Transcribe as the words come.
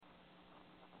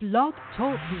Blog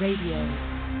Talk Radio.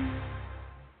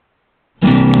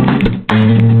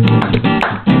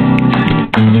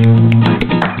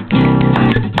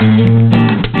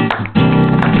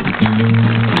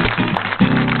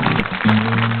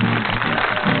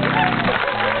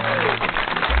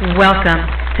 Welcome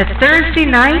to Thursday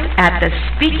night at the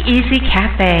SpeakEasy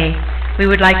Cafe. We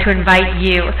would like to invite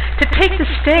you to take the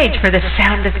stage for the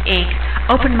Sound of Ink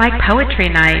Open Mic Poetry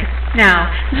Night.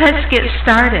 Now, let's get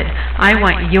started. I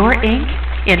want your ink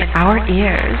in our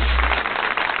ears.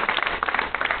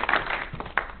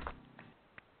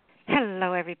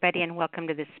 Hello, everybody, and welcome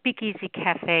to the SpeakEasy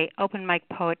Cafe Open Mic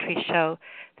Poetry Show,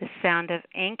 The Sound of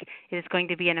Ink. It is going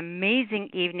to be an amazing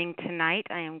evening tonight.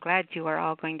 I am glad you are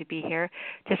all going to be here.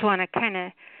 Just want to kind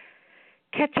of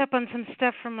catch up on some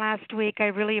stuff from last week. I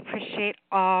really appreciate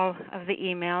all of the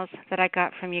emails that I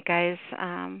got from you guys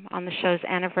on the show's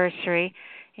anniversary.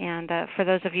 And for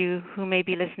those of you who may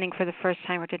be listening for the first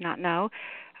time or did not know,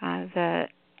 the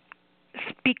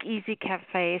SpeakEasy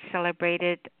Cafe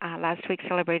last week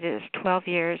celebrated its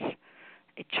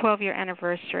 12-year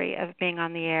anniversary of being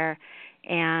on the air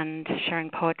and sharing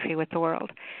poetry with the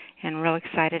world. And real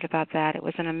excited about that. It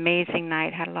was an amazing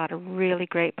night. Had a lot of really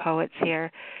great poets here.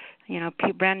 You know,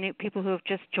 brand new people who have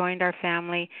just joined our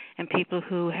family and people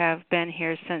who have been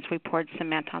here since we poured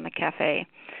cement on the cafe,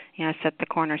 set the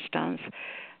cornerstones.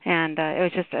 And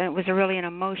it was really an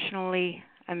emotionally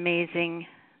amazing,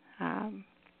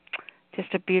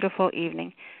 just a beautiful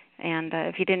evening. And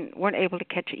if you weren't able to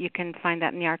catch it, you can find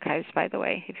that in the archives, by the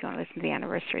way, if you want to listen to the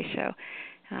anniversary show.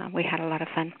 We had a lot of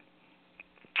fun.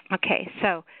 Okay,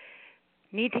 so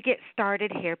need to get started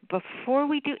here. Before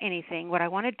we do anything, what I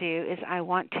want to do is I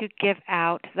want to give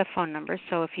out the phone number.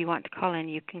 So if you want to call in,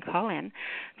 you can call in.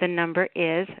 The number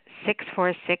is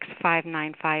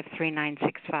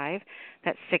 646-595-3965.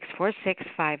 That's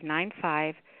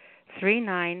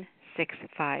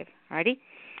 646-595-3965. Alrighty?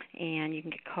 And you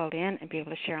can get called in and be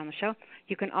able to share on the show.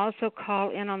 You can also call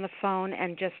in on the phone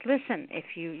and just listen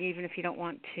even if you don't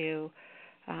want to.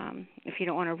 If you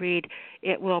don't want to read,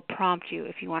 it will prompt you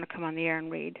if you want to come on the air and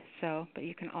read. So, but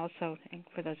you can also, and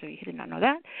for those of you who did not know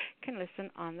that, can listen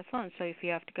on the phone. So if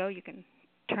you have to go, you can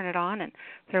turn it on and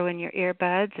throw in your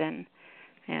earbuds, and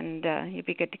you'll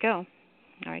be good to go.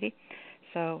 Alrighty.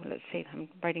 So let's see. I'm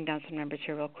writing down some numbers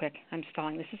here real quick. I'm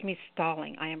stalling. This is me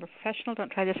stalling. I am a professional.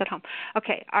 Don't try this at home.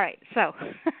 Okay. All right. So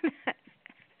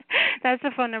that's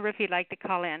the phone number if you'd like to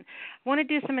call in. I want to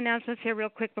do some announcements here real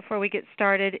quick before we get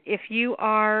started. If you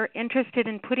are interested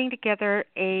in putting together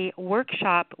a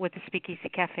workshop with the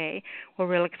SpeakEasy Cafe, we're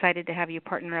real excited to have you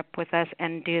partner up with us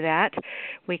and do that.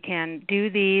 We can do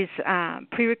these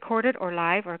pre-recorded or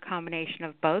live or a combination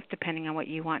of both, depending on what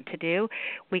you want to do.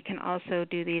 We can also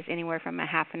do these anywhere from a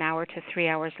half an hour to 3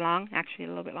 hours long, actually a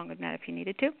little bit longer than that if you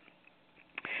needed to.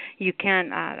 You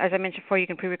can, as I mentioned before, you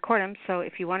can pre-record them. So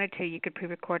if you wanted to, you could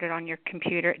pre-record it on your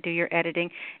computer, do your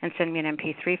editing, and send me an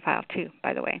MP3 file too,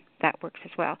 by the way. That works as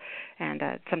well. And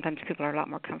sometimes people are a lot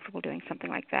more comfortable doing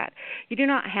something like that. You do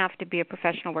not have to be a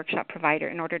professional workshop provider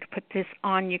in order to put this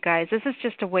on, you guys. This is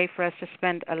just a way for us to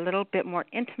spend a little bit more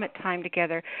intimate time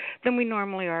together than we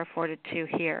normally are afforded to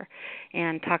here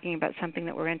and talking about something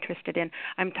that we're interested in.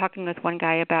 I'm talking with one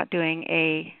guy about doing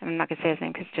I'm not going to say his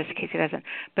name because just in case he doesn't,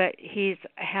 but he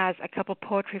has a couple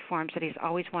poetry forms that he's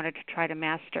always wanted to try to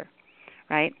master,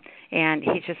 right? And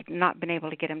he's just not been able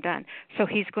to get them done. So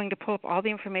he's going to pull up all the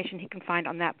information he can find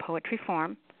on that poetry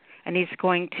form, and he's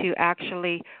going to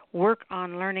actually work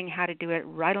on learning how to do it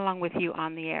right along with you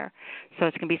on the air. So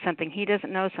it's going to be something he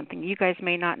doesn't know, something you guys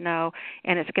may not know,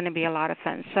 and it's going to be a lot of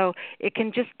fun. So it's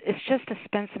just to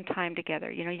spend some time together.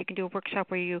 You can do a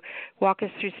workshop where you walk us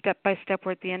through step by step,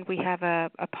 where at the end we have a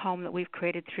poem that we've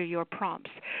created through your prompts,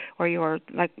 or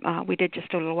we did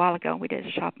just a little while ago. We did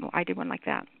a shop. I did one like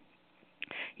that.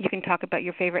 You can talk about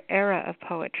your favorite era of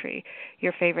poetry,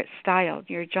 your favorite style,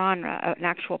 your genre, an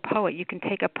actual poet. You can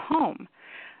take a poem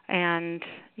and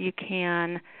you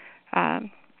can,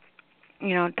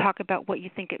 talk about what you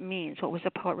think it means. What was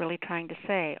the poet really trying to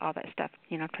say? All that stuff.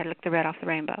 Try to lick the red off the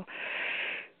rainbow.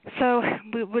 So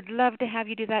we would love to have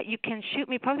you do that. You can shoot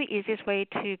me. Probably the easiest way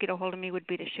to get a hold of me would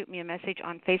be to shoot me a message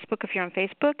on Facebook if you're on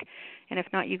Facebook. And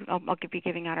if not, I'll be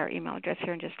giving out our email address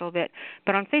here in just a little bit.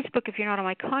 But on Facebook, if you're not on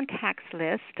my contacts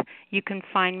list, you can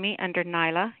find me under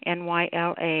Nyla,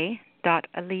 Nyla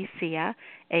Alisia,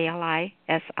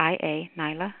 Alisia,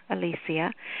 Nyla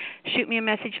Alisia. Shoot me a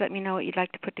message. Let me know what you'd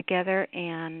like to put together,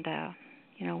 and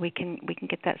we can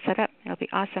get that set up. It'll be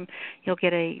awesome. You'll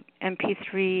get a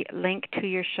MP3 link to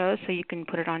your show, so you can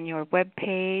put it on your web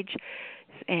page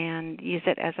and use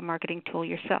it as a marketing tool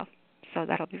yourself. So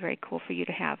that'll be very cool for you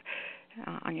to have.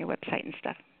 on your website and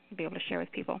stuff. You'll be able to share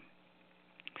with people.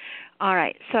 All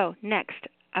right, so next,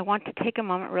 I want to take a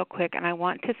moment real quick, and I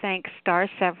want to thank Star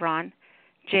Sevron,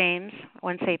 James,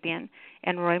 One Sapien,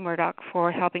 and Roy Murdoch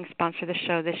for helping sponsor the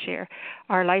show this year.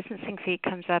 Our licensing fee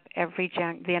comes up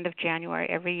the end of January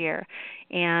every year,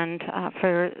 and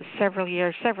for several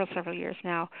years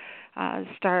now,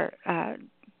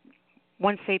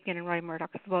 One Sapien and Roy Murdoch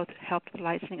have both helped with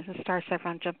licensing, and Star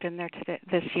Sevron jumped in there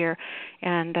this year,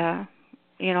 and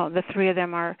the three of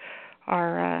them are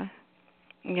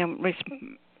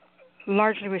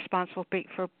largely responsible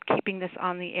for keeping this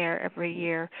on the air every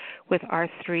year with our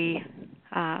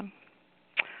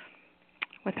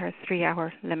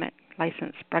 3-hour limit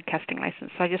broadcasting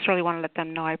license. So I just really want to let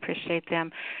them know I appreciate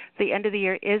them. The end of the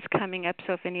year is coming up,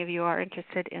 so if any of you are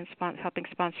interested in helping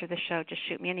sponsor the show, just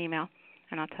shoot me an email,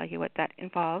 and I'll tell you what that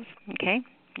involves, okay,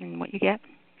 and what you get,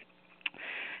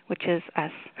 which is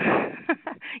us.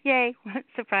 Yay,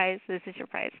 surprise, this is your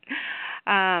prize.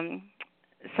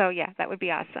 So, yeah, that would be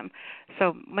awesome.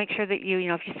 So make sure that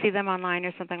if you see them online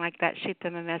or something like that, shoot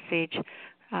them a message.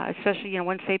 Especially,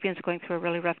 One Sapien's going through a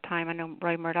really rough time. I know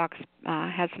Roy Murdoch's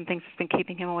has some things that's been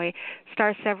keeping him away.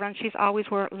 Star Sevron, she's always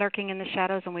lurking in the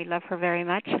shadows, and we love her very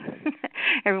much.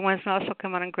 Every once in a while she'll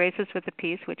come on and grace us with a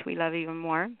piece, which we love even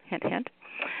more. Hint, hint.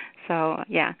 So,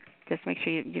 yeah, just make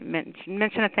sure you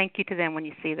mention a thank you to them when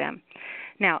you see them.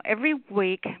 Now, every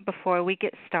week before we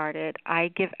get started, I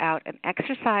give out an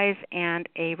exercise and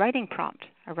a writing prompt,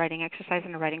 a writing exercise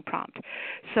and a writing prompt.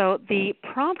 So the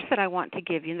prompt that I want to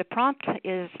give you, the prompt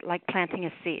is like planting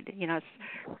a seed. If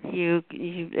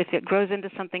it grows into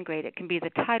something great, it can be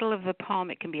the title of the poem,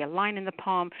 it can be a line in the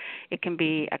poem, it can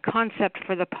be a concept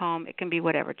for the poem, it can be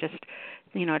whatever. Just,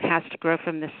 it has to grow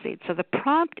from this seed. So the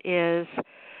prompt is,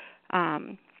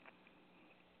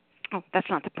 that's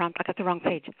not the prompt. I got the wrong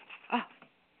page. Oh.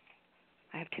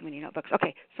 I have too many notebooks.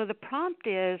 Okay, so the prompt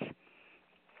is,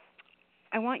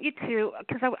 I want you to,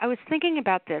 because I was thinking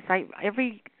about this.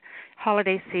 Every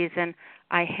holiday season,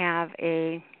 I have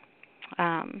a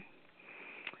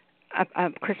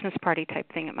Christmas party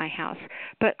type thing at my house,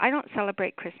 but I don't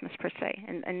celebrate Christmas per se.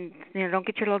 And don't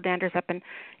get your little danders up, and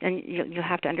you'll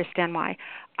have to understand why.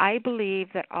 I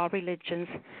believe that all religions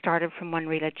started from one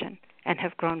religion and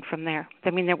have grown from there. I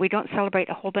mean, that we don't celebrate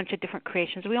a whole bunch of different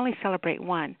creations. We only celebrate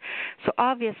one. So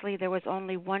obviously there was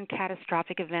only one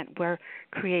catastrophic event where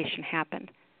creation happened.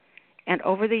 And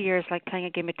over the years, like playing a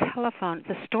game of telephone,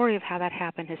 the story of how that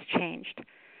happened has changed.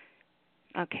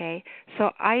 Okay?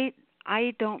 So I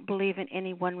don't believe in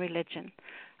any one religion.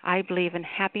 I believe in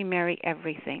happy, merry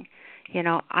everything. You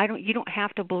don't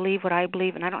have to believe what I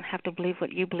believe, and I don't have to believe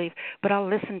what you believe, but I'll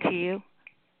listen to you,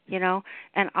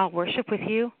 and I'll worship with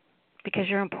you, because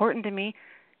you're important to me.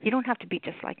 You don't have to be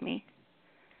just like me,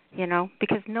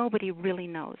 because nobody really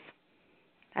knows.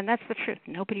 And that's the truth.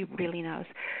 Nobody really knows.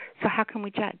 So how can we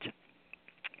judge?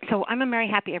 So I'm a merry,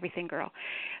 happy, everything girl.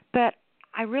 But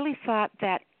I really thought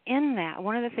that in that,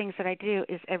 one of the things that I do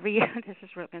is every year, this is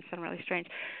going to sound really strange,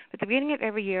 but at the beginning of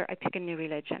every year I pick a new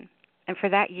religion. And for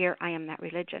that year, I am that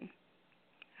religion.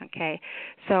 Okay,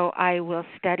 so I will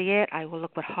study it. I will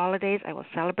look what holidays. I will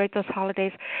celebrate those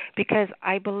holidays, because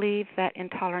I believe that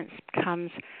intolerance comes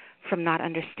from not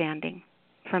understanding,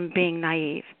 from being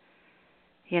naive.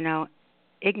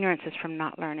 Ignorance is from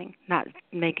not learning, not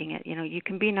making it. You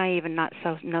can be naive and not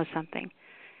know something.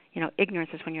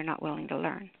 Ignorance is when you're not willing to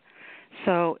learn.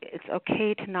 So it's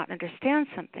okay to not understand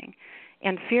something,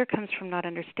 and fear comes from not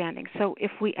understanding. So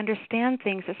if we understand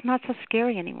things, it's not so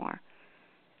scary anymore.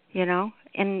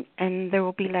 And there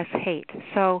will be less hate.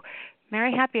 So,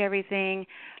 merry, happy, everything,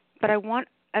 but I want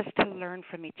us to learn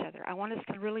from each other. I want us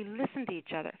to really listen to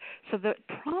each other. So the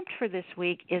prompt for this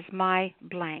week is my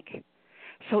blank.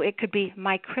 So it could be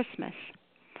my Christmas,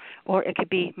 or it could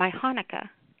be my Hanukkah,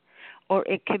 or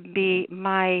it could be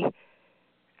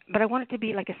but I want it to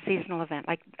be like a seasonal event,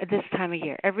 like this time of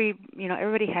year.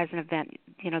 Everybody has an event,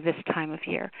 this time of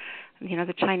year.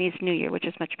 The Chinese New Year, which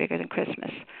is much bigger than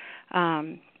Christmas.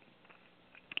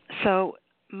 So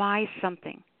my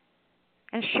something,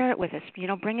 and share it with us.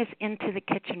 Bring us into the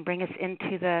kitchen. Bring us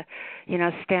into the,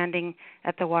 standing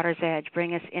at the water's edge.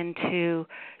 Bring us into,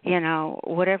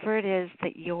 whatever it is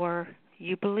that you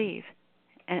believe,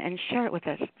 and share it with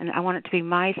us. And I want it to be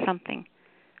my something,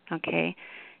 okay?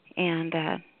 And,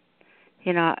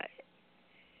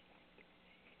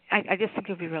 I just think it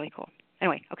would be really cool.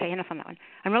 Anyway, okay, enough on that one.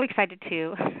 I'm really excited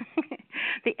too.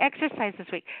 The exercise this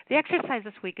week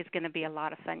is going to be a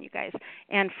lot of fun, you guys.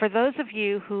 And for those of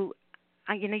you who,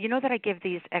 you know that I give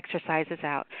these exercises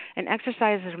out, and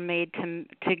exercises are made to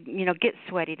get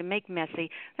sweaty, to make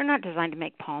messy. They're not designed to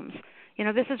make poems.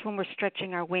 This is when we're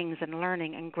stretching our wings and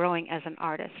learning and growing as an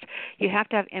artist. You have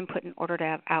to have input in order to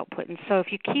have output. And so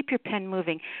if you keep your pen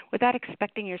moving without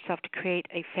expecting yourself to create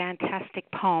a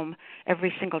fantastic poem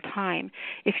every single time,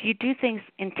 if you do things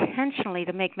intentionally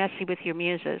to make messy with your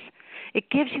muses, it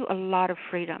gives you a lot of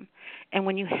freedom. And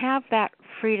when you have that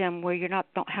freedom where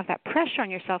don't have that pressure on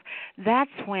yourself,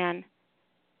 that's when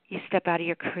you step out of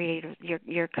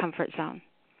your comfort zone.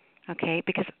 Okay?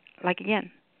 Because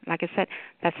like I said,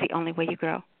 that's the only way you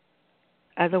grow.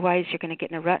 Otherwise, you're going to get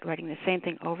in a rut writing the same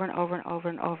thing over and over and over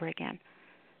and over again.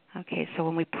 Okay, so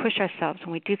when we push ourselves,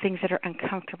 when we do things that are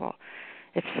uncomfortable,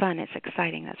 it's fun, it's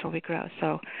exciting, that's where we grow.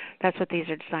 So that's what these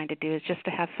are designed to do, is just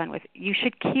to have fun with. You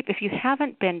should keep, if you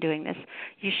haven't been doing this,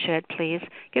 you should, please,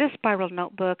 get a spiral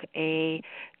notebook, a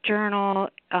journal,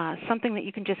 something that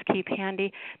you can just keep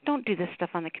handy. Don't do this stuff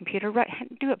on the computer.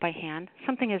 Do it by hand.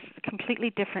 Something is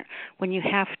completely different when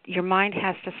your mind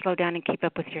has to slow down and keep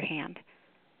up with your hand.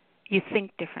 You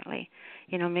think differently.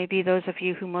 Maybe those of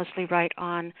you who mostly write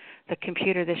on the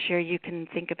computer this year, you can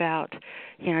think about,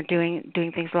 doing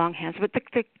things longhand. But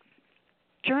the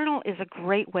journal is a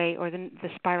great way, or the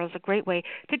spiral is a great way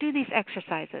to do these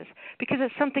exercises, because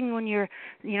it's something when you're,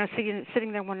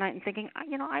 sitting there one night and thinking,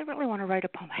 I really want to write a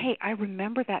poem. Hey, I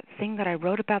remember that thing that I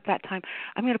wrote about that time.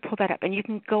 I'm going to pull that up. And you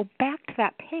can go back to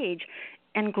that page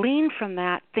and glean from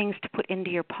that things to put into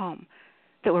your poem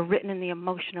that were written in the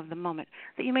emotion of the moment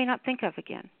that you may not think of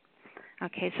again.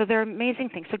 Okay, so they're amazing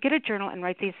things. So get a journal and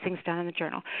write these things down in the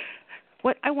journal.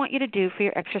 What I want you to do for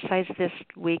your exercise this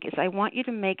week is I want you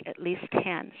to make at least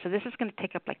 10. So this is going to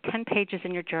take up like 10 pages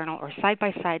in your journal, or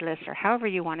side-by-side list, or however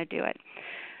you want to do it.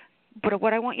 But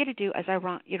what I want you to do is I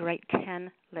want you to write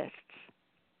 10 lists.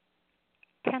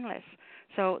 10 lists.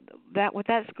 So what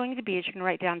that's going to be is you're going to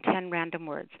write down 10 random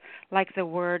words, like the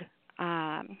word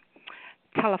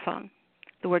telephone,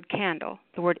 the word candle,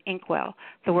 the word inkwell,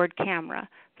 the word camera,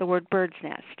 the word bird's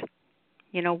nest.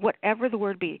 Whatever the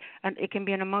word be. And it can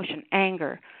be an emotion,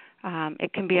 anger.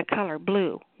 It can be a color,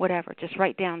 blue, whatever. Just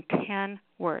write down 10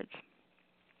 words.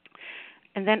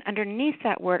 And then underneath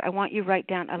that word, I want you to write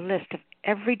down a list of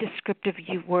every descriptive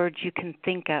word you can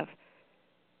think of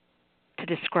to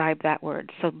describe that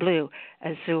word. So blue,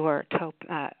 azure,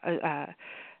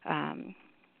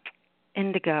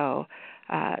 indigo,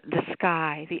 the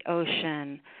sky, the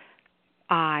ocean,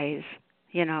 eyes,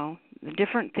 the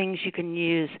different things you can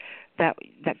use that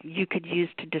you could use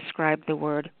to describe the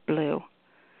word blue,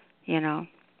 the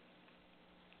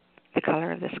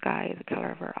color of the sky, the color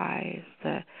of her eyes,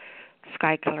 the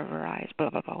sky color of her eyes,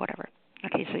 blah, blah, blah, whatever.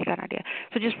 Okay, so you got an idea.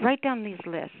 So just write down these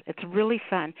lists. It's really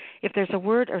fun. If there's a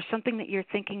word or something that you're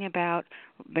thinking about,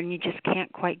 but you just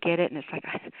can't quite get it, and it's like,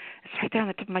 it's right there on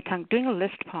the tip of my tongue, doing a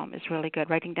list poem is really good,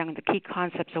 writing down the key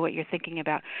concepts of what you're thinking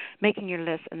about, making your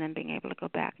list, and then being able to go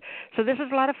back. So this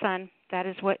is a lot of fun. That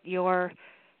is what your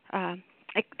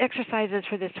exercise is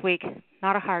for this week.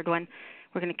 Not a hard one.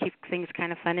 We're going to keep things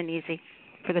kind of fun and easy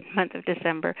for the month of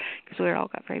December, because we've all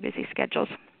got very busy schedules.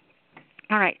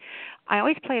 All right. I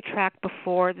always play a track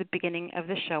before the beginning of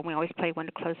the show. We always play one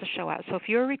to close the show out. So if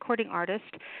you're a recording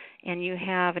artist and you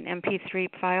have an MP3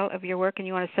 file of your work and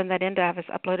you want to send that in to have us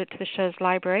upload it to the show's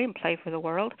library and play for the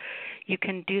world, you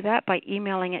can do that by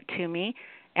emailing it to me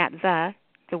at the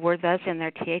word the's in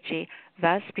there, THE,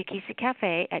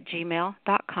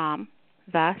 thespeakeasycafe@gmail.com,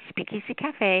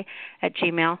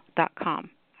 thespeakeasycafe@gmail.com.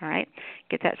 All right,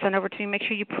 get that sent over to me. Make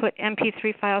sure you put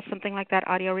MP3 files, something like that,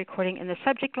 audio recording in the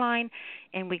subject line,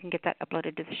 and we can get that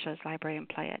uploaded to the show's library and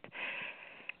play it.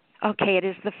 Okay, it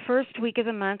is the first week of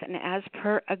the month, and as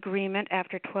per agreement,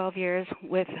 after 12 years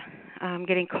with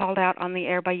getting called out on the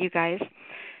air by you guys,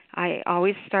 I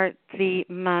always start the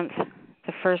month,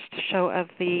 the first show of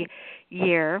the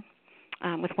year,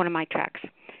 with one of my tracks.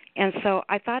 And so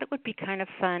I thought it would be kind of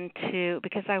fun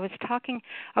because I always talk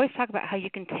about how you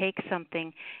can take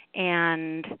something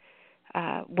and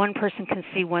one person can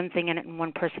see one thing in it and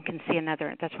one person can see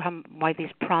another. That's why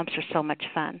these prompts are so much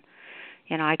fun.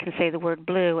 I can say the word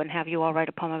blue and have you all write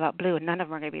a poem about blue, and none of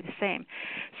them are going to be the same.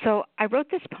 So I wrote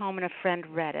this poem and a friend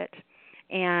read it,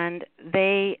 and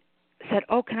they said,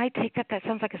 oh, can I take that? That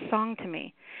sounds like a song to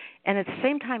me. And at the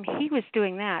same time he was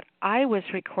doing that, I was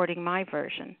recording my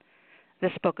version, the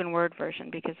spoken word version,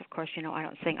 because of course, I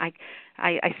don't sing.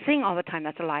 I sing all the time.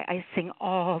 That's a lie. I sing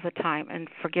all the time, and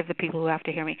forgive the people who have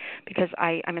to hear me, because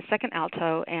I'm a second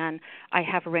alto and I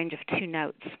have a range of 2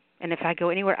 notes. And if I go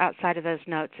anywhere outside of those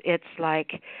notes, it's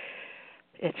bad.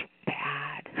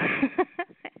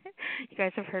 You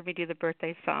guys have heard me do the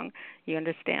birthday song. You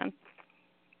understand.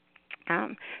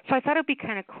 So I thought it would be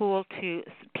kind of cool to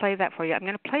play that for you. I'm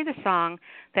going to play the song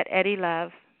that Eddie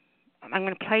Love I'm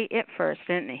going to play it first,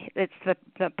 and it's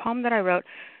the poem that I wrote,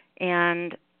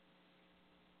 and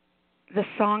the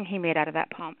song he made out of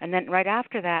that poem. And then right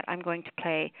after that, I'm going to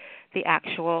play the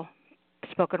actual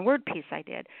spoken word piece I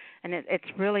did. And it's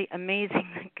really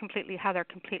amazing completely how they're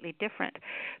completely different.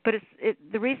 But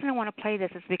the reason I want to play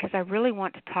this is because I really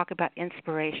want to talk about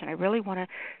inspiration. I really want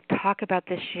to talk about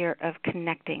this year of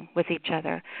connecting with each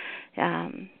other.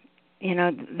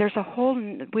 There's a whole,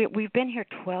 we've been here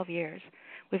 12 years.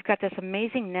 We've got this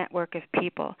amazing network of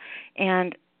people.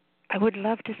 And I would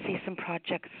love to see some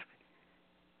projects.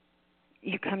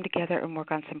 You come together and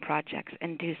work on some projects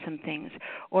and do some things.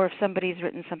 Or if somebody's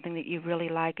written something that you really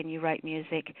like and you write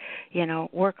music,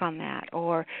 work on that.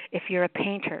 Or if you're a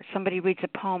painter, somebody reads a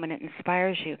poem and it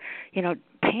inspires you,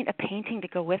 paint a painting to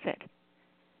go with it.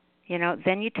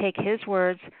 Then you take his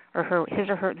words or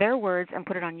their words and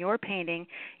put it on your painting.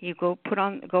 You go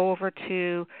over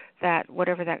to that,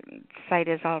 whatever that site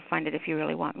is. I'll find it if you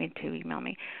really want me to. Email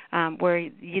me, where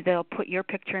they'll put your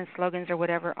picture and slogans or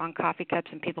whatever on coffee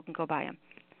cups, and people can go buy them.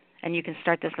 And you can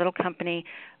start this little company,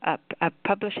 a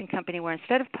publishing company, where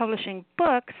instead of publishing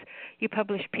books, you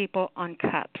publish people on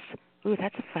cups. Ooh,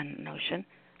 that's a fun notion.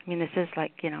 I mean, this is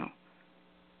like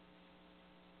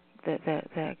the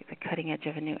cutting edge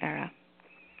of a new era.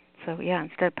 So, yeah,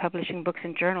 instead of publishing books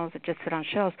and journals that just sit on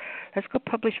shelves, let's go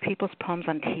publish people's poems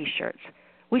on T-shirts.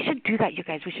 We should do that, you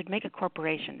guys. We should make a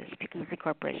corporation, the SpeakEasy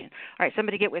Corporation. All right,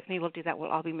 somebody get with me. We'll do that. We'll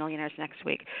all be millionaires next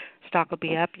week. Stock will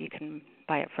be up. You can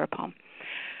buy it for a poem.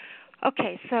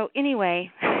 Okay, so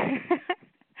anyway,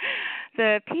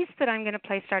 the piece that I'm going to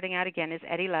play starting out again is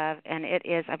Eddie Love, and it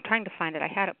is, I'm trying to find it. I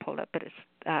had it pulled up, but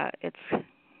it's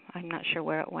I'm not sure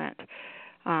where it went.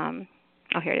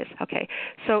 Here it is. Okay.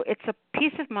 So it's a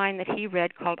piece of mine that he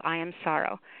read called I Am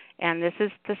Sorrow. And this is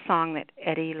the song that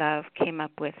Eddie Love came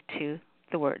up with to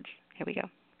the words. Here we go.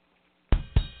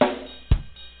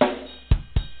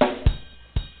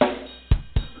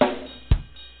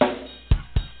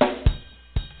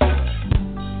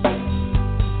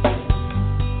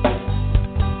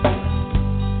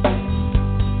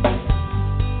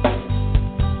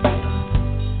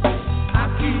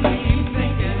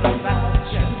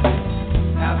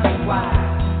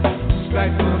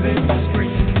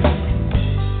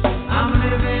 I'm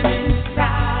living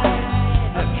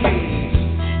inside a cage,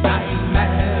 not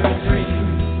imagine.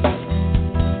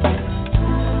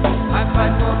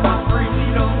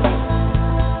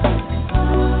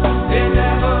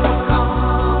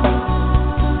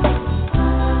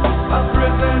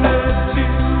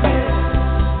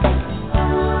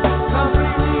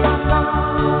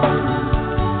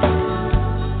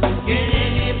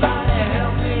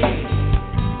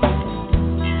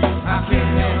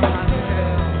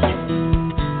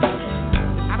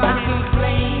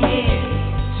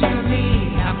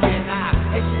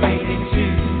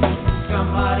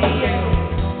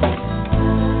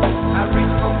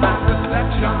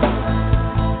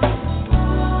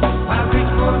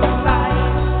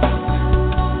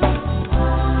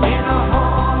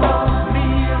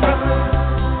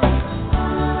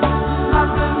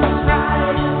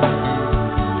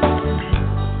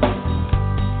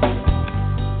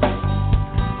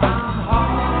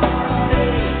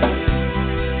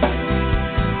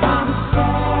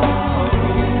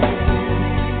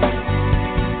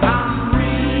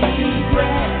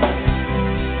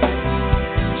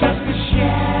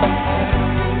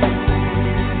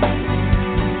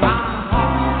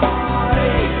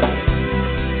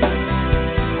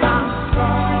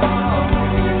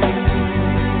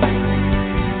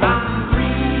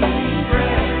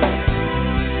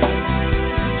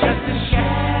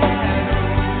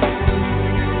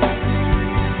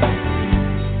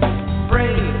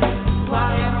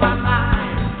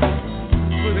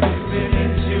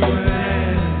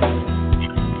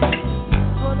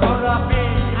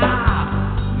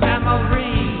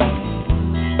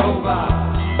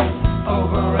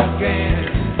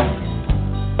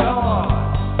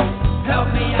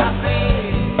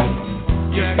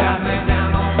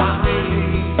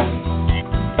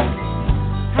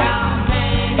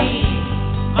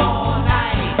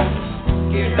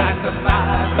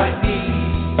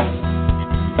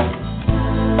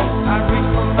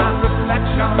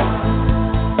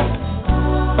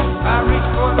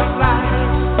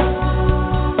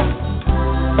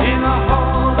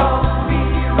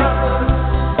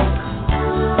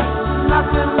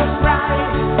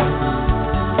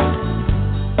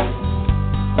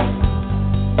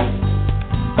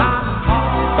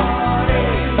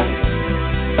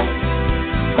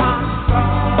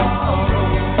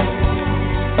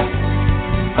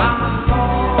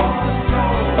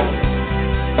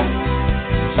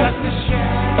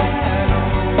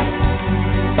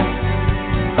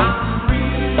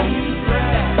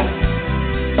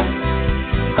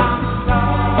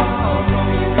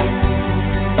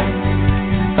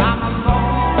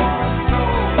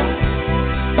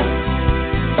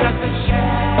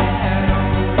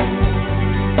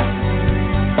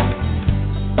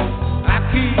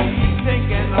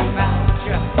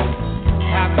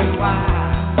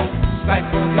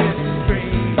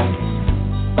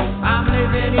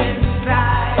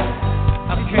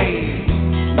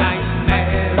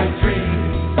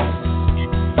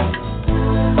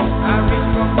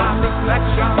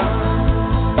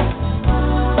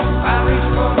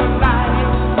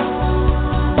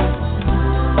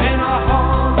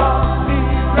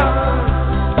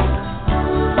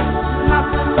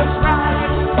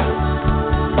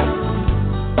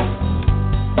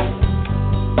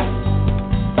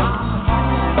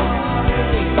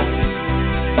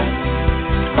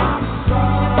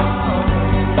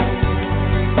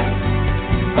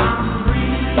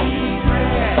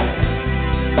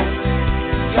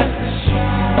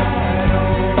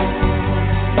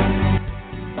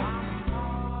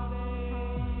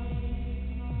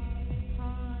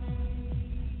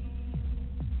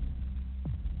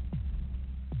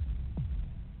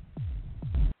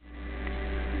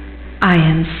 I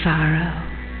am sorrow.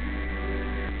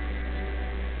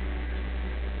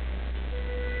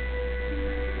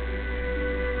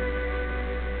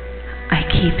 I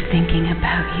keep thinking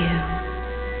about you.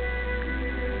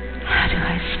 How do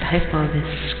I stifle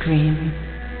this scream?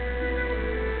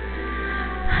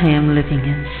 I am living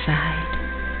inside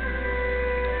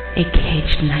a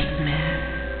caged nightmare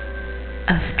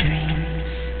of dreams.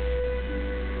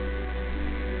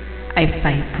 I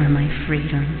fight for my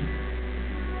freedom,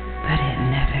 but it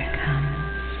never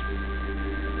comes.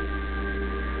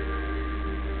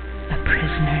 A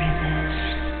prisoner to this.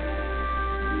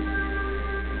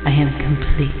 I am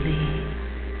completely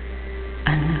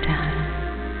undone.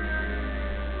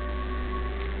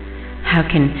 How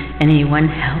can anyone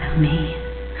help me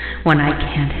when I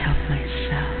can't help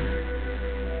myself?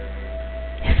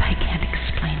 If I can't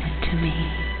explain it to me,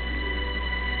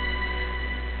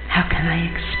 how can I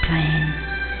explain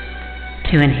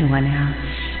to anyone else?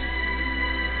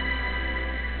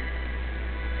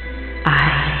 I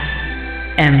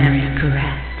am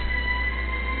regret.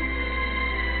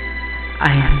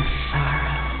 I am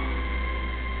sorrow.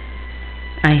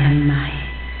 I am my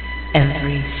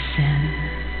every sin.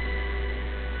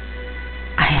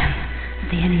 I am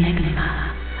the enigma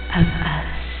of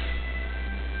us,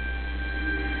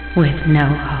 with no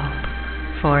hope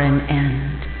for an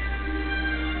end.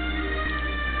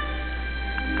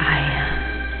 I am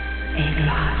a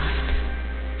lost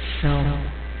soul.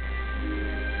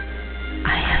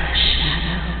 I am a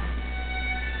shadow.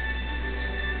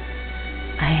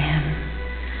 I am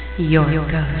your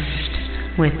ghost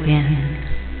within,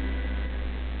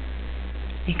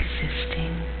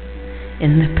 existing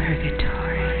in the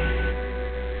purgatory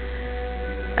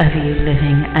of you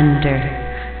living under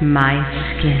my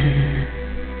skin.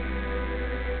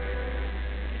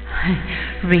 I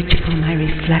reach for my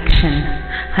reflection.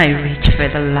 I reach for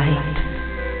the light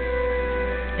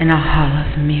in a hall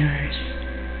of mirrors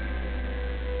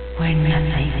where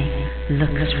nothing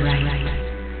looks right.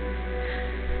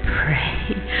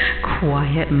 Pray,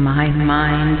 quiet my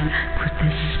mind, put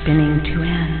this spinning to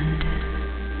end.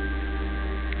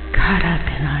 Caught up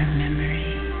in our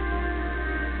memory,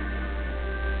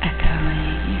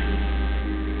 echoing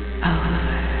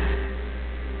over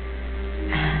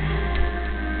and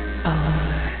over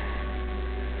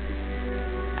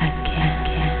again.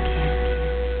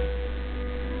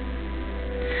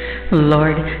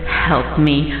 Lord, help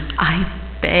me, I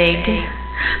beg.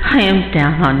 I am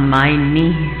down on my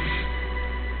knees.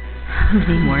 How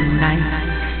many more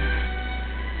nights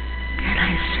can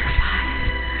I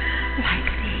survive like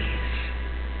these?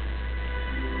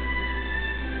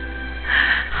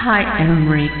 I am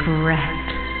regret.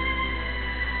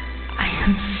 I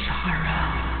am sorrow.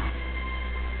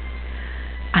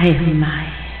 I am my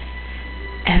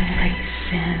every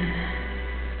sin.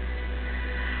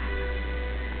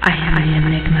 I am the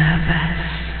enigma of us,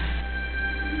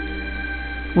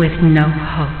 with no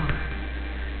hope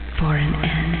for an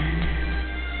end.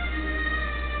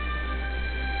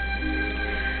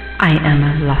 I am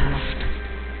a lost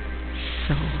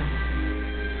soul.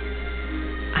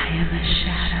 I am a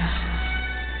shadow.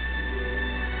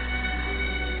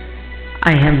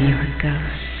 I am your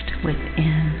ghost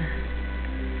within,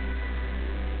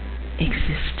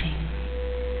 existing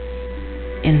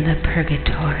in the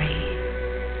purgatory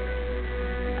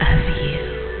of you,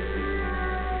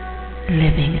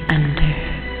 living under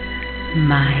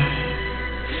my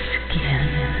skin.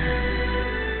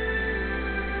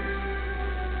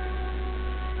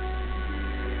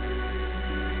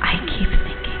 I keep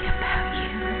thinking about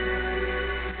you.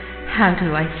 How do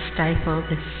I stifle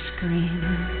this scream?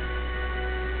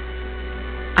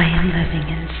 I am living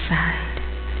inside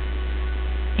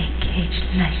a caged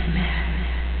nightmare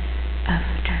of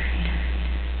dirt.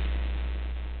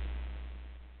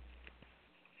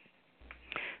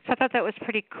 So I thought that was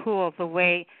pretty cool, the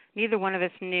way neither one of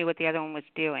us knew what the other one was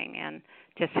doing and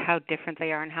just how different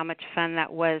they are and how much fun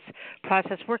that was.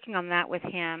 Process working on that with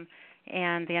him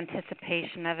and the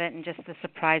anticipation of it and just the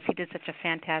surprise. He did such a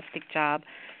fantastic job.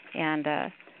 And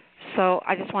so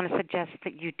I just want to suggest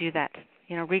that you do that.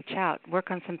 You know, reach out,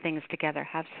 work on some things together,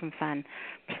 have some fun,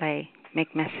 play,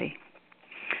 make messy.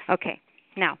 Okay,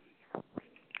 now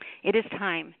it is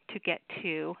time to get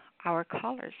to our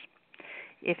callers.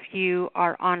 If you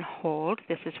are on hold,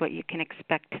 this is what you can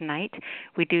expect tonight.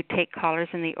 We do take callers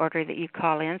in the order that you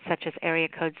call in, such as area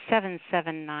code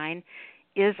 779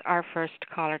 is our first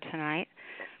caller tonight.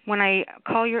 When I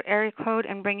call your area code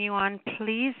and bring you on,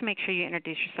 please make sure you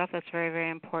introduce yourself. That's very,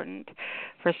 very important.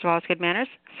 First of all, it's good manners.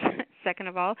 Second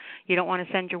of all, you don't want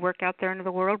to send your work out there into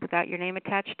the world without your name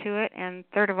attached to it. And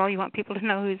third of all, you want people to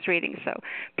know who's reading. So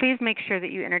please make sure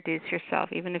that you introduce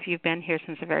yourself, even if you've been here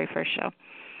since the very first show.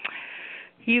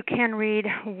 You can read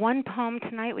one poem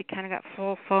tonight. We kind of got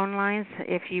full phone lines.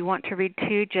 If you want to read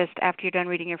two, just after you're done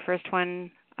reading your first one,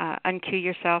 uncue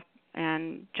yourself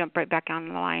and jump right back on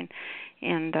the line,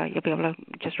 and you'll be able to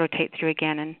just rotate through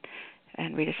again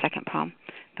and read a second poem.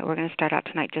 But we're going to start out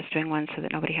tonight just doing one so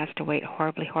that nobody has to wait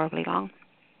horribly, horribly long.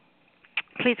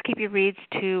 Please keep your reads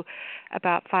to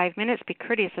about 5 minutes. Be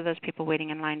courteous of those people waiting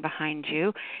in line behind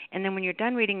you. And then when you're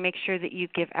done reading, make sure that you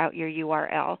give out your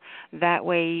URL. That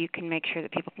way you can make sure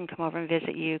that people can come over and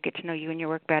visit you, get to know you and your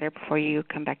work better before you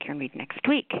come back here and read next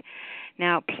week.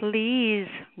 Now, please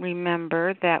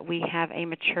remember that we have a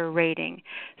mature rating.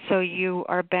 So you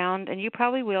are bound, and you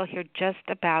probably will hear just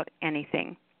about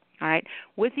anything, all right,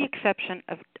 with the exception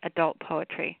of adult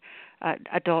poetry,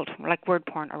 adult, like word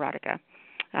porn, erotica.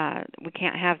 We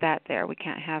can't have that there. We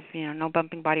can't have, no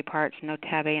bumping body parts, no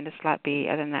tab A into slot B.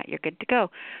 Other than that, you're good to go.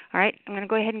 All right, I'm going to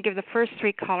go ahead and give the first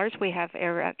three callers. We have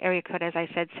area code, as I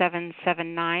said,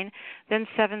 779, then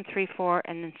 734,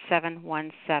 and then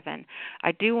 717.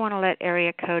 I do want to let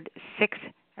area codes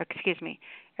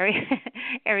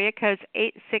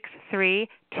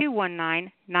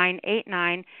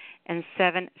 863-219-989 and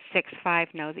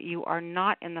 765 know that you are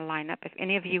not in the lineup. If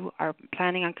any of you are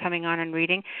planning on coming on and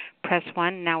reading, press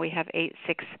 1. Now we have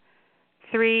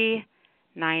 863-989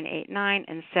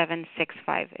 and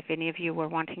 765. If any of you were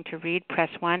wanting to read,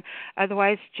 press 1.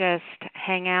 Otherwise, just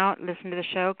hang out, listen to the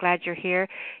show. Glad you're here.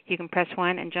 You can press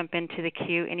 1 and jump into the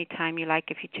queue anytime you like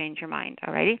if you change your mind.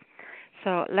 All righty?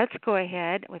 So let's go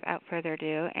ahead, without further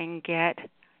ado, and get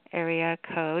area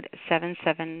code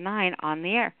 779 on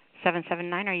the air.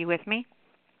 779, are you with me?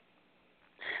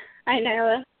 Hi,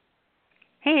 Nyla.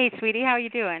 Hey, sweetie, how are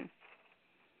you doing?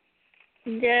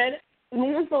 Good.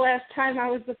 When was the last time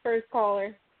I was the first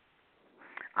caller?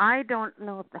 I don't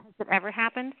know. Has it ever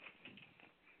happened?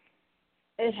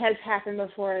 It has happened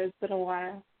before. It's been a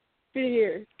while. 2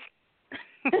 years.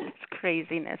 It's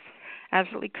craziness.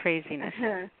 Absolutely craziness.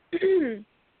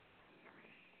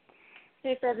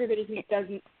 Hey, for everybody who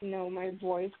doesn't know my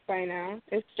voice by now,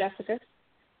 it's Jessica.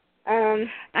 I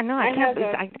know. I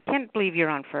can't believe you're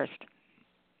on first.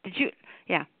 Did you?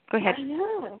 Yeah. Go ahead. I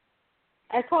know.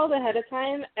 I called ahead of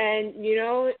time, and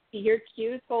your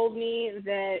queue told me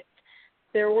that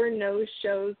there were no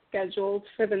shows scheduled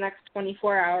for the next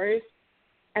 24 hours.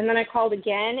 And then I called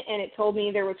again, and it told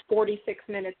me there was 46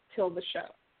 minutes till the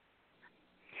show.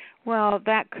 Well,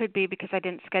 that could be because I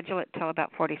didn't schedule it till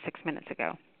about 46 minutes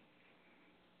ago.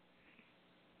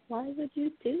 Why would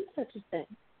you do such a thing?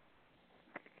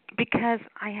 Because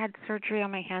I had surgery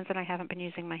on my hands and I haven't been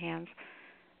using my hands.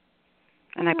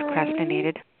 And I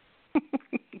procrastinated.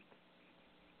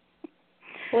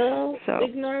 Well,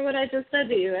 ignore what I just said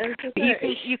to you. I'm so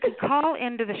sorry. You can call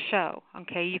into the show,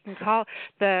 okay? You can call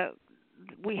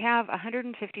we have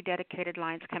 150 dedicated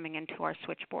lines coming into our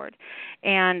switchboard.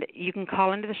 And you can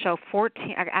call into the show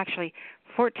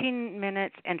 14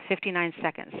 minutes and 59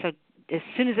 seconds. So as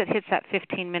soon as it hits that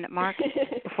 15-minute mark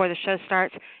before the show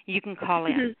starts, you can call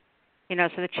in.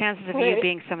 So the chances of you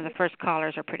being some of the first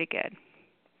callers are pretty good.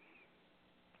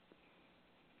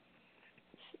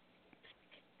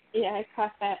 Yeah, I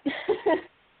caught that.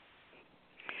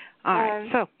 All right.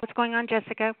 So what's going on,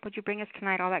 Jessica? Would you bring us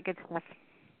tonight all that good stuff?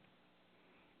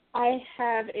 I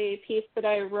have a piece that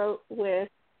I wrote with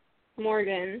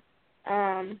Morgan.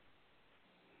 It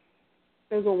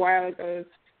was a while ago.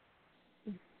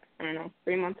 It was,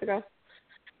 3 months ago.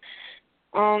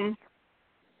 And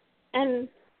I'm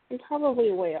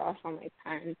probably way off on my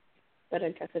time, but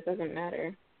I guess it doesn't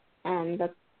matter. The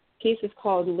piece is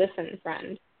called Listen,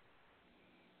 Friend.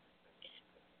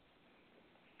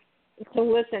 So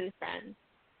listen, friend.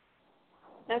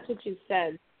 That's what you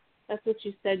said. That's what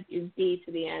you said you'd be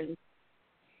to the end.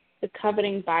 The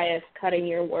coveting bias cutting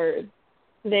your words.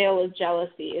 Veil of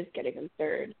jealousy is getting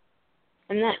absurd.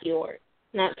 I'm not yours,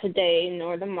 not today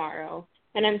nor tomorrow,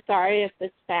 and I'm sorry if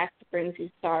this fact brings you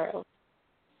sorrow.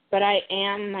 But I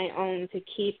am my own to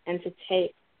keep and to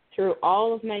take through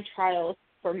all of my trials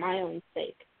for my own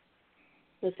sake.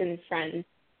 Listen, friend,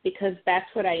 because that's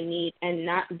what I need and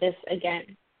not this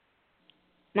again.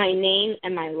 My name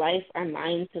and my life are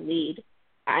mine to lead.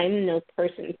 I'm no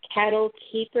person's cattle,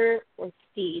 keeper, or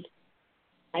steed.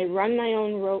 I run my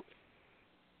own ropes,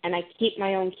 and I keep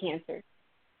my own cancer.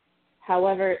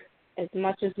 However, as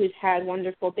much as we've had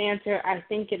wonderful banter, I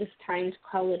think it is time to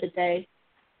call it a day.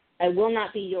 I will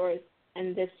not be yours,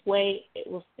 and this way it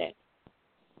will stay.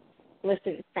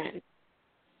 Listen, friend,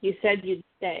 you said you'd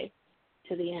stay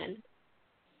to the end.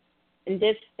 And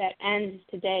if that ends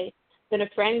today, then a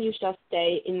friend you shall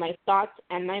stay in my thoughts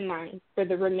and my mind for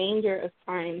the remainder of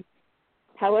time.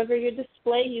 However, your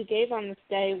display you gave on this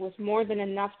day was more than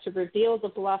enough to reveal the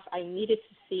bluff I needed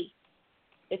to see.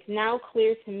 It's now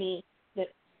clear to me that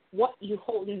what you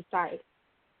hold inside,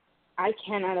 I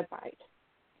cannot abide.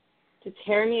 To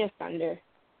tear me asunder,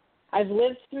 I've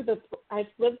lived through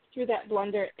that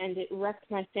blunder, and it wrecked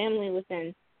my family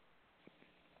within.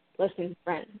 Listen,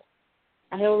 friend,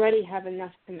 I already have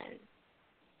enough to mend,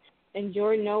 and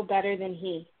you're no better than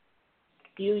he.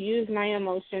 You use my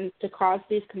emotions to cause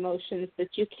these commotions that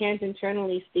you can't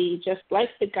internally see, just like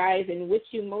the guys in which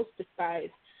you most despise.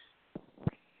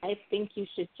 I think you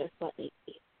should just let me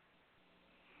be.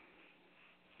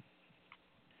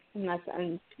 And that's the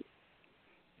end.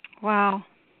 Wow.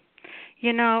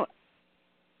 You know,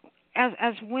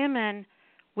 as women,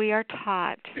 we are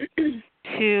taught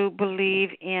to believe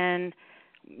in.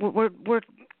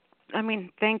 I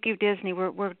mean, thank you, Disney.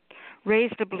 We're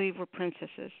raised to believe we're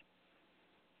princesses.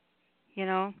 You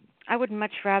know, I would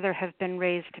much rather have been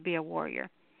raised to be a warrior.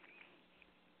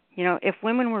 You know, if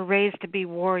women were raised to be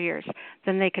warriors,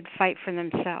 then they could fight for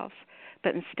themselves.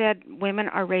 But instead, women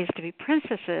are raised to be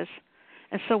princesses,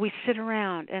 and so we sit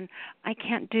around and I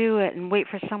can't do it and wait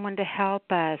for someone to help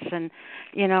us. And,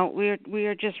 you know, we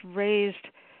are just raised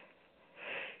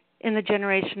in the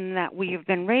generation that we have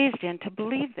been raised in to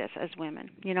believe this as women,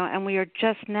 you know, and we are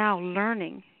just now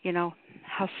learning, you know,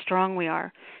 how strong we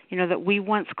are, you know, that we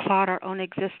once clawed our own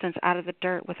existence out of the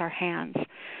dirt with our hands.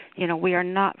 You know, we are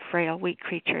not frail, weak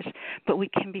creatures, but we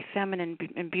can be feminine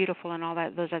and beautiful and all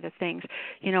that, those other things.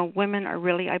 You know, women are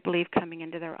really, I believe, coming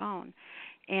into their own.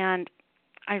 And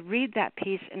I read that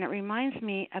piece, and it reminds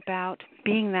me about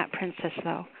being that princess,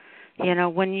 though. You know,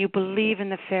 when you believe in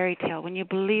the fairy tale, when you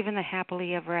believe in the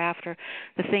happily ever after,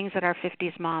 the things that our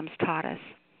 50s moms taught us,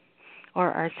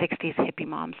 or our 60s hippie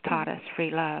moms taught us,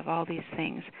 free love, all these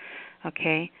things,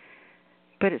 okay?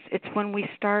 But it's when we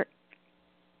start,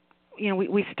 you know,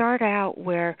 we start out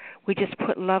where we just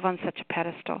put love on such a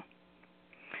pedestal.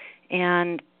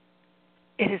 And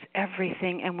it is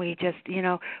everything, and we just, you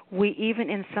know, we even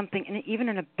in something, even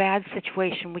in a bad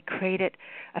situation, we created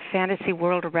a fantasy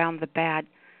world around the bad.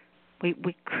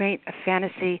 We create a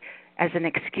fantasy as an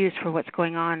excuse for what's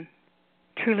going on,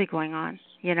 truly going on,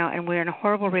 you know, and we're in a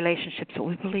horrible relationship, so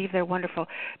we believe they're wonderful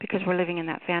because we're living in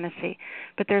that fantasy.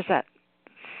 But there's that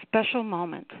special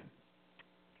moment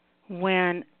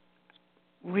when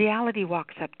reality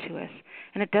walks up to us,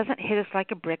 and it doesn't hit us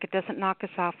like a brick. It doesn't knock us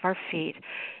off our feet.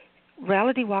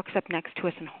 Reality walks up next to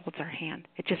us and holds our hand.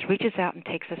 It just reaches out and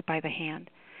takes us by the hand.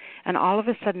 And all of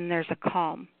a sudden there's a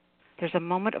calm. There's a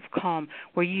moment of calm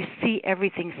where you see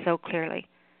everything so clearly.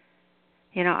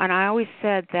 You know, and I always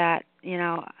said that, you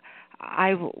know,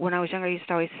 when I was younger, I used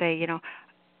to always say, you know,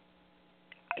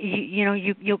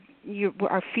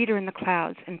 our feet are in the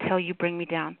clouds until you bring me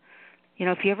down. You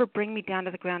know, if you ever bring me down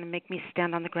to the ground and make me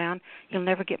stand on the ground, you'll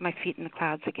never get my feet in the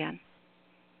clouds again.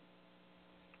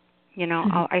 You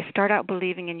know, I start out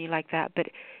believing in you like that,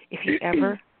 but if you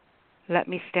ever let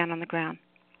me stand on the ground,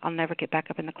 I'll never get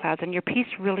back up in the clouds. And your piece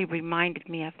really reminded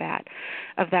me of that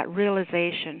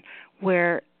realization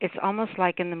where it's almost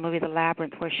like in the movie The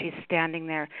Labyrinth where she's standing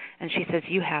there and she says,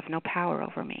 you have no power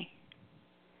over me.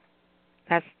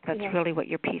 That's really what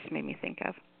your piece made me think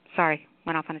of. Sorry,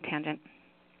 went off on a tangent.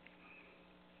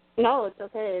 No, it's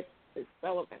okay. It's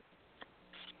relevant.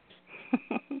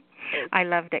 I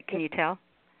loved it. Can you tell?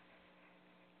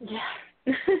 Yeah.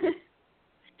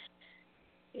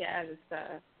 Yeah,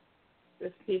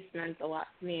 this piece meant a lot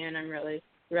to me, and I'm really,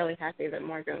 really happy that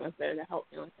Morgan was there to help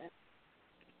me with it.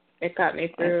 It got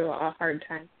me through a hard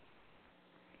time.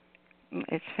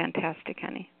 It's fantastic,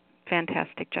 honey.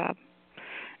 Fantastic job.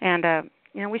 And,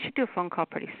 you know, we should do a phone call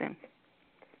pretty soon.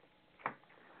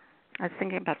 I was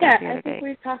thinking about that the other day. Yeah, I think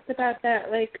we've talked about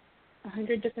that like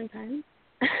 100 different times.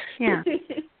 Yeah.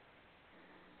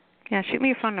 Yeah, shoot me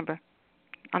your phone number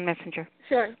on Messenger.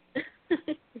 Sure.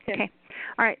 Okay.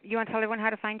 All right. You want to tell everyone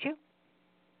how to find you?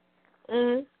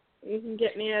 You can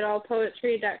get me at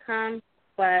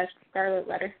allpoetry.com/Scarlet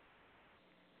Letter.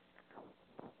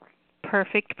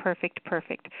 Perfect.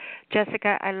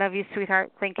 Jessica, I love you,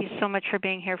 sweetheart. Thank you so much for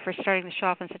being here, for starting the show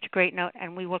off on such a great note,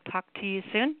 and we will talk to you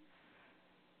soon.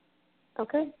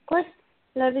 Okay, of course.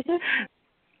 Love you too.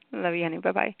 Love you, honey.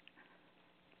 Bye-bye.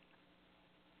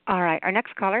 All right. Our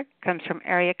next caller comes from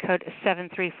area code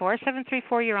 734.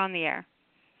 734, you're on the air.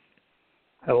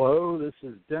 Hello, this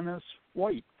is Dennis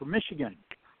White from Michigan.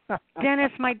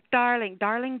 Dennis, my darling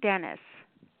Dennis.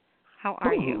 How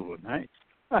are you? Nice.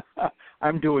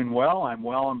 I'm doing well. I'm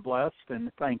well and blessed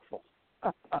and thankful.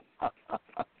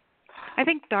 I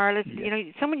think Darla,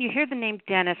 someone you hear the name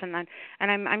Dennis, and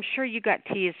I'm sure you got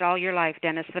teased all your life,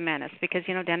 Dennis the Menace, because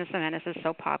Dennis the Menace is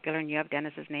so popular, and you have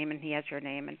Dennis's name, and he has your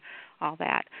name, and all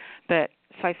that. But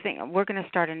so I think we're going to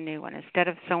start a new one. Instead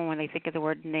of someone when they think of the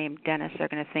word name Dennis, they're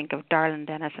going to think of Darlin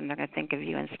Dennis, and they're going to think of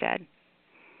you instead.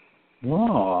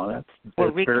 Oh, that's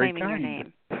we're very reclaiming kind. your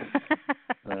name.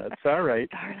 That's all right.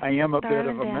 I am a bit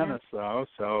of a menace, though,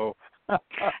 so.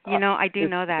 I do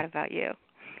know that about you.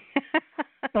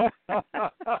 I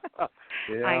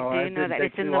do know that.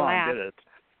 It's in the lab.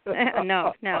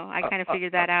 No, I kind of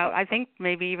figured that out. I think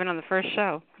maybe even on the first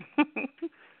show.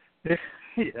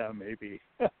 Yeah, maybe.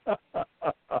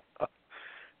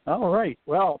 All right.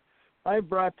 Well, I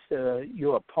brought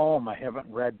you a poem I haven't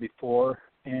read before,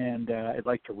 and I'd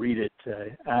like to read it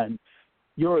on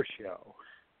your show.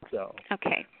 So,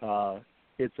 okay.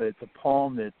 It's a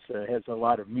poem that has a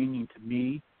lot of meaning to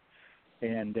me,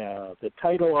 and the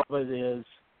title of it is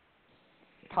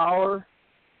Power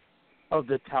of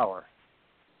the Tower.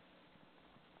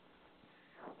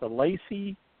 The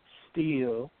lacy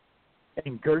steel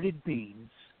and girded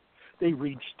beams, they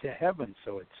reach to heaven,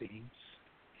 so it seems.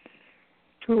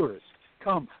 Tourists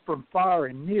come from far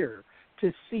and near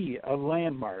to see a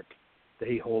landmark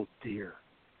they hold dear.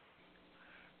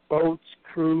 Boats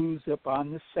cruise up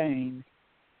on the Seine.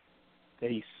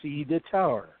 They see the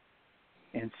tower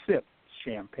and sip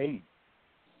champagne.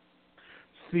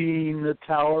 Seeing the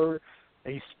tower,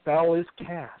 a spell is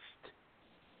cast,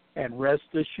 and rest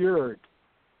assured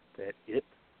that it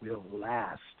will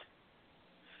last.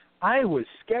 I was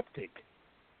skeptic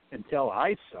until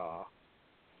I saw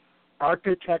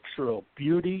architectural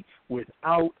beauty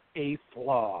without a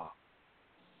flaw.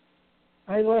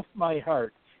 I left my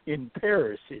heart in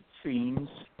Paris, it seems.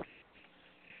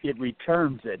 It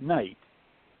returns at night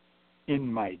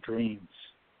in my dreams.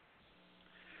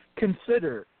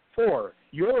 Consider for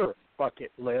your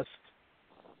bucket list,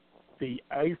 the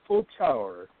Eiffel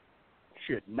Tower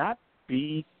should not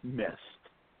be missed.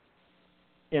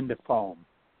 In the poem.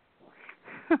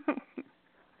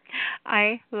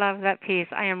 I love that piece.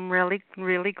 I am really,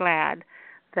 really glad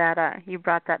that you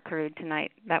brought that to read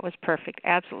tonight. That was perfect.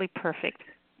 Absolutely perfect.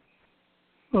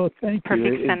 Oh, thank you.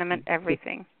 Perfect sentiment,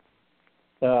 everything.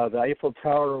 The Eiffel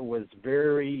Tower was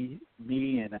very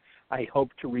me, and I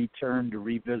hope to return to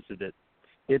revisit it.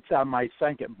 It's on my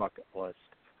second bucket list.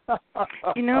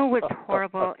 What's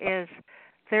horrible is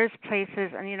there's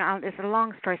places, and it's a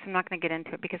long story, so I'm not going to get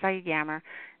into it because I yammer,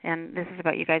 and this is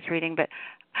about you guys reading, but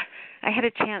I had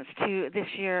a chance to, this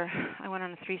year, I went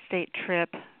on a 3-state trip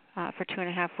for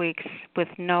 2.5 weeks with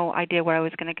no idea where I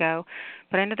was going to go,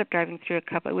 but I ended up driving through a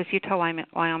couple. It was Utah,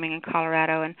 Wyoming, and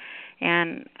Colorado,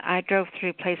 and I drove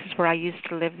through places where I used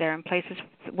to live there and places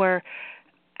where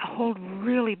hold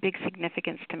really big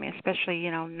significance to me, especially,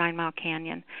 9 Mile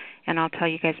Canyon, and I'll tell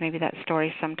you guys maybe that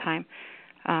story sometime.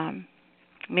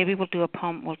 Maybe we'll do a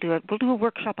poem. We'll do a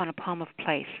workshop on a poem of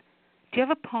place. Do you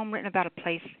have a poem written about a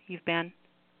place you've been?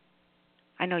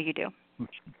 I know you do.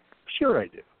 Sure, I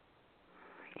do.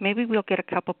 Maybe we'll get a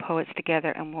couple poets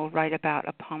together and we'll write about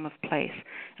a poem of place,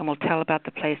 and we'll tell about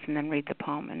the place and then read the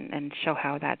poem and show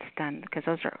how that's done, because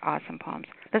those are awesome poems.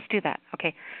 Let's do that.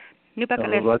 Okay. New bucket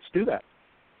list. Let's do that.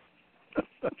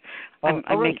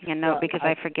 I'm making a note because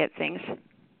I forget things.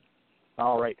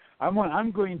 All right. I'm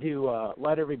going to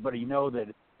let everybody know that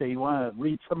if they want to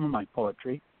read some of my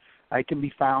poetry, I can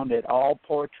be found at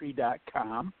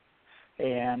allpoetry.com,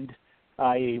 and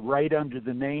I write under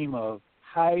the name of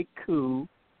Haiku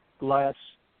Bless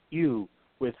You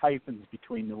with hyphens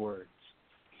between the words.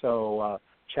 So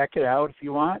check it out if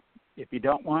you want. If you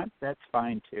don't want, that's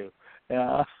fine too.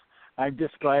 I'm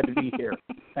just glad to be here.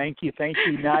 Thank you,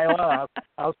 Nyla.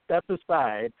 I'll step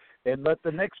aside and let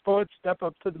the next poet step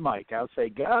up to the mic. I'll say,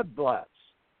 God bless.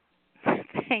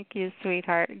 Thank you,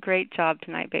 sweetheart. Great job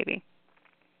tonight, baby.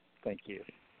 Thank you.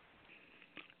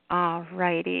 All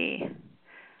righty.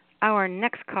 Our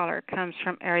next caller comes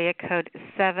from area code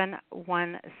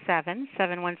 717.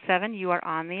 717, you are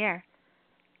on the air.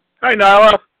 Hi,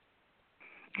 Nyla.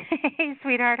 Hey,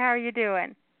 sweetheart. How are you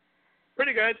doing?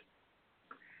 Pretty good.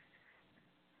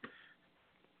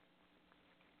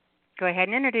 Go ahead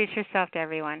and introduce yourself to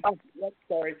everyone. Oh,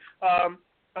 sorry.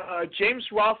 James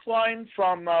Rothline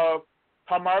from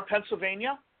Palmyra,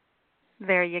 Pennsylvania.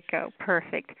 There you go.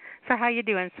 Perfect. So how you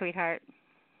doing, sweetheart?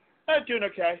 Doing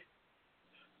okay.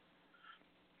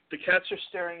 The cats are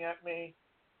staring at me.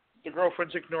 The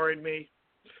girlfriend's ignoring me.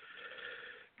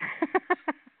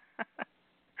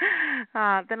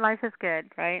 Then life is good,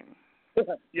 right?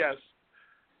 Yes.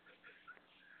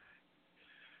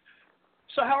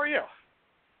 So how are you?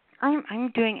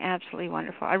 I'm doing absolutely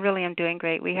wonderful. I really am doing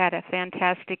great. We had a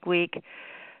fantastic week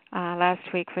last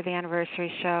week for the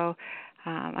anniversary show.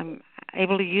 I'm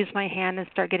able to use my hand and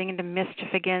start getting into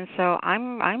mischief again, so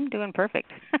I'm doing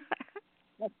perfect.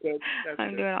 That's good.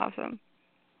 I'm doing awesome.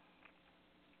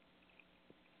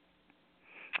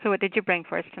 So what did you bring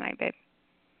for us tonight, babe?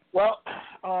 Well,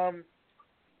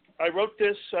 I wrote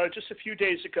this just a few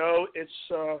days ago. It's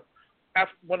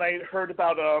after, when I heard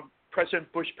about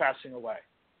President Bush passing away.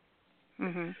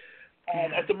 Mm-hmm.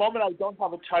 And at the moment, I don't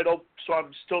have a title, so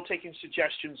I'm still taking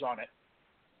suggestions on it.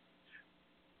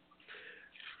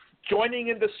 Joining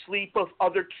in the sleep of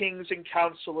other kings and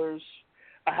counselors,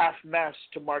 a half-mass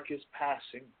to mark his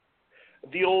passing.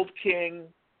 The old king,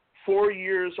 4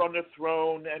 years on the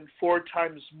throne and 4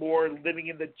 times more living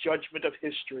in the judgment of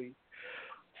history,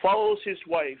 follows his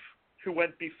wife, who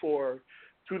went before,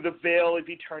 through the veil of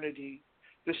eternity,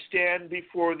 to stand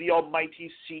before the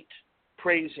almighty seat,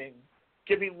 praising,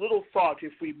 giving little thought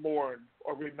if we mourn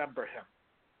or remember him.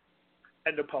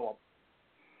 End of poem.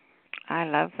 I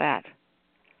love that.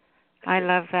 I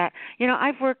love that. You know,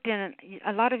 I've worked in,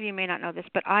 a lot of you may not know this,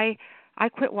 but I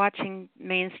quit watching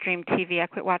mainstream TV. I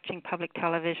quit watching public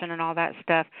television and all that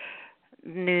stuff,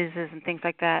 newses and things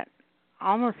like that,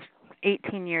 almost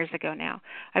 18 years ago now.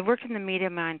 I've worked in the media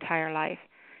my entire life,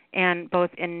 and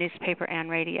both in newspaper and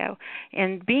radio.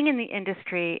 And being in the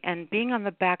industry and being on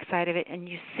the backside of it, and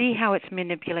you see how it's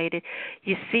manipulated,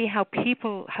 you see how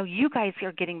people, how you guys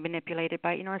are getting manipulated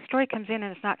by, you know, a story comes in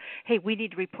and it's not, hey, we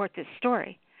need to report this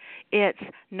story. It's,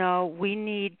 no, we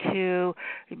need to,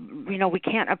 you know, we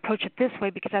can't approach it this way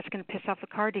because that's going to piss off the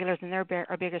car dealers and they're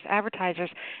our biggest advertisers.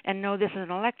 And no, this is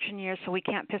an election year, so we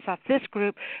can't piss off this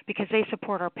group because they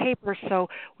support our paper. So,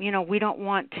 you know, we don't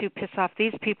want to piss off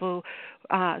these people,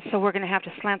 so we're going to have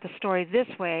to slant the story this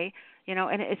way. You know,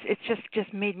 and it's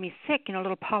just made me sick, you know,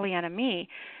 little Pollyanna me.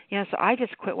 You know, so I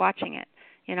just quit watching it.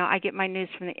 You know, I get my news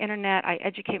from the internet. I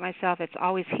educate myself. It's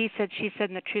always he said, she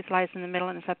said, and the truth lies in the middle,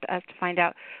 and it's up to us to find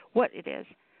out what it is.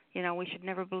 You know, we should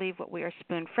never believe what we are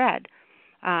spoon-fed.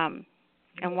 And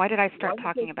why did I start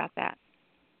talking about that?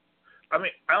 I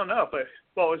mean, I don't know, but,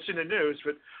 well, it's in the news,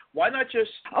 but why not just...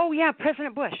 Oh, yeah,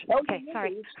 President Bush. Okay,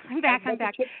 sorry. I'm back.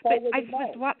 But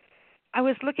I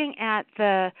was looking at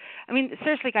I mean,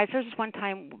 seriously, guys, there was one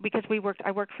time, because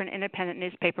I worked for an independent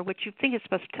newspaper, which you think is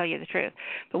supposed to tell you the truth,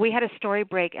 but we had a story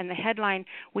break, and the headline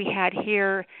we had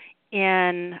here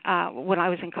in, when I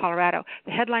was in Colorado,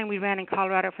 the headline we ran in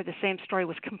Colorado for the same story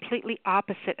was completely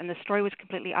opposite, and the story was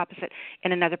completely opposite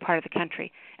in another part of the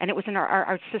country, and it was in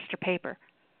our sister paper,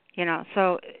 you know,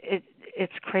 so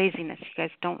it's craziness. You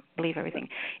guys don't believe everything.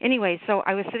 Anyway, so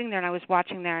I was sitting there, and I was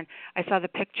watching there, and I saw the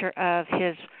picture of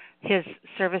his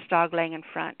service dog laying in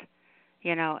front,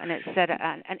 you know, and it said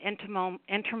an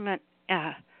intimate,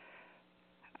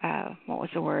 what was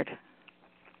the word?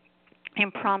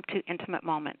 Impromptu intimate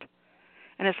moment.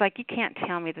 And it's like, you can't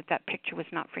tell me that picture was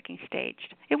not freaking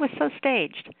staged. It was so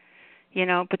staged, you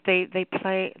know, but they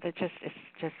play, it's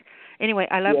just, anyway,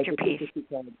 I loved your piece.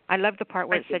 I loved the part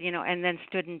where it said, you know, and then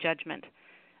stood in judgment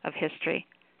of history.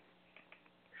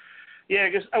 Yeah,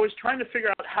 because I was trying to figure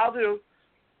out how to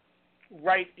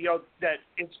write, you know, that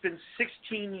it's been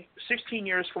 16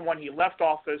 years from when he left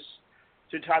office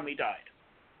to the time he died.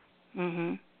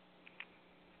 Mhm.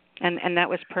 And that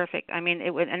was perfect. I mean,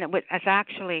 it's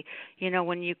actually, you know,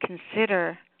 when you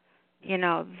consider, you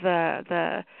know,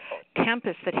 the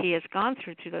tempest that he has gone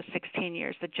through those 16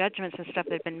 years, the judgments and stuff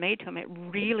that have been made to him, it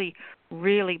really,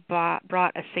 really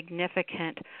brought a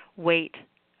significant weight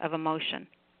of emotion,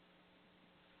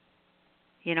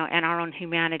 you know, and our own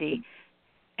humanity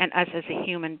and us as a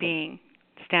human being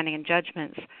standing in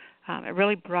judgments. It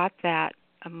really brought that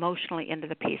emotionally into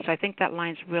the piece. So I think that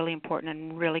line's really important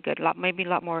and really good. Maybe a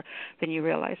lot more than you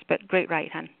realize, but great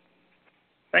write, hon.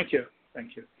 Thank you.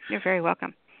 You're very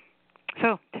welcome.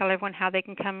 So tell everyone how they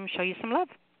can come show you some love.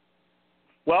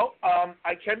 Well,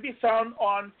 I can be found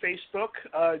on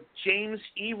Facebook, James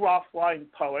E. Rothlein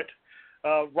Poet,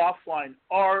 Rothlein,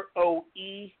 Roethlein,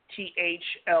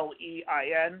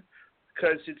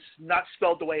 because it's not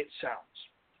spelled the way it sounds.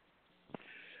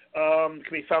 It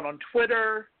can be found on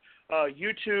Twitter,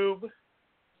 YouTube,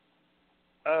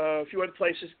 a few other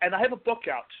places. And I have a book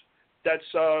out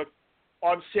that's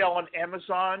on sale on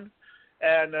Amazon,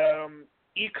 and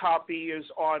e-copy is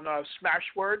on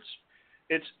Smashwords.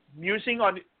 It's Musing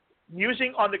on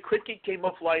the Cricket Game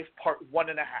of Life, Part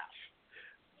 1.5,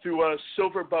 through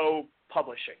Silver Bow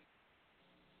Publishing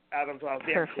out of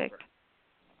Vancouver. Perfect.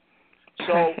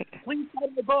 So please buy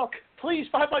the book. please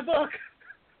buy my book.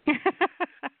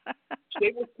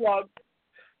 Shameless plug.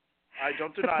 I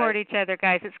don't deny Support it. each other,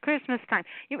 guys. It's Christmas time.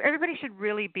 Everybody should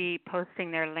really be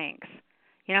posting their links.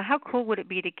 You know, how cool would it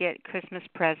be to get Christmas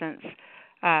presents,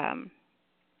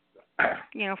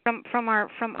 you know, from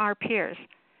our peers,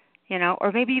 you know,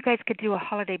 or maybe you guys could do a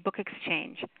holiday book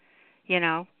exchange, you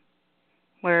know,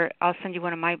 where I'll send you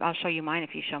one of my, I'll show you mine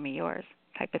if you show me yours,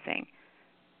 type of thing.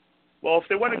 Well, if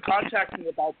they want to contact me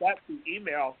about that through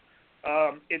email,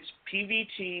 it's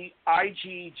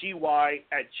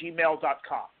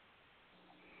pvtiggy@gmail.com.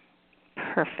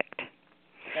 Perfect.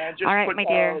 And just all right, put, my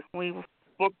dear.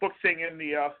 book thing in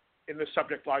the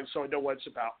subject line so I know what it's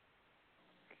about.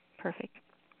 Perfect.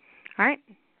 All right.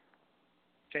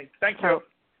 Okay. Thank So, you.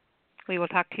 we will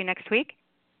talk to you next week.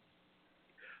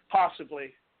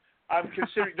 Possibly. I'm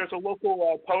considering there's a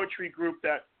local poetry group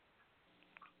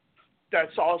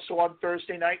that's also on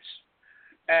Thursday nights,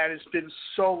 and it's been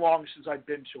so long since I've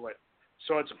been to it.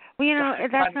 So it's well, you know,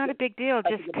 that's not a big deal.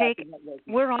 Just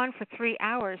we're on for 3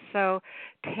 hours, so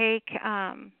take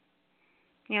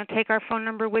take our phone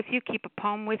number with you, keep a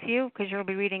poem with you because you'll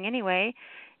be reading anyway,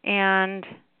 and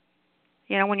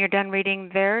you know when you're done reading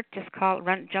there, just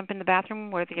jump in the bathroom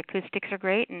where the acoustics are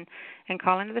great, and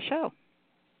call into the show.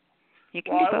 You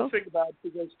can do both. I will think about it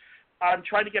because I'm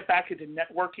trying to get back into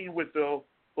networking with the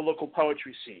local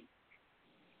poetry scene.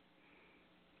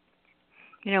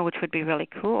 You know, which would be really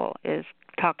cool is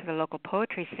talk to the local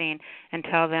poetry scene and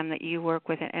tell them that you work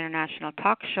with an international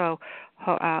talk show,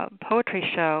 poetry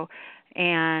show,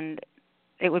 and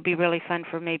it would be really fun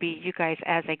for maybe you guys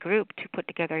as a group to put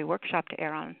together a workshop to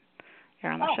air on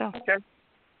the show. Okay.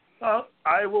 Well,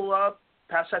 I will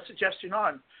pass that suggestion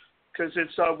on because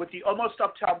it's with the Almost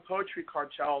Uptown Poetry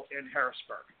Cartel in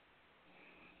Harrisburg.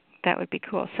 That would be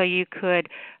cool. So you could,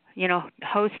 you know,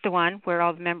 host the one where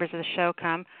all the members of the show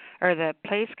come or the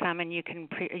plays come, and you can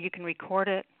record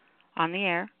it on the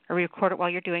air or record it while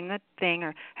you're doing the thing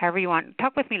or however you want.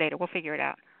 Talk with me later. We'll figure it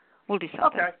out. We'll do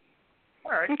something. Okay.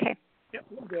 All right. Okay. Yep,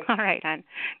 we'll do it. All right, hon.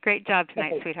 Great job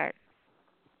tonight, sweetheart.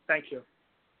 Thank you.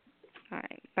 All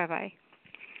right. Bye-bye.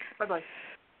 Bye-bye.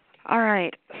 All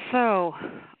right. So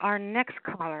our next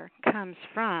caller comes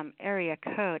from area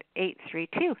code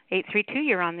 832. 832,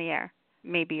 you're on the air.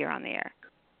 Maybe you're on the air.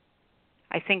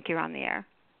 I think you're on the air.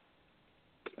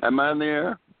 Am I on the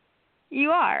air? You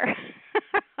are.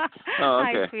 Oh,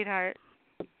 okay. Hi, sweetheart.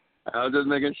 I was just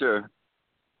making sure.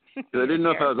 'Cause I didn't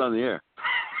know if I was on the air.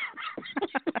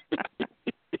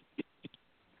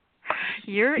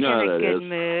 You're in a good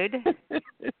mood.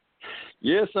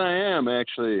 Yes, I am,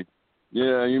 actually.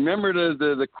 Yeah, you remember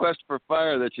the quest for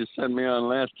fire that you sent me on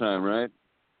last time, right?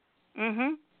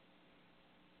 Mhm.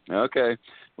 Okay.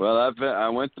 Well, I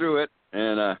went through it,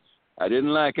 and I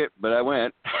didn't like it, but I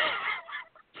went,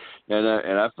 and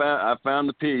I found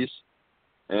the piece,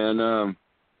 and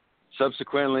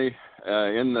subsequently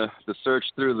in the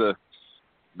search through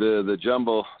the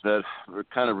jumble that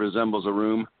kind of resembles a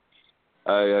room,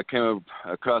 I came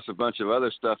across a bunch of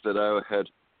other stuff that I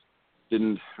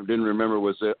didn't remember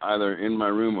was either in my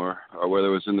room or whether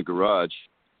it was in the garage.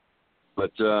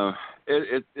 But that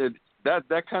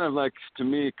kind of like to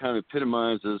me kind of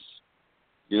epitomizes,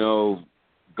 you know,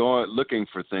 going looking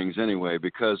for things anyway,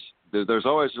 because there's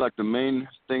always like the main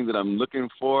thing that I'm looking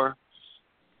for,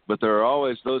 but there are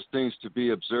always those things to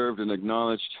be observed and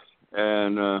acknowledged,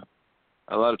 and a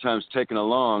lot of times taken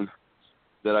along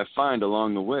that I find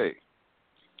along the way.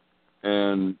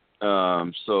 And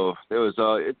so it was.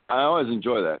 I always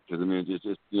enjoy that because I mean, it's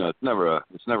you know, it's never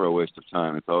a waste of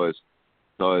time. It's always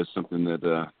something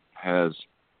that has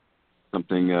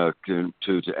something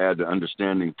to add to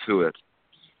understanding to it.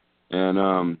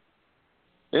 And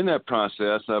in that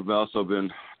process, I've also been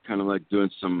kind of like doing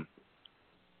some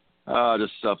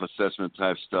just self-assessment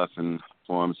type stuff in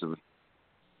forms of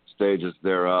stages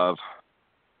thereof.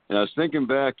 And I was thinking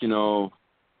back, you know,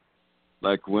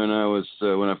 like when I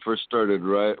first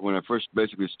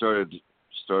basically started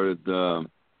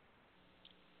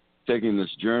taking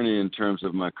this journey in terms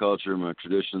of my culture, my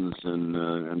traditions, and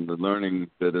the learning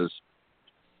that has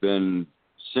been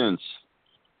since.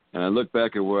 And I look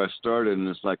back at where I started, and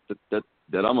it's like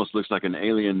that almost looks like an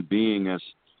alien being as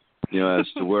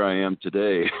to where I am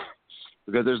today,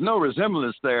 because there's no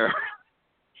resemblance there.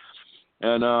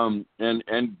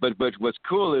 But what's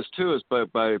cool is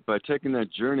by taking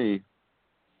that journey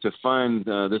to find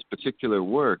this particular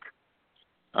work,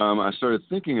 I started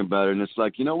thinking about it, and it's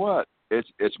like, you know what?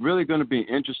 It's really going to be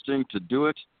interesting to do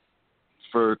it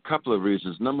for a couple of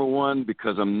reasons. Number one,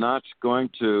 because I'm not going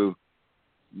to,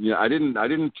 I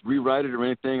didn't rewrite it or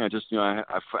anything. I just, I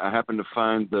happened to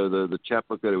find the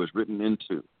chapbook that it was written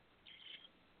into,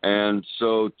 And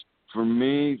so for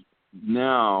me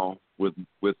now,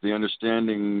 with the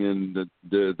understanding and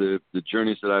the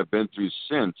journeys that I've been through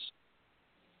since,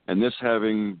 and this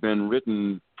having been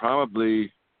written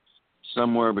probably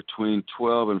somewhere between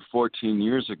 12 and 14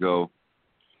 years ago,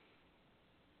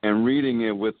 and reading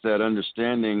it with that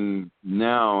understanding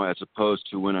now as opposed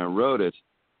to when I wrote it,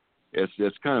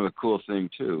 it's kind of a cool thing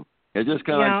too. It just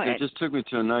kind of it just took me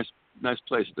to a nice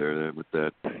place there with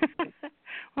that. Well,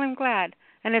 I'm glad,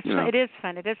 and it is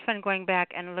fun. It is fun going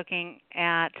back and looking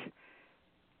at.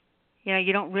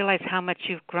 You don't realize how much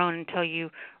you've grown until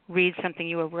you read something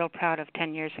you were real proud of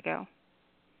 10 years ago.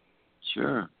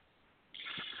 Sure.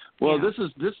 Well, this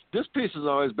piece has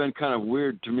always been kind of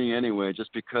weird to me anyway,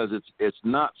 just because it's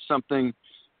not something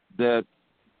that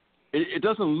it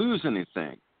doesn't lose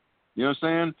anything. You know what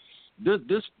I'm saying?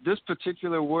 This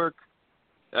particular work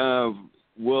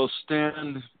will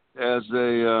stand as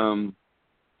a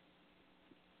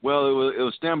it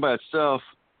will stand by itself.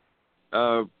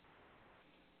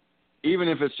 Even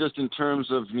if it's just in terms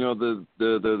of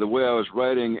the way I was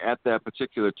writing at that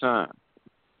particular time,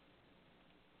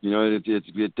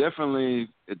 it definitely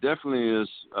is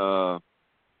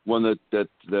one that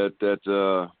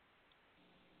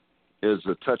is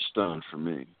a touchstone for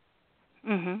me.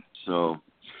 Mm-hmm. So,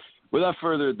 without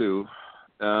further ado,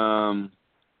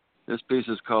 this piece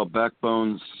is called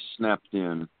 "Backbone Snapped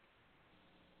In."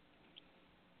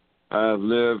 I have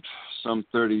lived some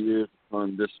 30 years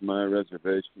on this my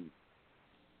reservation.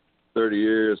 30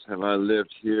 years have I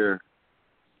lived here.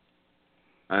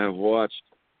 I have watched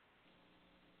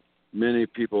many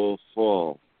people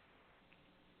fall.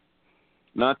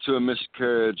 Not to a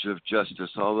miscarriage of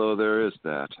justice, although there is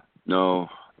that. No,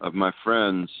 of my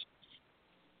friends,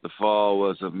 the fall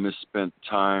was of misspent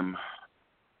time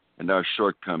and our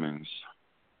shortcomings.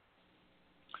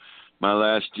 My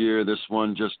last year, this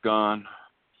one just gone,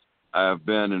 I have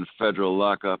been in federal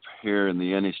lockup here in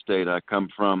any state I come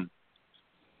from.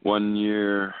 1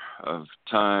 year of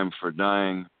time for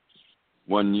dying,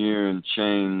 1 year in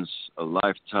chains, a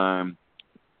lifetime.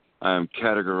 I am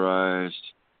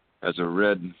categorized as a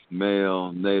red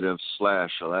male native /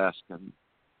 Alaskan.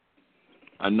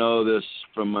 I know this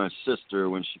from my sister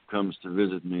when she comes to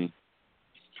visit me.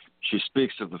 She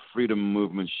speaks of the freedom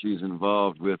movement she's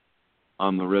involved with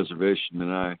on the reservation,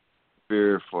 and I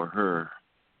fear for her.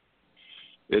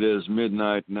 It is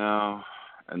midnight now,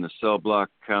 and the cell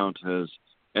block count has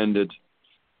ended,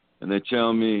 and they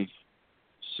tell me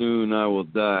soon I will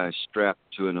die strapped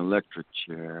to an electric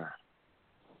chair.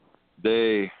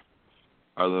 They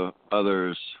are the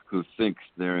others who think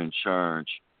they're in charge,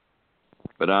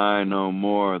 but I know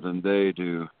more than they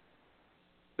do,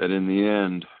 that in the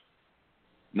end,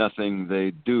 nothing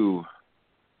they do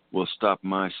will stop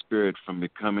my spirit from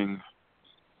becoming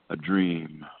a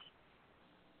dream.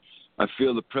 I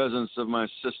feel the presence of my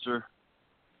sister,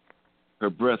 her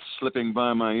breath slipping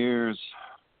by my ears,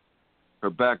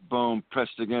 her backbone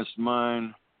pressed against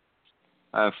mine.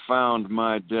 I have found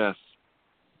my death.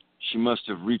 She must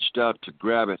have reached out to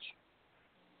grab it,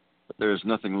 but there is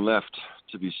nothing left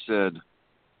to be said.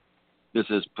 This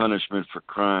is punishment for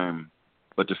crime,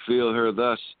 but to feel her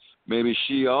thus, maybe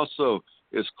she also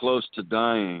is close to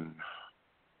dying.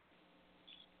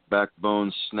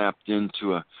 Backbone snapped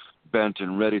into a bent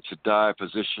and ready to die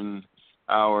position.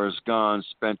 Hours gone,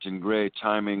 spent in gray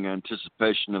timing,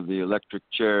 anticipation of the electric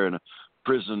chair in a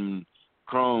prison,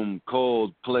 chrome,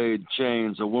 cold, played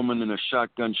chains, a woman in a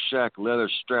shotgun shack, leather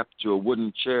strapped to a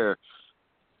wooden chair,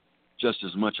 just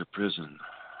as much a prison.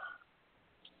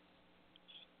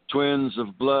 Twins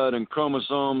of blood and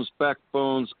chromosomes,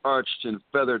 backbones arched in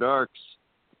feathered arcs.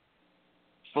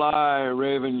 Fly,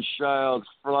 raven child,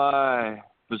 fly,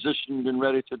 positioned and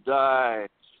ready to die.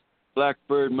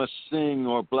 Blackbird must sing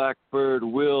or blackbird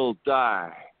will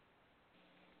die.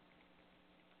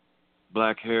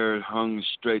 Black hair hung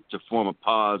straight to form a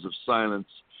pause of silence,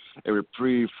 a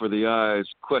reprieve for the eyes,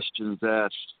 questions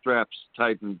asked, straps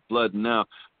tightened, blood now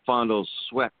fondles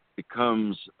sweat,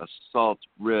 becomes a salt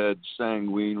red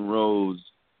sanguine rose.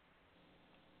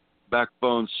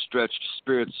 Backbone stretched,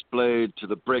 spirit splayed to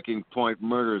the breaking point,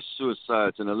 murders,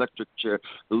 suicides, an electric chair,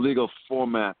 the legal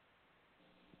format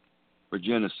for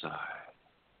genocide.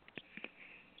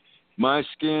 My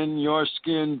skin, your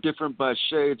skin, different by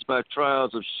shades, by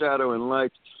trials of shadow and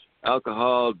light,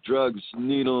 alcohol, drugs,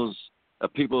 needles, a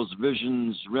people's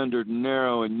visions rendered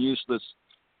narrow and useless,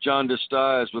 jaundiced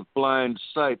eyes with blind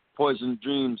sight, poisoned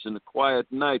dreams in a quiet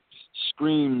night,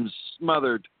 screams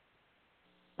smothered.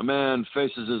 A man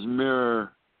faces his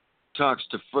mirror, talks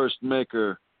to first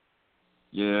maker.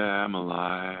 Yeah, I'm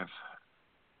alive.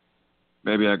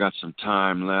 Maybe I got some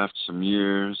time left, some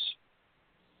years.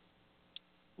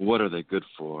 What are they good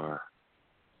for?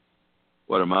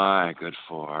 What am I good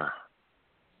for?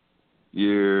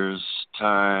 Years,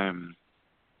 time,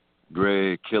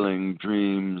 gray killing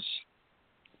dreams.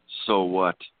 So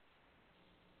what?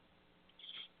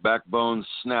 Backbones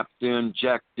snapped in,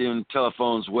 jacked in,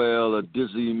 telephones wail, a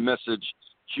dizzy message,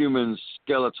 human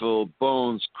skeletal,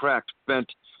 bones cracked,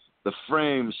 bent, the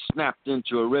frame snapped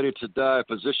into a ready-to-die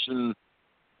position,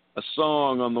 a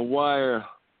song on the wire.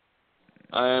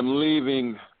 I am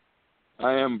leaving,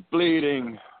 I am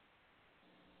bleeding.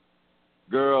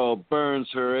 Girl burns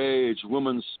her age,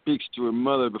 woman speaks to her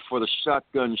mother before the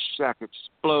shotgun shack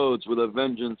explodes with a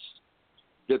vengeance,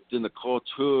 dipped in the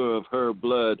couture of her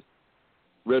blood.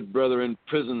 Red brother in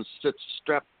prison sits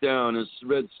strapped down, his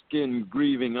red skin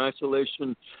grieving,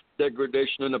 isolation,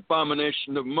 degradation, and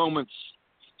abomination of moments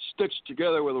stitched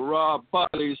together with raw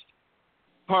bodies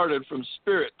parted from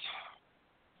spirit.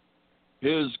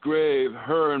 His grave,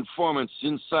 her informants,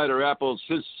 insider apples,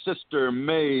 his sister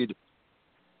maid,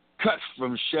 cut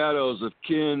from shadows of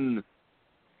kin,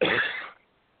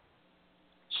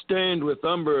 stained with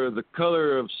umber, the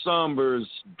color of sombers,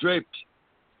 draped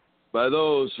by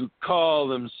those who call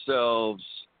themselves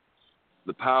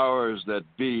the powers that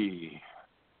be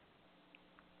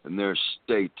in their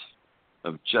state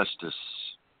of justice.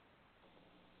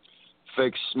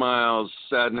 Fake smiles,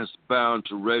 sadness bound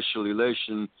to racial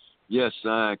elation. Yes,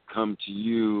 I come to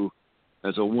you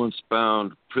as a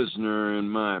once-bound prisoner in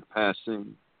my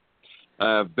passing.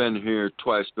 I have been here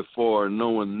twice before. No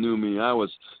one knew me. I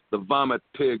was the vomit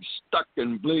pig, stuck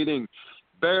and bleeding,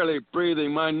 barely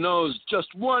breathing, my nose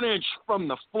just 1 inch from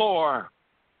the floor.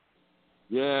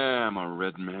 Yeah, I'm a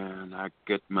red man. I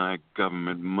get my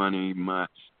government money, my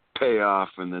payoff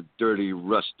in the dirty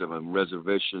rust of a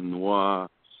reservation noir,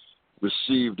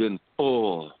 received in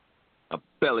full, a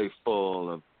belly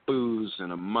full of booze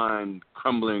and a mind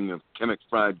crumbling of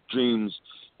chemic-fried dreams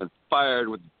and fired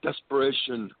with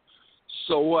desperation.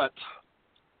 So what?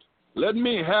 Let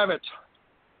me have it.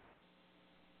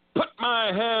 Put my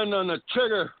hand on the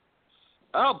trigger.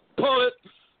 I'll pull it.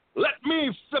 Let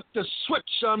me flip the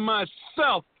switch on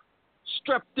myself.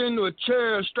 Strapped into a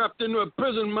chair, strapped into a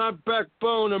prison, my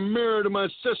backbone a mirror to my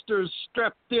sisters,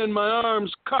 strapped in, my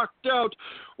arms cocked out,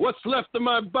 what's left of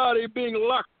my body being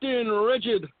locked in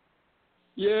rigid.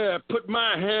 Yeah, put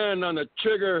my hand on the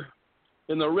trigger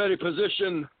in the ready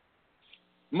position.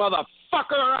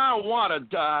 Motherfucker, I want to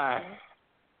die.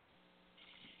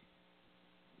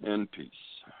 And peace.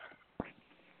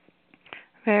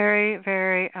 Very,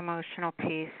 very emotional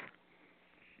piece.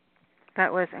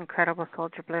 That was incredible,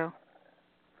 Soldier Blue.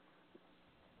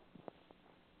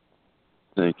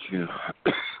 Thank you.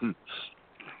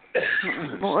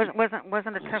 Well,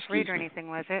 wasn't a tough read or anything,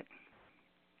 was it?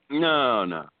 No,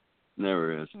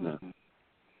 never is. No,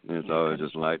 it's always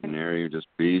just light and airy, just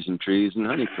bees and trees and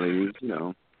honey, please. You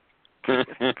know.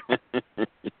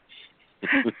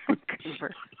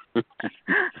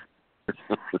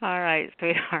 All right,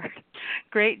 sweetheart.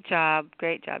 Great job.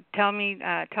 Tell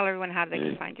everyone how they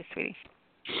can find you, sweetie.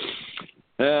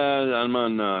 I'm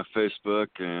on Facebook,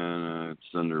 and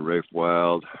it's under Rafe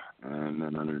Wild, and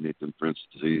then underneath in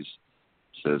parentheses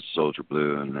says Soldier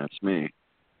Blue, and that's me.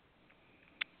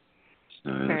 So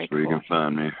that's where you can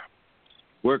find me.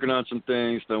 Working on some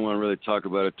things. Don't want to really talk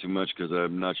about it too much because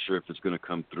I'm not sure if it's going to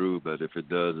come through, but if it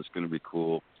does, it's going to be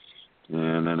cool.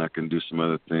 And then I can do some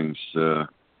other things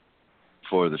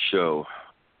for the show.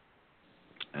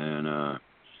 And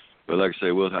but like I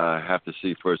say, I have to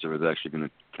see first if it's actually going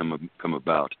to come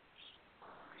about.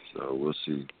 So we'll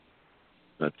see.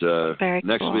 But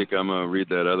next week I'm going to read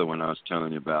that other one I was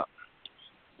telling you about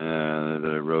that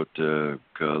I wrote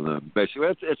called basically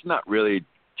it's not really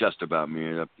just about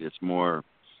me. It's more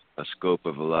a scope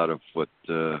of a lot of what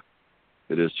it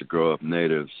is to grow up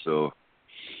native. So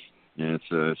yeah,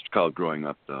 it's called Growing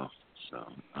Up though.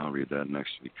 So I'll read that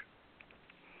next week.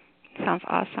 Sounds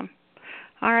awesome.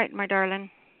 All right, my darling.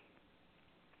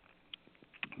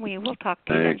 We will talk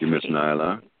to you. Thank you, Miss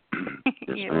Nyla.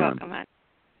 Yes, You're welcome, hon.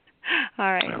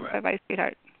 All right. Bye-bye,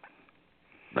 sweetheart.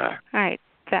 Bye. All right.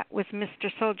 That was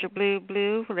Mr. Soldier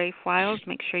Blue, Rafe Wiles.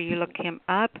 Make sure you look him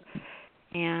up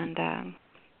and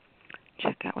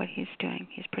check out what he's doing.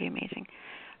 He's pretty amazing.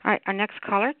 All right. Our next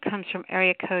caller comes from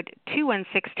area code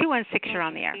 216. 216, you're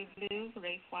on the air.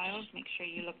 Rafe Wiles. Make sure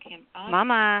you look him up.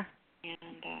 Mama.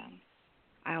 And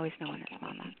I always know when it's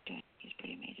Mama. He's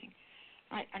pretty amazing.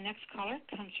 All right, our next caller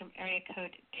comes from area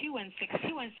code 216.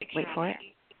 216. Wait for it.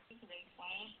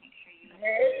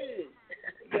 Hey,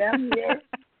 yeah, I'm here.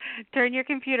 Turn your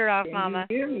computer off, Can Mama.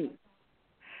 you hear me?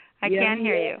 I can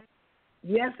hear you.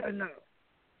 Yes or no?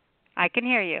 I can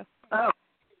hear you. Oh,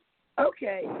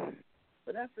 okay.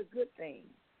 but that's a good thing.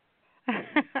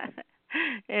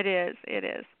 It is. It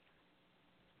is.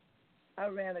 I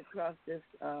ran across this.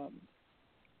 Well,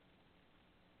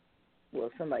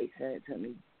 somebody sent it to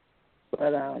me,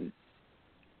 but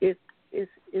it's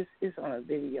on a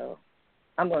video.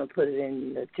 I'm going to put it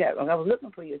in the chat room. I was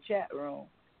looking for your chat room,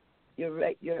 your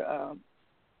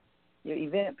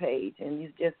event page, and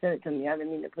you just sent it to me. I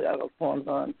didn't mean to put all those forms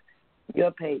on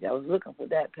your page. I was looking for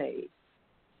that page.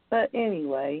 But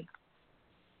anyway,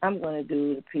 I'm going to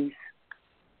do the piece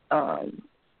from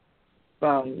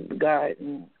the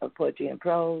Garden of Poetry and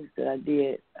Prose that I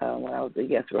did when I was a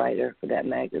guest writer for that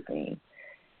magazine.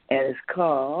 And it's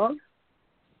called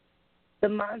The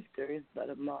Monster is But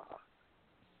a Moth.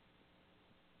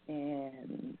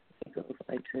 And it goes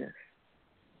like this.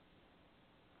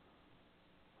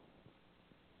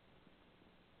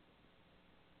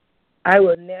 I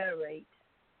will narrate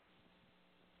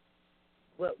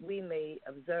what we may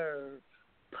observe.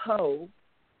 Poe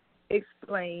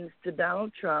explains to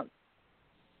Donald Trump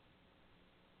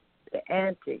the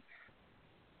antics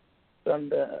from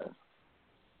the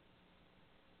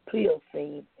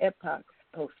Pliocene epochs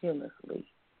posthumously.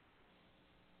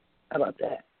 How about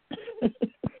that?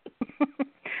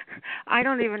 I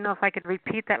don't even know if I could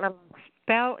repeat that, let alone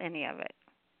spell any of it.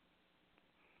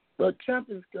 Well, Trump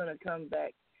is going to come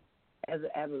back as an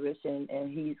apparition, and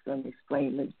he's going to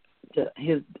explain to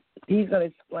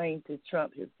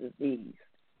Trump his disease,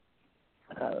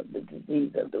 the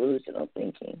disease of delusional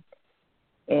thinking.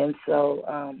 And so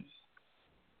I'm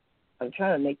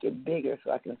trying to make it bigger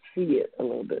so I can see it a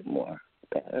little bit more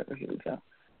better. Here we go. Is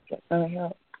that going to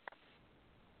help?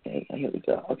 Okay, here we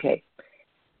go. Okay.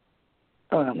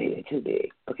 Oh, no, maybe too big.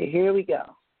 Okay, here we go.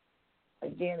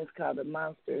 Again, it's called The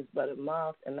Monster is But a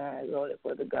Moth, and I wrote it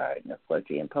for the Garden of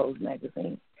Poetry and Prose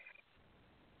magazine.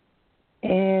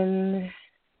 And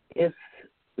it's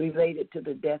related to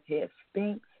the Death Head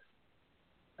Sphinx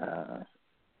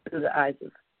through the eyes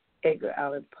of Edgar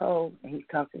Allan Poe, and he's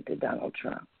talking to Donald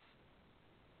Trump.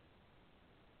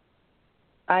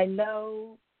 I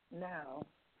know now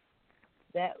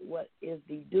that what is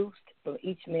deduced from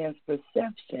each man's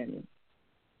perception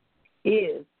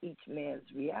is each man's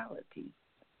reality.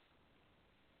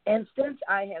 And since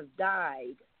I have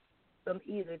died from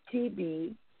either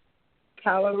TB,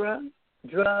 cholera,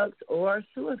 drugs, or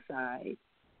suicide,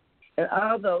 and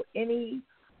although any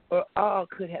or all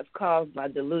could have caused my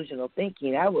delusional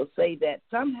thinking, I will say that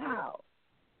somehow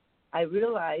I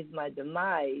realized my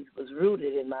demise was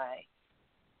rooted in my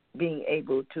being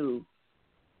able to,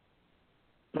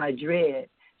 my dread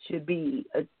should be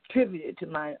attributed to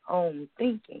my own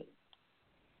thinking.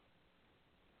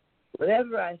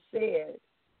 Whatever I said,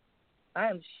 I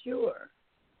am sure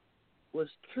was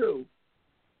true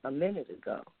a minute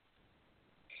ago.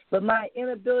 But my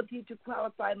inability to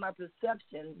qualify my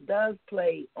perception does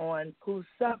play on who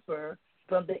suffer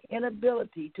from the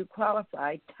inability to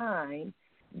qualify time,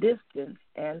 distance,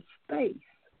 and space,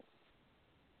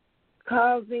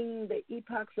 causing the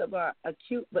epochs of our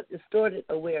acute but distorted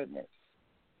awareness.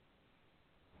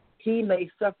 He may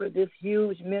suffer this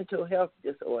huge mental health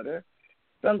disorder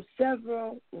from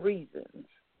several reasons.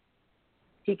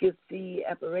 He could see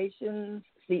apparitions,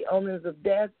 see omens of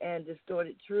death and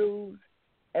distorted truths,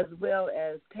 as well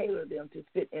as tailor them to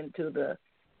fit into the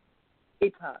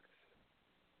epochs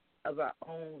of our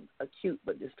own acute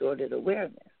but distorted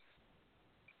awareness.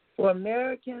 For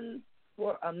Americans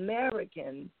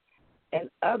and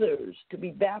others to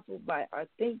be baffled by our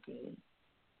thinking,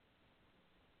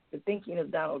 the thinking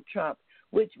of Donald Trump,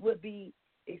 which would be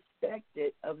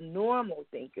expected of normal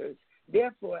thinkers.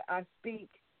 Therefore, I speak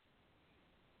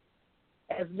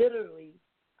as literally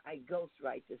I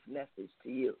ghostwrite this message to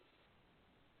you.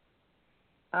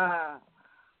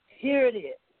 Here it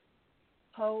is.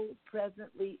 Poe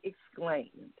presently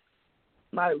exclaimed,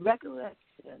 my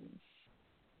recollection,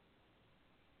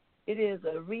 it is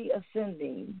a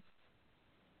reascending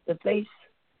the face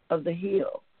of the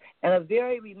hill, and a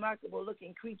very remarkable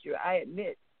looking creature, I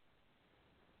admit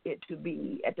it to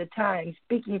be, at the time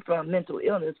speaking from mental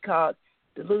illness called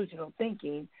delusional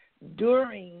thinking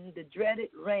during the dreaded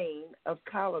reign of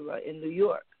cholera in New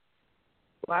York.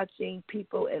 Watching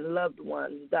people and loved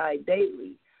ones die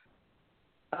daily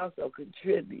also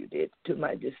contributed to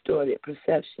my distorted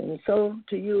perception. So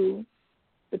to you,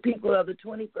 the people of the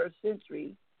 21st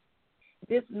century,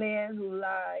 this man who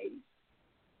lies,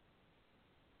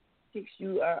 which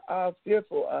you are all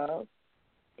fearful of,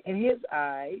 in his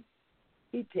eyes,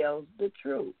 he tells the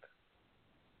truth.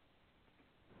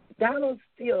 Donald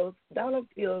feels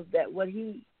that what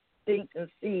he thinks and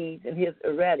sees in his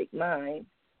erratic mind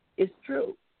is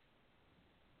true,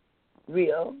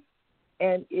 real,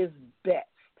 and is best.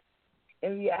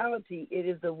 In reality, it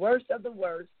is the worst of the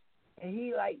worst, and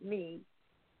he, like me,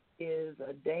 is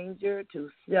a danger to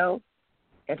self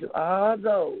and to all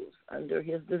those under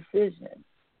his decision.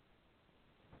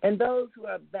 And those who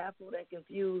are baffled and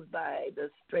confused by the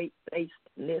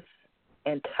straight-facedness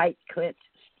and tight-clenched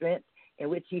strength in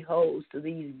which he holds to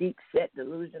these deep-set,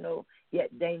 delusional,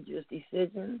 yet dangerous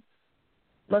decisions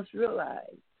must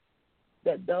realize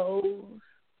that those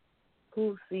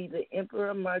who see the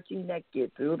emperor marching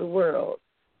naked through the world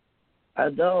are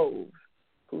those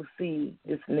who see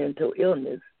this mental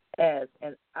illness as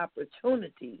an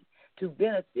opportunity to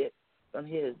benefit from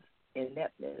his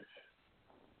ineptness,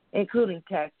 including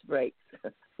tax breaks,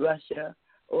 Russia,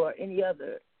 or any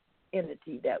other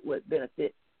entity that would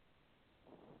benefit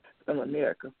from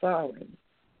America falling.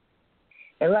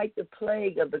 And like the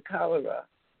plague of the cholera,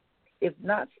 if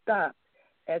not stopped,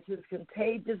 as his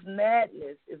contagious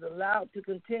madness is allowed to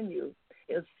continue,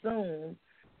 it soon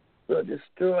will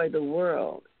destroy the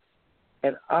world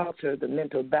and alter the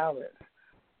mental balance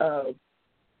of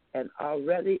an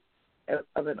already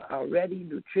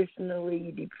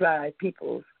nutritionally deprived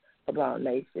peoples of all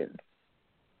nations.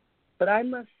 But I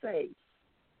must say,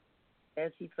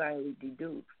 as he finally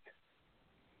deduced,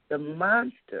 the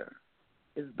monster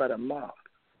is but a moth.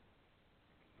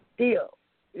 Still,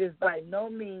 it is by no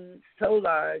means so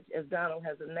large as Donald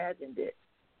has imagined it.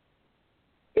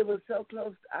 It was so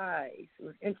close to eyes, it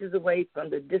was inches away from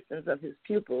the distance of his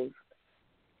pupils,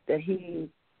 that he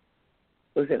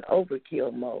was in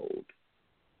overkill mode.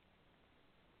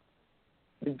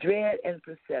 The dread and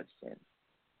perception,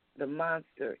 the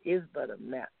monster is but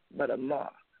a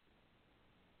moth.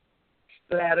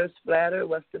 Splatter, splatter,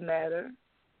 what's the matter?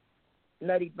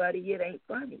 Nutty buddy, it ain't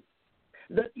funny.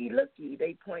 Looky, looky,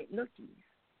 they point nookies.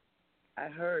 I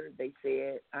heard they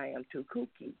said I am too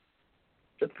kooky.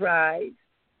 Surprised,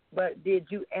 but did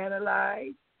you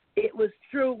analyze? It was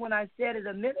true when I said it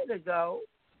a minute ago.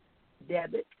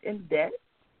 Debit and debt.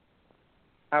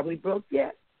 Are we broke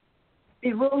yet?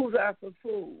 The rules are for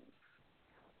fools.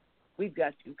 We've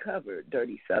got you covered,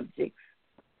 dirty subjects.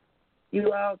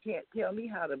 You all can't tell me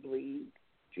how to bleed.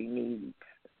 She needs.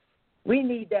 We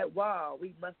need that wall.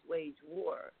 We must wage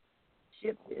war.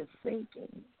 Ship is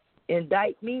sinking.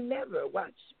 Indict me never.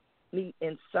 Watch me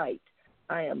incite.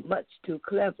 I am much too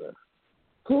clever.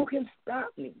 Who can stop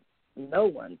me? No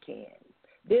one can.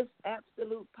 This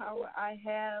absolute power I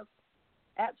have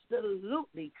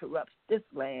absolutely corrupts this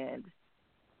land.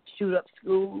 Shoot up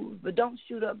schools, but don't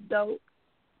shoot up dope.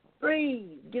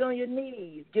 Breathe. Get on your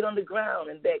knees. Get on the ground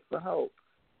and beg for hope.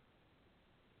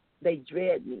 They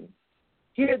dread me.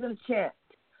 Hear them chant.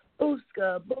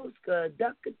 Booska, booska,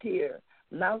 ducketeer.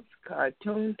 Mouse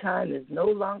cartoon time is no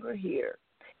longer here.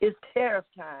 It's tariff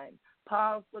time.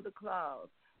 Pause for the claws.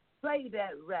 Play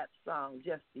that rap song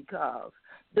just because.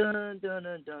 Dun, dun,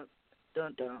 dun, dun,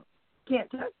 dun, dun.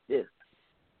 Can't touch this.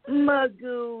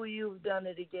 Magoo, you've done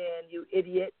it again, you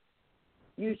idiot.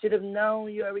 You should have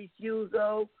known your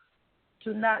refusal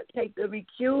to not take the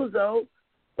recusal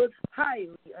was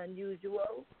highly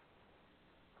unusual.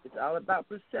 It's all about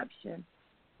perception.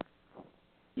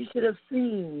 You should have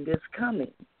seen this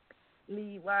coming.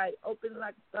 Me wide open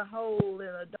like the hole in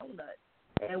a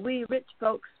donut. And we rich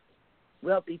folks,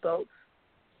 wealthy folks,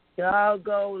 can all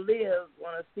go live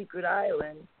on a secret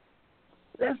island.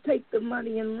 Let's take the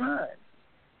money and run.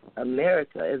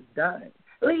 America is done.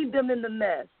 Leave them in the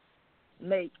mess.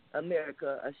 Make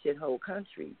America a shithole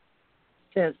country.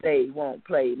 Since they won't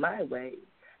play my way,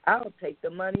 I'll take the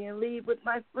money and leave with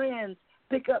my friends.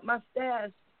 Pick up my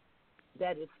stash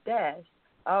that is stashed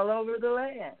all over the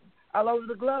land, all over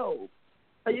the globe.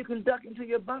 Or you can duck into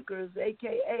your bunkers,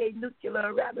 a.k.a.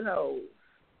 nuclear rabbit holes.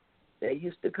 They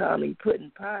used to call me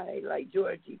pudding pie like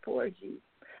Georgie Porgy.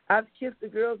 I've kissed the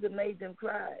girls that made them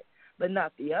cry, but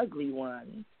not the ugly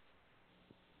ones.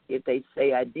 If they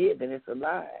say I did, then it's a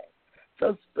lie.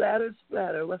 So splatter,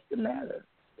 splatter, what's the matter?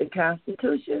 The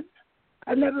Constitution?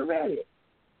 I never read it.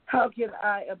 How can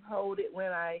I uphold it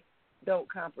when I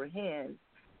don't comprehend?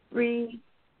 Free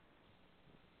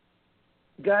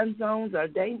gun zones are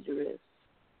dangerous,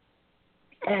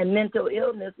 and mental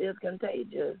illness is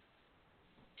contagious.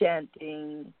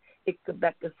 Chanting,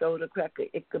 Ickabecca soda cracker,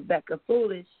 Ickabecca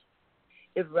foolish.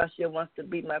 If Russia wants to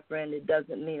be my friend, it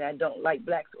doesn't mean I don't like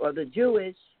blacks or the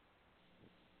Jewish.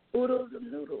 Oodles of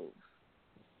noodles.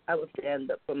 I will stand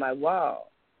up for my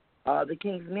wall. All the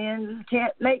king's men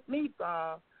can't make me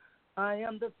fall. I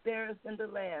am the fairest in the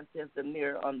land, says the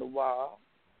mirror on the wall.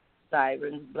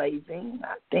 Sirens blazing,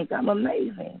 I think I'm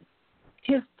amazing.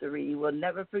 History will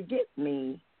never forget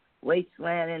me.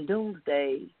 Wasteland and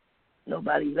doomsday,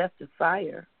 nobody left to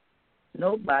fire.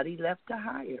 nobody left to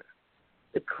hire.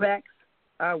 The cracks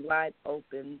are wide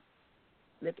open.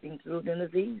 Slipping through them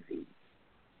is easy.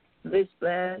 Big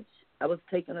splash, I was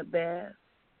taking a bath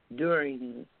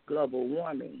during global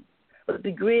warming. But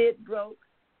the grid broke,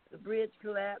 the bridge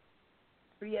collapsed.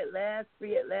 Free at last,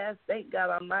 thank God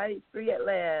Almighty, free at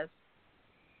last.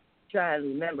 Try and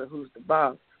remember who's the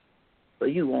boss so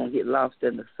you won't get lost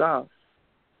in the sauce.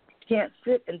 Can't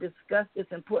sit and discuss this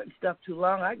important stuff too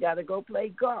long. I got to go play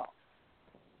golf.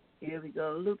 Here we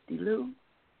go, loop-de-loop.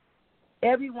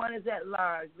 Everyone is at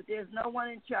large, but there's no one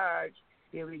in charge.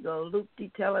 Here we go, loop-de,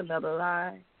 tell another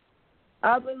lie.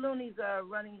 All the loonies are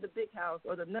running the big house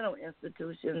or the mental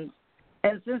institutions.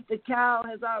 And since the cow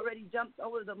has already jumped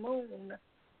over the moon,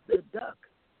 the duck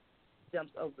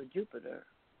jumps over Jupiter.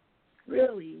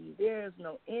 Really, there's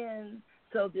no end.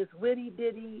 So this witty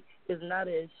ditty is not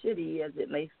as shitty as it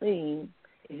may seem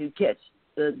if you catch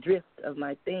the drift of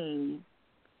my theme.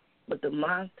 But the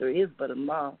monster is but a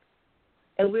moth.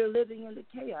 And we're living in the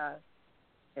chaos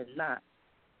and not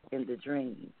in the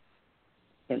dream.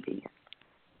 In peace.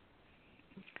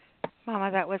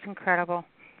 Mama, that was incredible.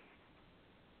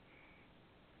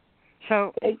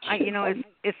 So,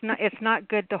 it's not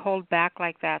good to hold back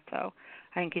like that, though.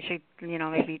 I think you should,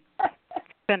 maybe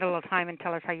spend a little time and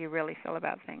tell us how you really feel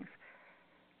about things.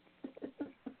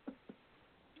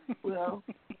 Well,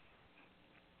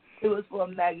 it was for a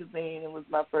magazine. It was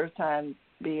my first time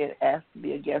being asked to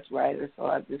be a guest writer, so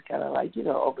I just kind of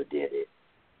overdid it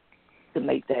to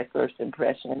make that first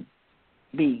impression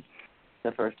be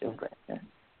the first impression.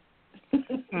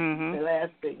 Mm-hmm. The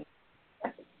last thing.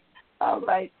 All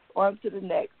right, on to the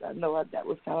next. I know that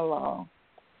was kind of long,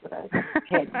 but I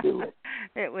can't do it.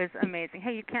 It was amazing.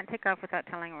 Hey, you can't take off without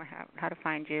telling her how to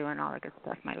find you and all that good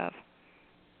stuff, my love.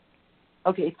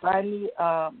 Okay, find me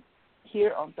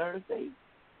here on Thursday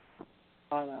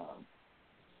on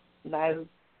Nyla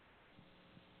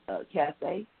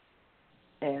Cafe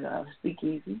and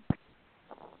SpeakEasy.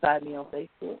 Find me on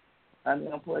Facebook. Find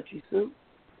me on Poetry Soup.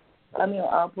 Find me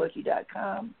on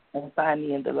allpoetry.com and find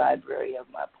me in the library of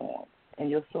my poems. And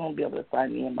you'll soon be able to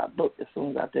find me in my book as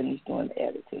soon as I finish doing the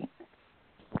editing.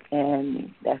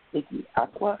 And that's Vicky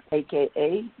Aqua,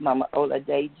 a.k.a. Mama Ola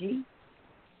Deji.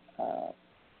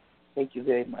 Thank you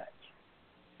very much.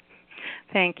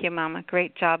 Thank you, Mama.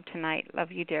 Great job tonight.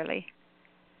 Love you dearly.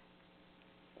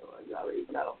 You already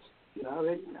know. You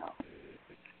already know.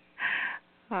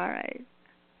 All right.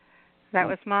 That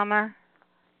was Mama.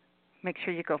 Make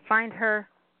sure you go find her.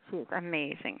 She is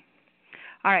amazing.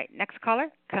 All right, next caller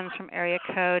comes from area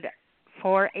code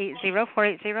 480.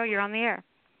 480, you're on the air.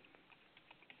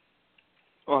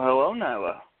 Well, hello,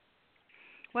 Nyla.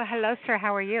 Well, hello, sir.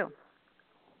 How are you?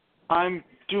 I'm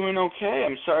doing okay.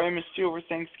 I'm sorry I missed you over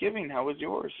Thanksgiving. How was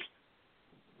yours?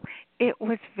 It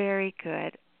was very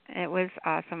good. It was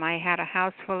awesome. I had a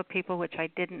house full of people, which I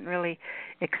didn't really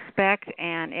expect,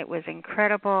 and it was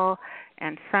incredible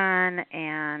and fun,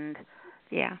 and,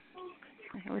 yeah,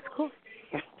 it was cool.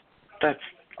 That's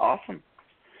awesome.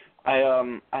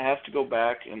 I have to go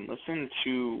back and listen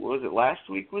to, what was it, last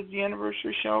week was the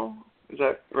anniversary show? Is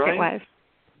that right? It was,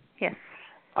 yes.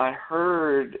 I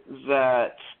heard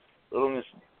that little Miss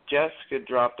Jessica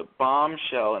dropped a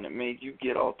bombshell and it made you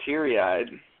get all teary-eyed.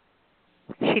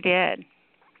 She did.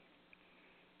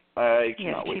 I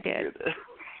cannot wait to hear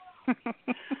this.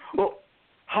 Well,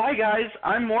 hi, guys.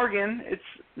 I'm Morgan. It's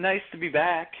nice to be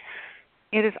back.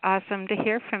 It is awesome to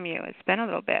hear from you. It's been a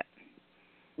little bit.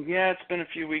 Yeah, it's been a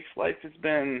few weeks. Life has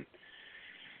been,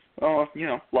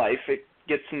 life. It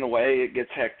gets in the way. It gets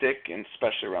hectic, and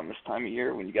especially around this time of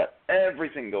year when you got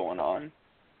everything going on.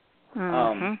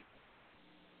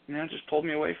 Mm-hmm. It just pulled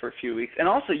me away for a few weeks. And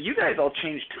also, you guys all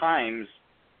changed times,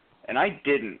 and I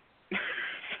didn't.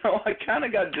 So I kind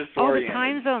of got disoriented. Oh, the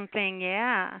time zone thing,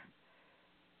 yeah.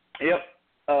 Yep.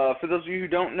 For those of you who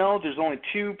don't know, there's only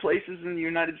 2 places in the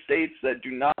United States that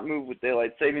do not move with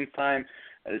daylight savings time.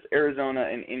 That is Arizona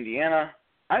and Indiana.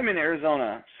 I'm in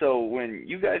Arizona, so when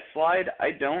you guys slide, I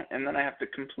don't, and then I have to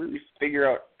completely figure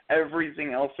out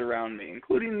everything else around me,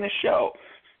 including this show.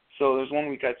 So there's one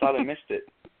week I thought I missed it,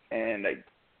 and I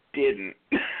didn't.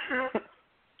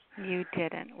 You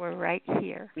didn't. We're right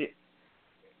here. Yeah.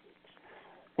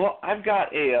 Well, I've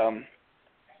got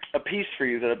a piece for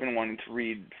you that I've been wanting to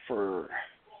read for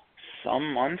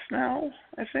some months now,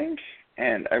 I think,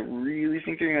 and I really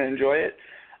think you're going to enjoy it.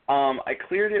 I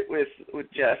cleared it with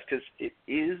Jess because it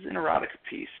is an erotica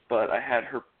piece, but I had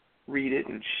her read it,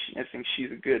 and I think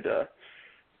she's a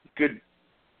good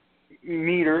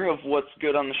meter of what's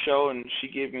good on the show, and she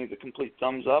gave me the complete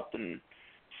thumbs up and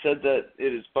said that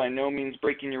it is by no means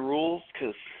breaking your rules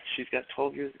because she's got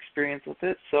 12 years experience with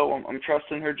it. So I'm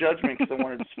trusting her judgment because I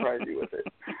wanted to surprise you with it.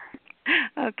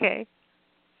 Okay.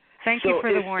 Thank you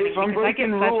for the warning, because I get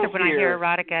flustered when I hear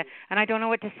erotica, and I don't know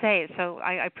what to say. So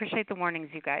I appreciate the warnings,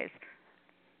 you guys.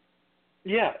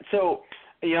 Yeah. So,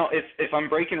 if I'm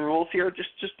breaking rules here,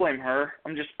 just blame her.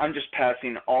 I'm just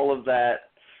passing all of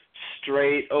that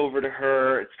straight over to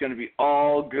her. It's going to be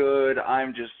all good.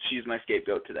 She's my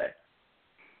scapegoat today.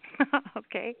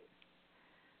 Okay.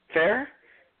 Fair?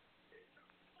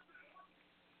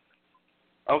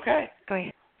 Okay. Go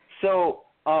ahead. So,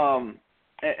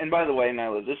 and by the way,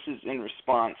 Nyla, this is in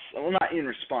response. Well, not in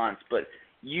response, but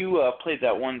you played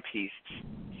that one piece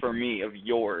for me of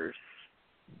yours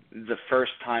the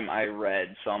first time I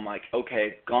read. So I'm like,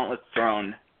 okay, gauntlet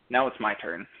thrown. Now it's my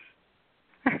turn.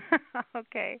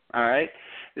 Okay. All right.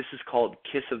 This is called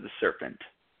Kiss of the Serpent.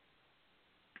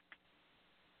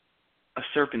 A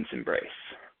serpent's embrace.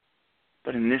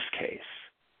 But in this case,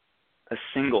 a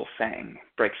single fang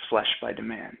breaks flesh by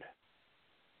demand.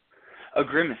 A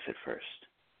grimace at first,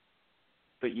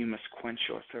 but you must quench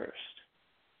your thirst.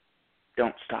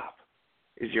 Don't stop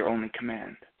is your only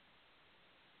command.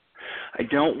 I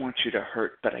don't want you to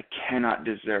hurt, but I cannot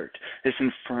desert this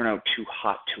inferno too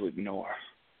hot to ignore.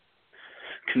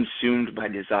 Consumed by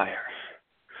desire,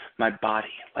 my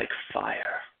body like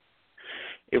fire.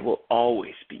 It will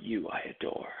always be you I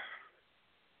adore.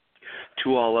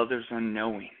 To all others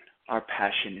unknowing, our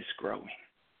passion is growing.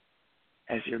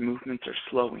 As your movements are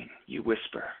slowing, you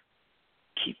whisper,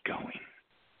 keep going.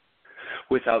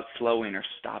 Without slowing or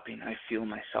stopping, I feel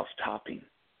myself topping.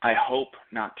 I hope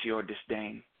not to your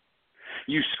disdain.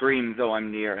 You scream though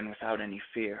I'm near, and without any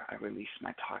fear, I release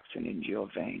my toxin into your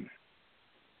vein.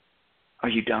 Are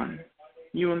you done?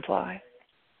 You imply.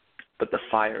 But the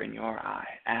fire in your eye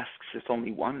asks if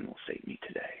only one will save me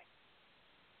today.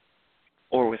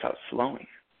 Or without slowing,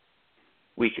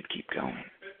 we could keep going.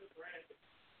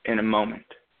 In a moment,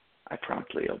 I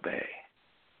promptly obey.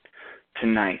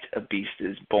 Tonight, a beast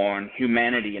is born,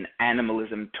 humanity and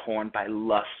animalism torn by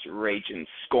lust, rage, and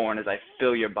scorn as I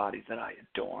fill your bodies that I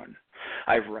adorn.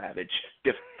 I ravage,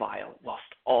 defile,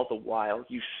 whilst all the while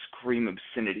you scream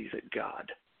obscenities at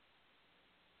God.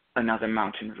 Another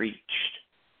mountain reached,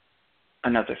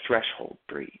 another threshold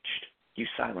breached, you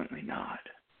silently nod.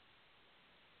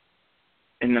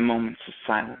 In the moments of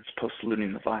silence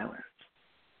post-looting the violence,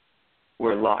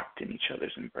 we're locked in each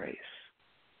other's embrace.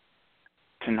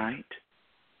 Tonight,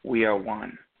 we are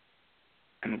one,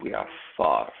 and we are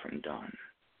far from done,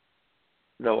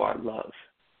 though our love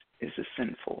is a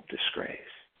sinful disgrace.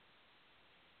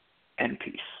 And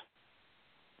peace.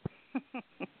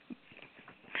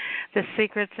 The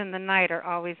secrets in the night are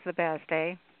always the best,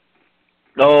 eh?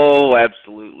 Oh,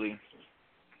 absolutely.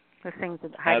 The things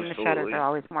that hide in the shadows are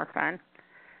always more fun.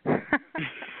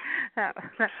 that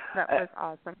was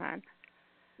awesome, man.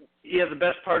 Yeah, the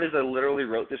best part is I literally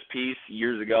wrote this piece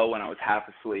years ago when I was half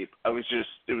asleep. It was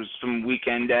some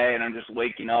weekend day, and I'm just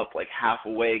waking up like half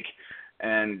awake,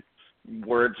 and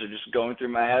words are just going through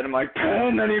my head. I'm like,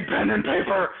 pen and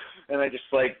paper, and I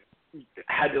just like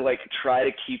had to like try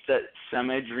to keep that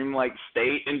semi-dreamlike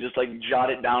state and just like jot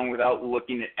it down without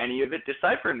looking at any of it.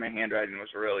 Deciphering my handwriting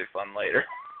was really fun later.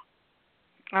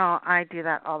 Oh, I do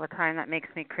that all the time. That makes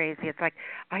me crazy. It's like,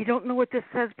 I don't know what this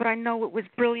says, but I know it was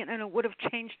brilliant and it would have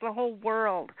changed the whole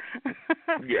world.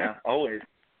 Yeah, always.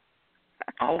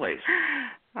 Always.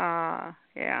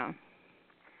 Yeah.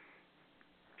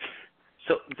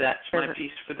 So that's my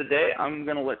piece for the day. I'm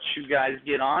going to let you guys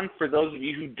get on. For those of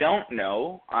you who don't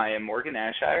know, I am Morgan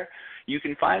Ashire. You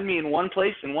can find me in one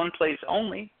place and one place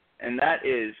only, and that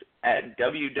is at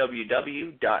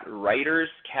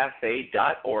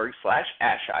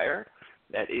www.writerscafe.org/Ashire.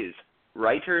 That is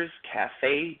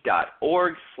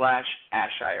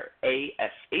writerscafe.org/Ashire,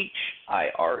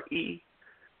 ASHIRE.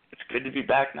 It's good to be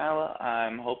back, Nyla.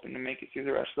 I'm hoping to make it through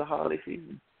the rest of the holiday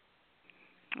season.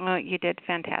 Well, you did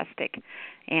fantastic,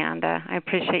 and I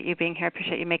appreciate you being here. I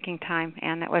appreciate you making time,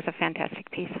 and that was a fantastic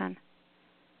piece, hon.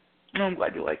 No, I'm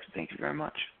glad you liked it. Thank you very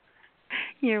much.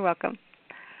 You're welcome.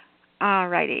 All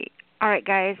righty. All right,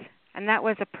 guys, and that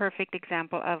was a perfect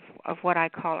example of what I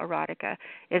call erotica,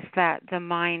 is that the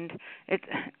mind,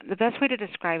 the best way to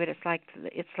describe it,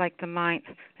 it's like the mind,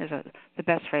 the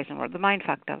best phrase in the world, the mind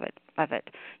fucked of it.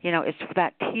 You know, it's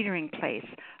that teetering place.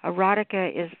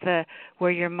 Erotica is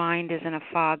where your mind is in a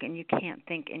fog and you can't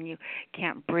think and you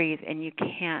can't breathe and you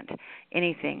can't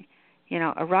anything. You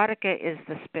know, erotica is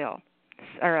the spill,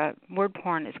 or word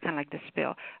porn is kind of like the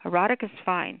spill. Erotica is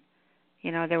fine.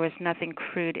 You know, there was nothing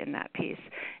crude in that piece.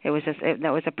 It was that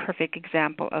was a perfect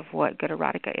example of what good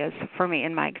erotica is for me,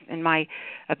 in my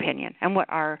opinion, and what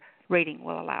our rating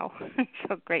will allow.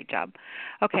 So great job.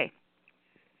 Okay.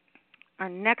 Our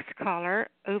next caller.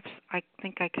 Oops, I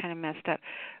think I kind of messed up.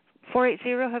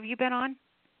 480. Have you been on?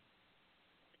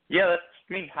 Yeah, that's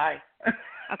me. Hi.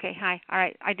 Okay. Hi. All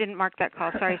right. I didn't mark that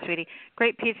call. Sorry, sweetie.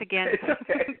 Great piece again. It's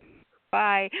okay.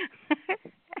 Bye.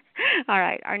 All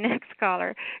right. Our next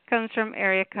caller comes from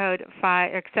area code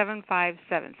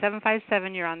 757.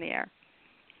 757, you're on the air.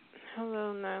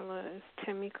 Hello, Nyla. It's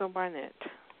Tamika Barnett.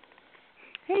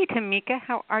 Hey, Tamika.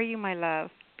 How are you, my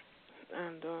love?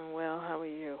 I'm doing well. How are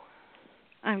you?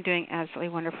 I'm doing absolutely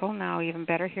wonderful. Now even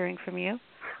better hearing from you.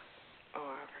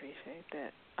 Oh, I appreciate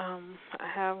that. I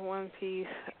have one piece.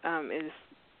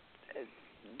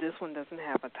 This one doesn't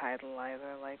have a title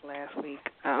either, like last week.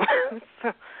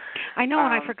 So, I know,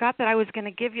 and I forgot that I was going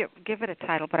to give it a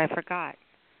title, but I forgot.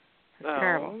 It's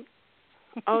terrible.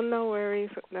 Oh, no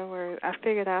worries, no worries. I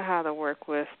figured out how to work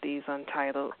with these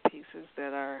untitled pieces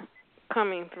that are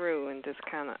coming through, and just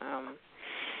kind of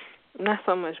not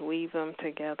so much weave them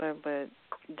together, but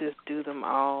just do them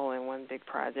all in one big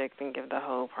project and give the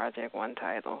whole project one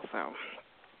title. So.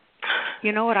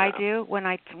 You know what I do when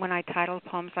I title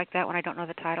poems like that, when I don't know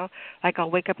the title? Like I'll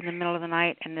wake up in the middle of the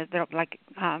night and they're like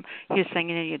he was saying,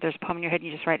 you know, there's a poem in your head and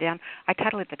you just write it down. I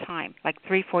title it the time, like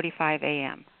 3:45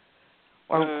 a.m.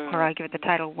 Or I give it the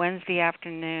title Wednesday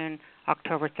afternoon,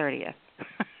 October 30th.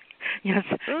 You know,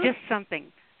 just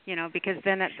something, you know, because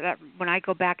then that when I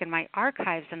go back in my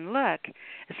archives and look,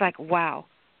 it's like, wow,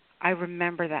 I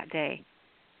remember that day,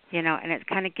 you know, and it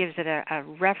kind of gives it a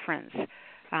reference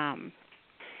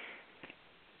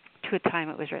to a time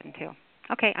it was written to.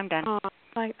 Okay, I'm done.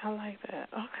 I like that.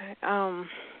 Okay.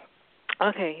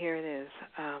 Okay, here it is.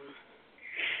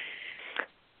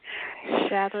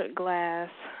 Shattered glass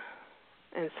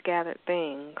and scattered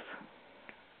things.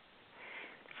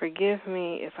 Forgive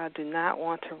me if I do not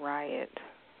want to riot.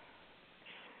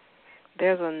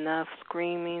 There's enough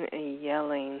screaming and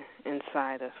yelling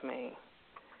inside of me.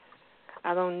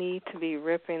 I don't need to be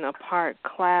ripping apart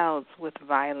clouds with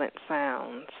violent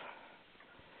sounds.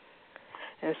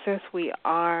 And since we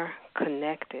are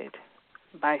connected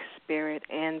by spirit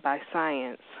and by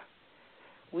science,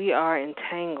 we are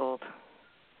entangled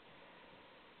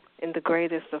in the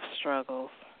greatest of struggles,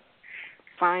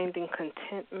 finding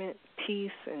contentment,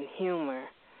 peace, and humor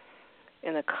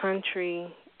in a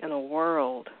country, in a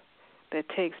world that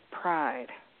takes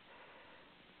pride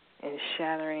in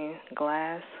shattering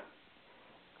glass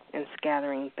and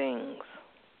scattering things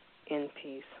in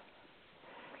peace.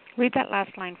 Read that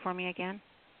last line for me again.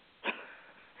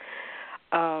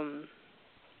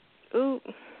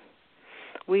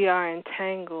 We are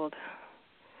entangled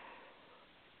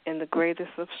in the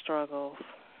greatest of struggles,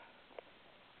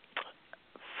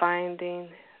 finding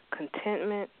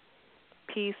contentment,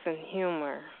 peace, and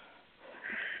humor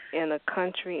in a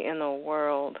country, in a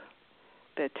world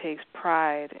that takes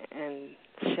pride in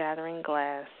shattering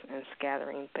glass and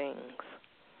scattering things.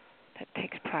 That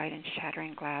takes pride in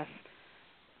shattering glass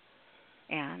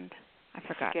and I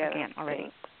forgot Scattering again already.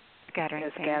 Things. Scattering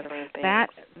and things. Scattering things.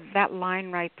 That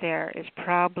line right there is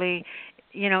probably,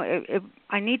 you know,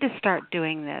 I need to start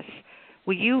doing this.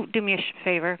 Will you do me a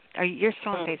favor? You're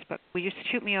still on Facebook. Will you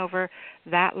shoot me over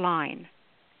that line?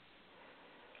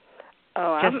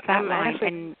 Oh, just that line.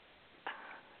 Actually,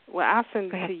 well, I'll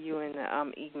send it to you in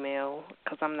the email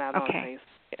because I'm not on Facebook.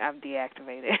 I've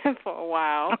deactivated it for a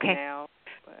while now.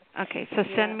 But, okay, so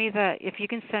send me if you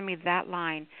can send me that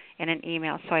line in an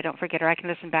email so I don't forget, or I can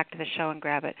listen back to the show and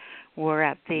grab it. We're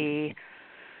at the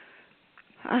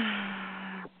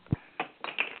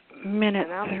minute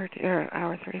 30 or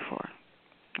hour 34.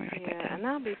 Let me write that down. And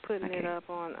I'll be putting it up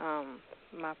on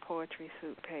my Poetry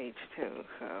Soup page too.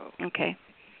 So okay.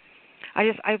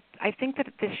 I think that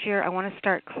this year I want to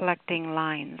start collecting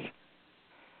lines.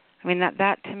 I mean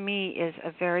that to me is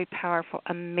a very powerful,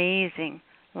 amazing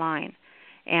line,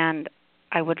 and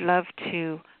I would love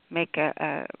to make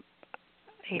a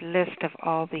list of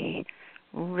all the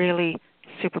really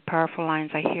super powerful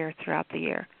lines I hear throughout the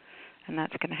year, and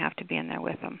that's going to have to be in there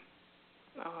with them.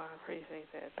 Oh, I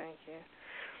appreciate that. Thank you.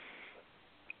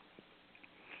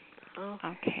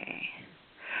 Okay.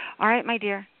 All right, my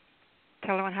dear.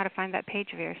 Tell everyone how to find that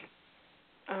page of yours.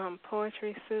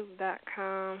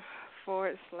 PoetrySoup.com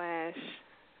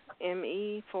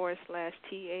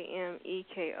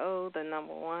 /ME/TAMEKO, the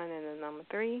number 1 and the number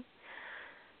 3.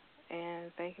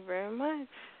 And thank you very much.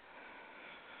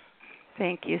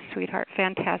 Thank you, sweetheart.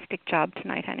 Fantastic job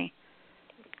tonight, honey.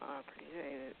 I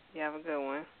appreciate it. You have a good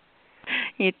one.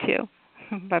 You too.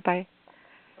 Bye-bye.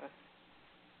 Bye.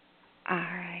 All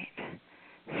right.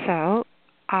 So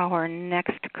our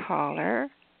next caller,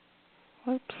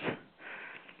 whoops.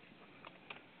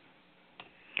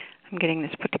 I'm getting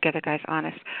this put together, guys,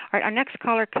 honest. All right, our next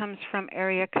caller comes from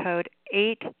area code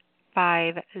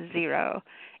 850.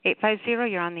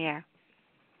 850, you're on the air.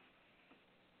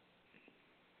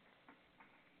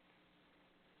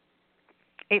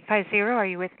 Are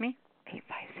you with me?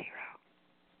 850.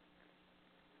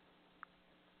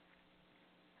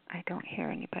 I don't hear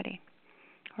anybody.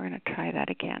 We're going to try that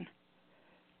again.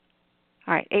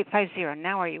 All right, 850.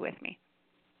 Now are you with me?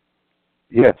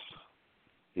 Yes.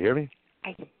 You hear me?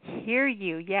 I hear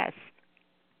you, yes.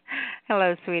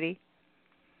 Hello, sweetie.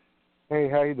 Hey,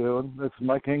 how you doing? This is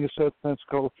Mike Ingersoll,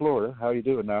 Pensacola, Florida. How you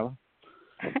doing, Nyla?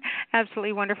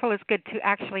 Absolutely wonderful. It's good to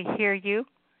actually hear you.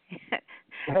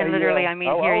 And literally, I mean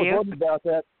hear you. I was wondering about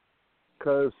that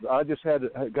because I just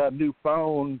got a new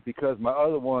phone because my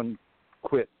other one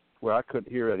quit where I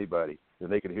couldn't hear anybody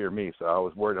and they could hear me. So I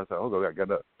was worried. I thought, oh, I got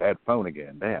a bad phone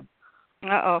again. Damn.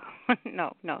 Uh-oh.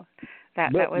 No.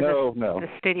 That was the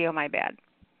studio, my bad.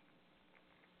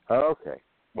 Okay.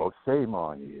 Well, shame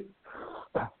on you.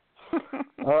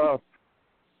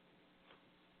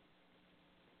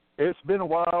 It's been a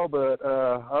while, but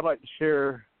I'd like to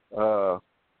share. Well,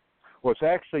 it's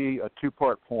actually a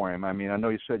two-part poem. I mean, I know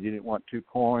you said you didn't want 2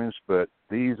 poems, but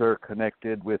these are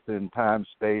connected within time,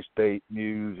 space, date,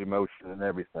 muse, emotion, and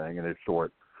everything, and it's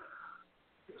short.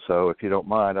 So if you don't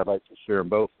mind, I'd like to share them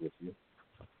both with you.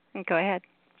 Go ahead.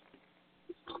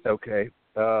 Okay.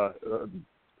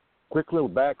 Quick little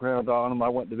background on them. I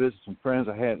went to visit some friends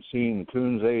I hadn't seen in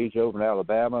Coons Age over in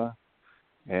Alabama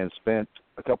and spent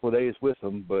a couple of days with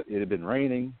them, but it had been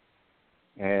raining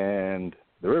and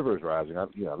the river was rising. I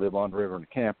live on the river in a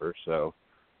camper, so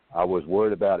I was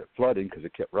worried about it flooding because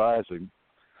it kept rising.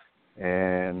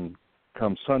 And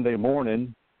come Sunday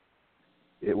morning,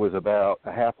 it was about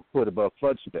a half a foot above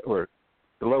flood stage, or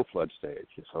below flood stage.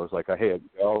 So I was like, I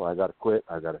got to quit.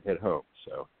 I got to head home.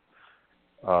 So,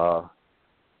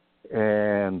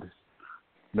 and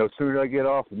no sooner did I get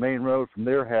off the main road from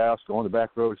their house, going the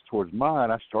back roads towards mine,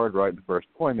 I started writing the first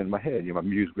poem in my head. My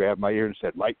muse grabbed my ear and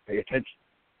said, Mike, pay attention.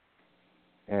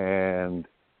 And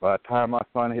by the time I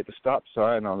finally hit the stop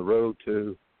sign on the road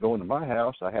to going to my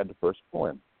house, I had the first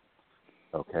poem.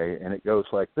 Okay, and it goes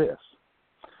like this.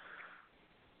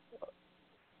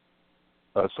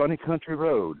 A sunny country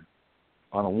road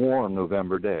on a warm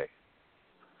November day,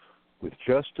 with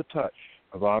just a touch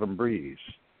of autumn breeze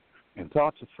and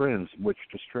thoughts of friends in which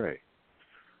to stray.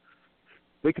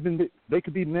 They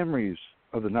could be memories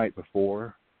of the night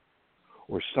before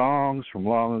or songs from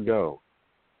long ago.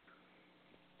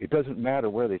 It doesn't matter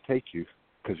where they take you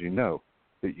because you know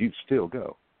that you'd still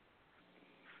go.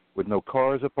 With no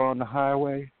cars up on the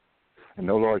highway and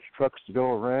no large trucks to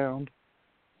go around,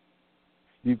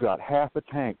 you've got half a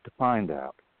tank to find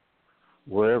out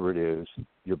wherever it is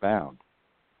you're bound.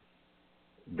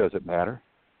 Does it matter?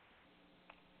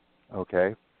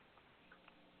 Okay.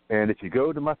 And if you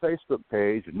go to my Facebook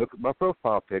page and look at my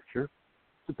profile picture,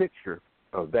 it's a picture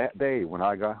of that day when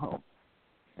I got home.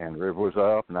 And the river was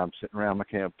up, and I'm sitting around my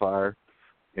campfire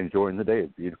enjoying the day.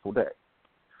 It's a beautiful day.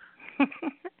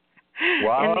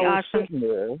 While I was sitting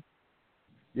there,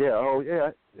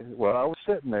 well, I was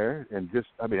sitting there and just,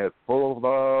 full of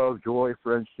love, joy,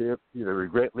 friendship,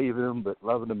 regret leaving them, but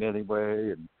loving them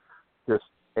anyway, and just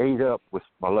ate up with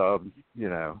my love,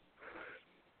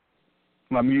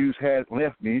 My muse hadn't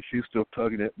left me. She was still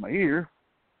tugging at my ear.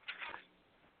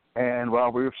 And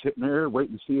while we were sitting there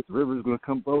waiting to see if the river was going to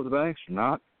come over the banks or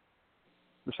not,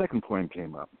 the second poem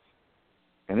came up.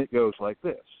 And it goes like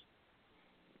this.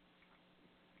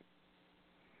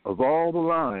 Of all the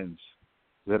lines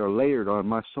that are layered on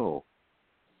my soul,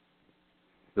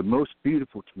 the most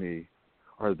beautiful to me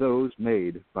are those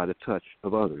made by the touch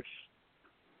of others.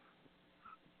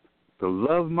 The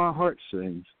love my heart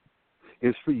sings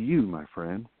is for you, my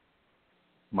friend.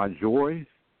 My joy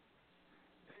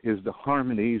is the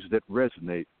harmonies that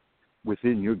resonate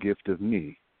within your gift of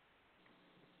me.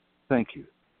 Thank you.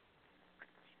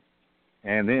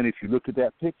 And then if you look at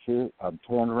that picture, I'm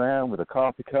torn around with a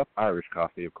coffee cup, Irish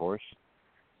coffee, of course,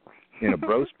 in a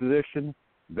brose position.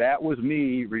 That was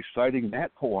me reciting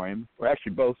that poem, or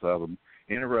actually both of them,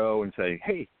 in a row and saying,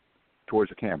 hey, towards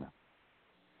the camera.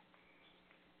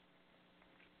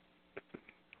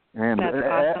 And that's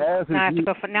awesome. Now I have to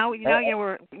go for, now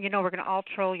we're going to all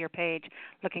troll your page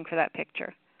looking for that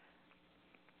picture.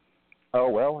 Oh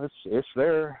well, it's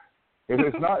there.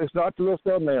 It's not the little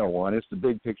thumbnail one. It's the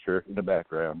big picture in the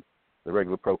background, the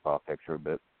regular profile picture.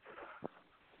 But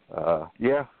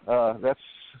that's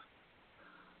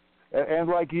and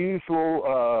like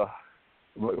usual.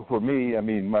 for me, I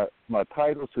mean, my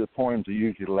titles to the poems are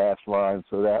usually the last line,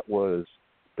 so that was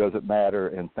 "Does It Matter"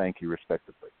 and "Thank You,"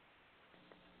 respectively.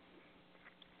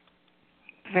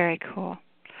 Very cool.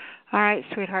 All right,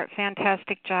 sweetheart,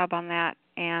 fantastic job on that,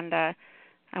 and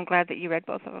I'm glad that you read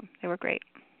both of them. They were great.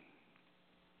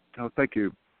 Oh, thank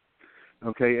you.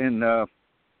 Okay, and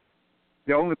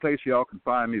the only place y'all can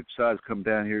find me besides come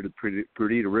down here to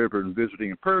Perdita River and visiting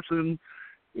in person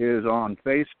is on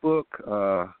Facebook.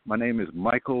 My name is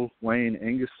Michael Wayne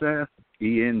Engeseth,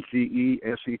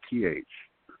 Engeseth.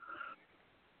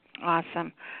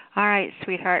 Awesome. All right,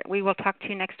 sweetheart, we will talk to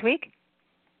you next week.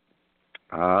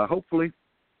 Hopefully.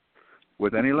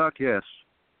 With any luck, yes.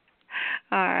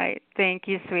 All right. Thank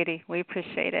you, sweetie. We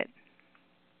appreciate it.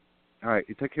 All right.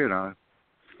 You take care now.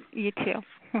 You too.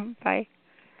 Bye.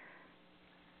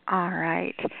 All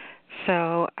right.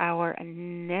 So our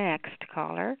next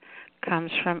caller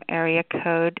comes from area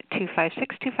code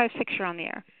 256. 256, you're on the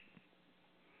air.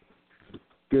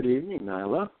 Good evening,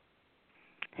 Nyla.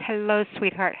 Hello,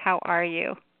 sweetheart. How are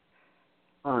you?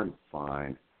 I'm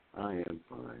fine. I am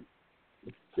fine.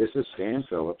 This is Stan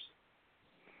Phillips.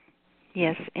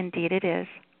 Yes, indeed it is.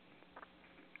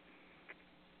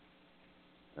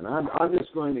 And I'm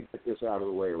just going to get this out of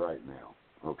the way right now,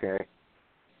 okay?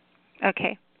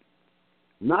 Okay.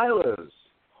 Nyla's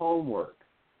homework.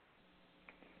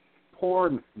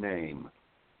 Porn name.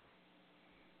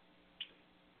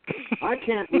 I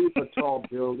can't leap a tall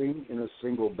building in a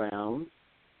single bound.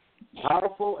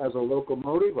 Powerful as a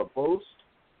locomotive, a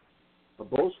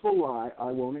boastful lie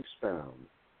I won't expound.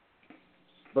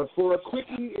 But for a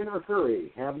quickie in a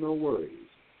hurry, have no worries.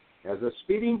 As a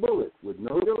speeding bullet with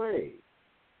no delay,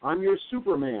 I'm your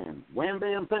Superman. Wham,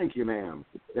 bam, thank you, ma'am.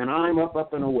 Then I'm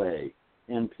up and away.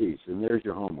 And peace. And there's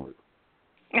your homework.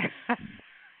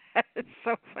 It's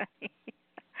so funny.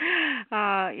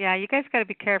 Yeah, you guys got to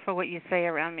be careful what you say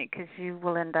around me because you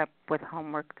will end up with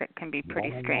homework that can be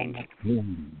pretty strange.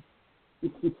 So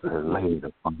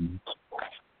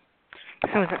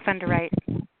was it fun to write?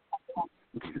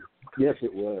 Yes,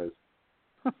 it was.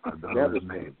 That was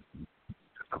made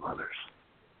of others.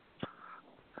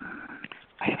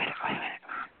 Wait a minute.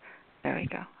 There we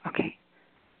go. Okay.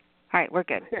 All right, we're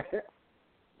good.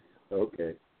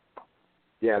 Okay.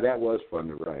 Yeah, that was fun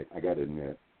to write, I got to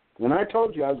admit. And I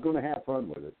told you I was going to have fun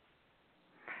with it.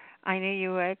 I knew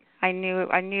you would. I knew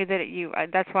that you.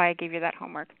 That's why I gave you that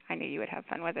homework. I knew you would have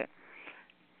fun with it.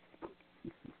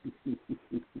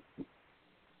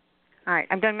 All right,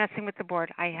 I'm done messing with the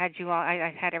board. I had you all.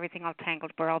 I had everything all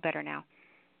tangled. We're all better now.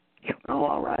 Oh,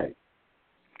 all right.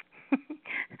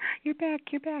 You're back.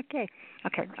 Yay.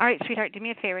 Okay. All right, sweetheart. Do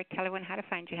me a favor. Tell everyone how to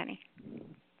find you, honey.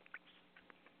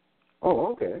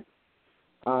 Oh, okay.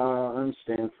 I'm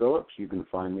Stan Phillips. You can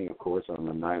find me, of course, on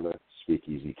the Nyla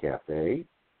SpeakEasy Cafe.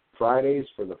 Fridays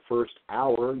for the first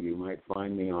hour, you might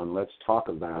find me on Let's Talk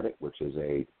About It, which is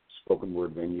a spoken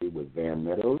word venue with Van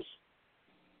Meadows.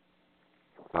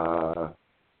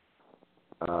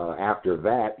 After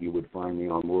that, you would find me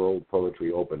on World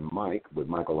Poetry Open Mic with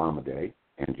Michael Amadei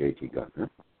and J.T. Guttner.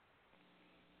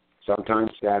 Sometimes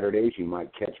Saturdays, you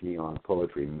might catch me on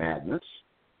Poetry Madness.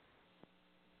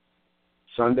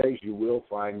 Sundays, you will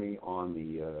find me on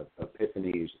the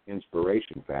Epiphany's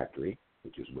Inspiration Factory,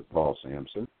 which is with Paul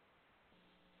Sampson.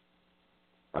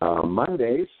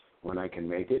 Mondays, when I can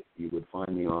make it, you would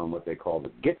find me on what they call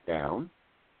the Get Down.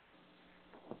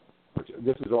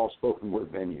 This is all spoken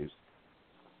word venues.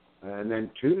 And then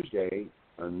Tuesday,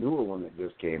 a newer one that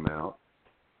just came out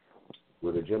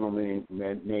with a gentleman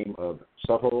name of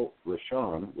Sahil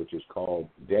Rashan, which is called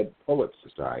Dead Poets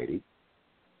Society,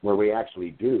 where we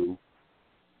actually do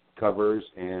covers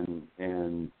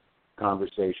and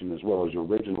conversation as well as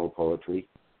original poetry.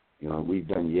 You know, we've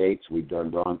done Yeats, we've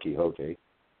done Don Quixote.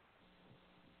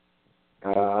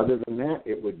 Other than that,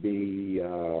 it would be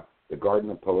the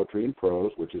Garden of Poetry and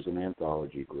Prose, which is an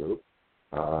anthology group.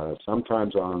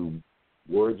 Sometimes on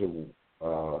Words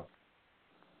of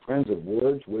Friends of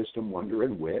Words, Wisdom, Wonder,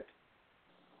 and Wit.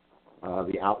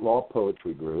 The Outlaw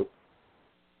Poetry Group.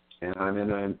 And I'm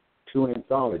in two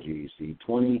anthologies, the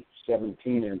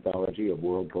 2017 anthology of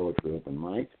World Poetry Open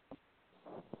Mic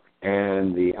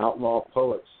and the Outlaw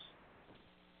Poets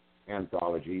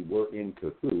anthology, We're in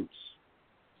Cahoots.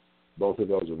 Both of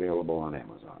those available on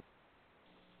Amazon.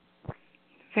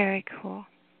 Very cool.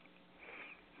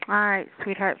 All right,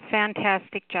 sweetheart.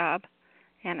 Fantastic job.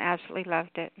 And absolutely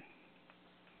loved it.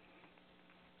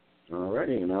 All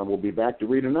righty, and I will be back to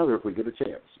read another if we get a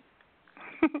chance.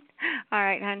 All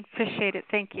right, hon. Appreciate it.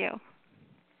 Thank you.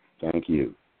 Thank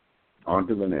you. On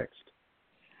to the next.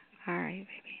 All right,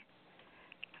 baby.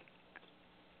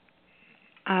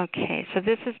 Okay, so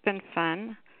this has been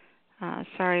fun.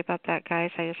 Sorry about that,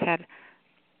 guys. I just had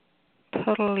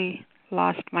totally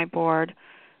lost my board.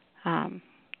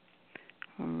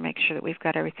 Make sure that we've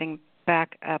got everything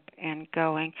back up and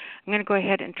going. I'm going to go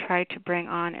ahead and try to bring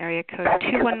on area code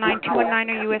 219.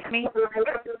 219, are you with me?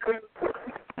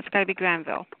 That's got to be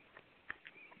Granville.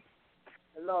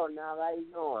 Hello, now how you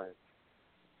doing?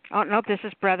 Oh, nope, this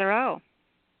is Brother O.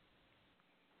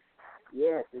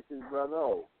 Yes, this is Brother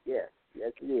O. Yes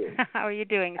it is. How are you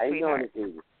doing, how sweetheart? How you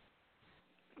doing this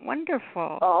evening?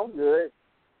 Wonderful. Oh, I'm good.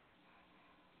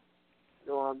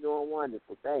 I'm doing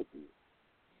wonderful. Thank you.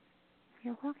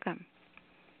 You're welcome.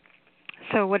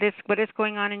 So what is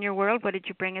going on in your world? What did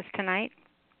you bring us tonight?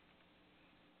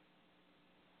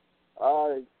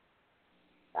 The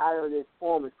title of this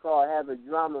poem is called Have a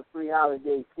Drama-Free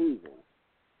Holiday Season.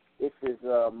 This is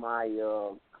my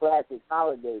classic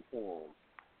holiday poem.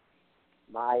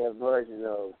 My version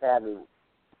of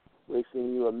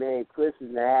wishing you a Merry Christmas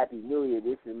and a Happy New Year.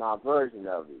 This is my version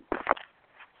of it.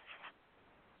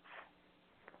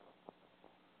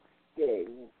 Okay,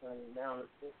 turn it down a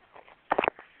bit.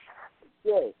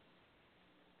 Okay.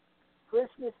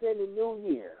 Christmas and the New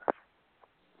Year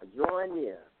are drawing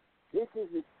near. This is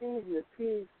a season of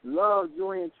peace, love,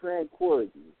 joy, and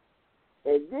tranquility.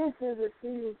 And this is a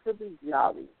season to be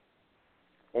jolly.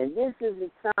 And this is the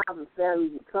time for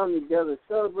families to come together to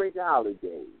celebrate the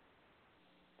holidays.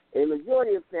 In the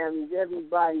majority of families,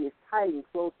 everybody is tight and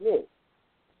close-knit.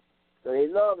 So they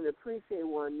love and appreciate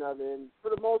one another, and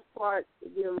for the most part, they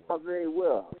get along very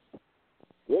well.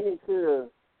 Get into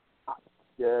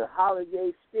the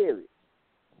holiday spirit.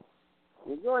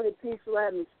 Enjoying the peaceful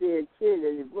atmosphere and cheer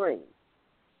that it brings.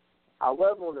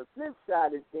 However, on the flip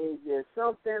side of things, there are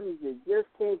some families that just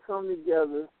can't come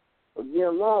together or get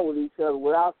along with each other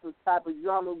without some type of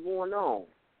drama going on.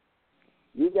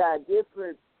 You got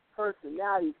different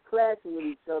personalities clashing with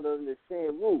each other under the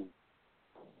same roof.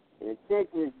 And the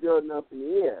tension is building up in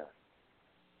the air.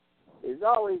 There's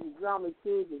always the drama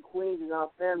kings and queens in our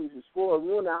families who spoil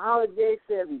ruin the holidays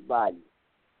for everybody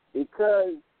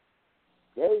because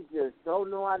they just don't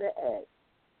know how to act.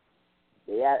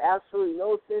 They have absolutely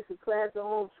no sense of class or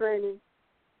home training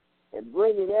and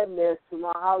bringing that mess to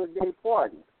my holiday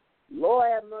party.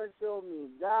 Lord have mercy on me.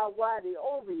 God, why they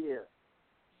over here?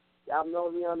 Y'all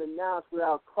know me unannounced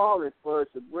without calling first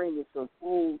or bringing some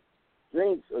food,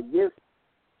 drinks, or gifts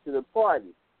to the party.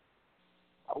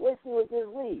 I wish he would just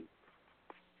leave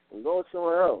and go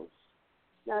somewhere else.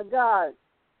 Now, God,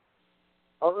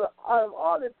 out of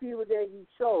all the people that he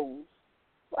chose,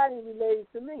 why did he relate it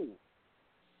to me?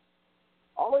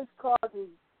 Always causing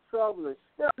trouble and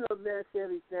stirring up mess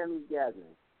every family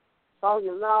gathering.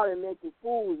 Talking loud and making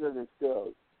fools of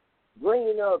themselves.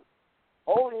 Bringing up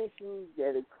old issues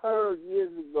that occurred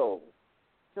years ago.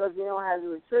 Because they don't have to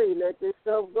retreat, let this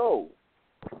stuff go.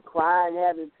 Crying,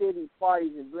 having pity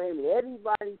parties, and blaming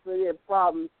everybody for their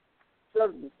problems,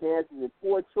 circumstances, and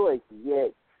poor choices.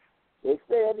 Yet, they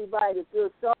expect everybody to feel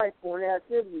sorry for and have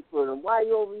sympathy for them. Why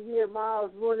you over here at my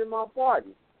house ruining my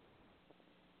party?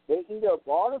 They eat up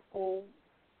all the food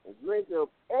and drink up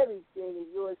everything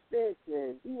at your expense,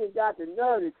 and even got the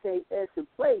nerve to take extra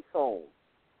plates home.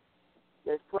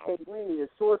 That's plain greedy, the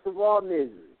source of all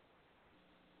misery.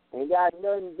 Ain't got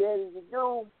nothing better to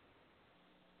do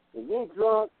and get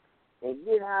drunk and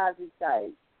get high as a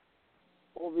kite.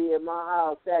 Over here at my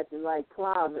house acting like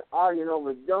clowns and arguing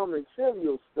over dumb and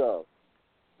trivial stuff,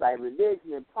 like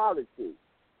religion and politics.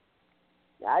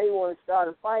 Now, I didn't want to start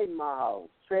a fight in my house,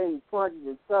 trading punches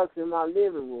and tucks in my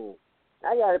living room.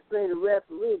 I got to play the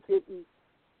referee and kick these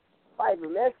fight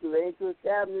from escalating to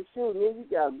establish a shooting. Then you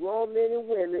got grown men and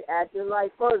women acting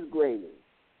like first graders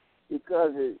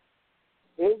because of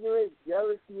ignorance,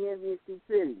 jealousy, envy, and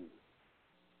stupidity.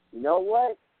 You know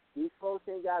what? These folks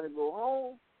ain't got to go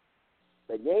home,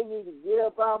 but they need to get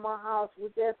up out of my house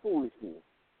with that foolishness.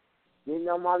 You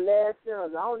know, my last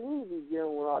sons, I don't need to be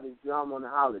dealing with all this drama on the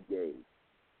holidays.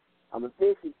 I'm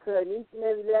officially cutting each and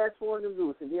every last one of them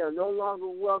loose, and they are no longer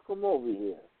welcome over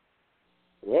here.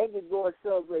 They can go and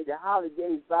celebrate the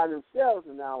holidays by themselves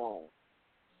from now on.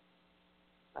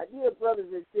 My dear brothers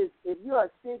and sisters, if you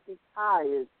are sick and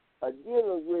tired of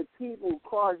dealing with people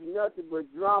causing nothing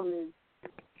but drama,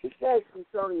 especially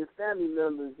some of your family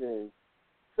members and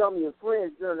some of your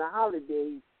friends during the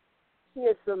holidays,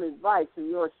 here's some advice from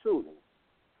yours truly.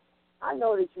 I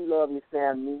know that you love your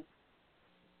family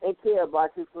and care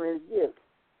about your friends' gifts.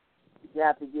 You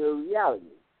have to deal with reality.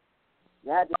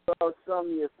 You have to love some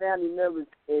of your family members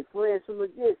and friends from a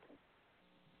distance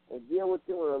and deal with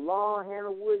them with a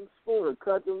long-handled wooden spoon and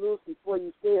cut them loose before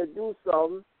you say or do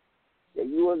something that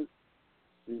you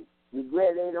will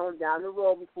regret later on down the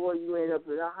road before you end up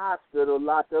in a hospital,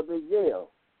 locked up in jail.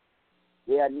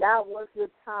 They are not worth your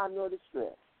time nor the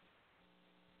stress.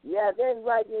 You have every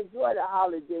right to enjoy the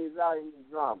holidays without any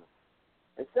drama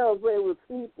and celebrate with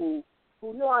people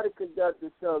who know how to conduct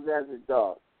themselves as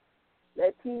adults.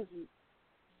 Let peace,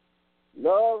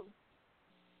 love,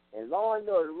 and law and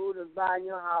order rule and bind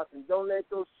your house, and don't let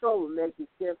those troublemakers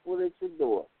step foot at your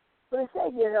door. For the sake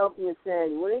of your health and your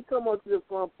sanity, when they come up to the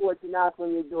front porch and knock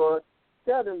on your door,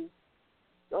 tell them,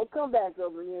 don't come back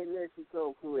over here unless you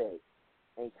come correct.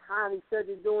 And kindly shut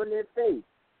the door in their face.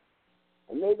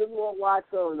 And may the Lord watch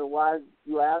over them while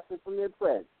you are absent from their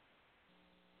presence.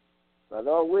 The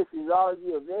Lord wishes all of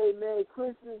you a very Merry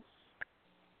Christmas,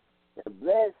 a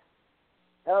blessed,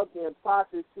 healthy, and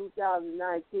prosperous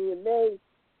 2019. And may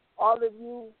all of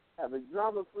you have a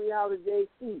drama-free holiday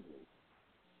season.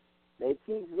 May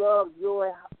peace, love,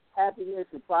 joy, happiness,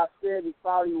 and prosperity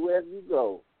follow you wherever you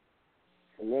go.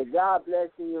 And may God bless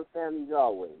you and your families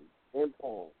always. In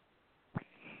poem.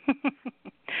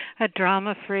 A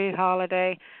drama-free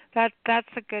holiday. That's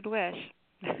a good wish.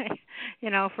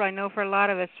 I know for a lot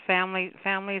of us, families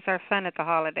are fun at the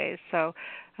holidays. So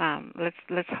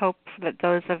let's hope that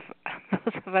those of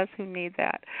us who need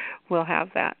that will have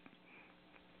that.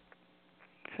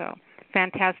 So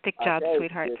fantastic job,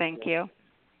 sweetheart. Thank you.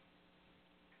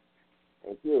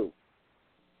 Thank you.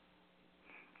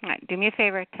 All right, do me a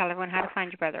favor. Tell everyone how to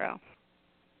find your brother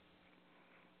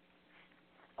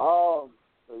O.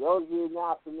 For those of you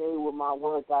not familiar with my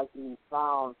work, I can be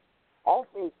found on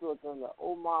Facebook under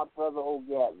Omar Brother O.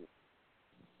 Gatlin.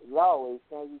 As always,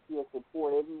 thank you for your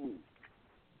support every week.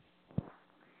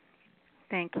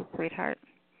 Thank you, sweetheart.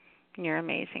 You're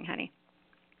amazing, honey.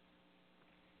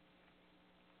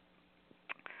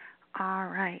 All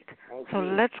right. So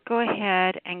let's go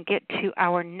ahead and get to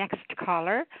our next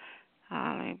caller.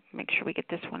 Let me make sure we get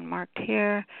this one marked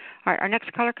here. All right, our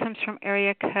next caller comes from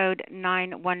area code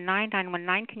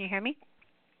 919. Can you hear me?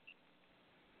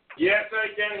 Yes, I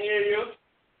can hear you.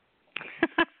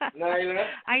 Nyla?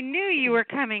 I knew you were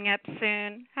coming up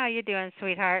soon. How you doing,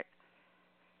 sweetheart?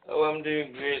 Oh, I'm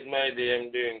doing great, my dear.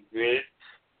 I'm doing great.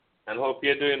 And hope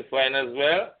you're doing fine as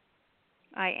well.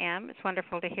 I am. It's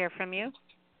wonderful to hear from you.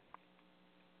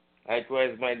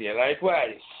 Likewise, my dear.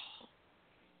 Likewise.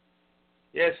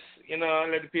 Yes,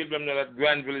 let the people know that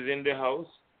Granville is in the house.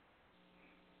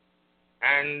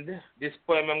 And this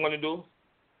poem I'm going to do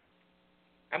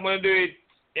it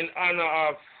in honor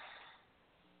of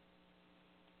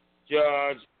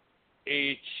George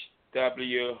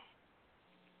H.W.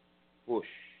 Bush.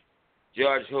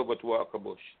 George Herbert Walker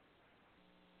Bush.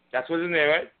 That's what's in there,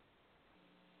 right?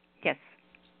 Yes.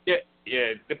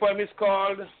 Yeah. The poem is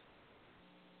called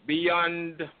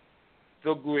Beyond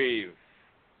the Grave.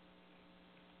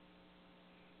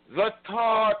 The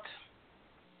thought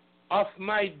of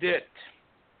my death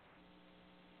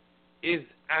is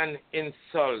an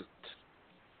insult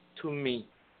to me.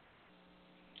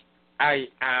 I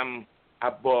am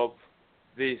above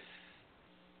this.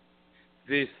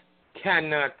 This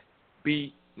cannot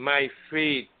be my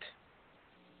fate.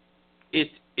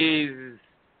 It is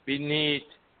beneath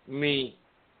me.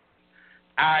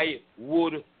 I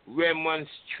would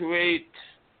remonstrate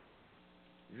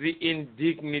the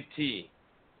indignity.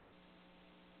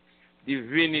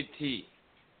 Divinity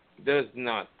does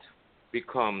not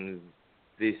become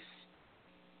this.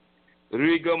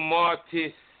 Rigor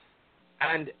mortis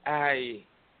and I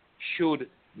should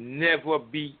never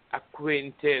be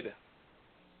acquainted.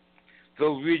 The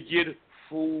rigid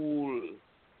fool,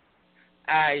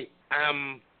 I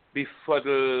am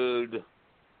befuddled.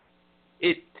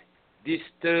 It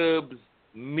disturbs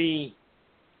me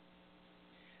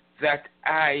that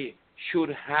I should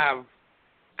have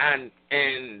an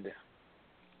end.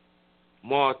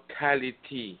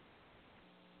 Mortality,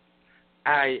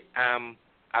 I am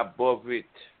above it.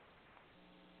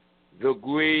 The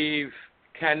grave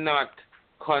cannot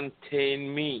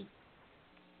contain me.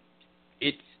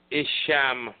 It's a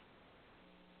sham,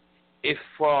 a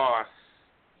farce,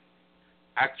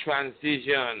 a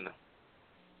transition,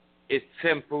 a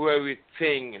temporary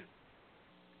thing,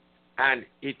 and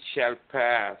it shall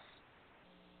pass,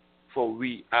 for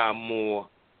we are more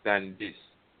than this.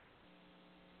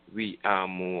 We are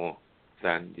more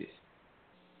than this.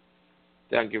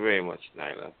 Thank you very much,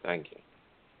 Nyla. Thank you.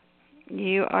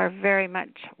 You are very much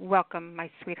welcome, my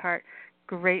sweetheart.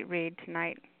 Great read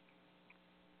tonight.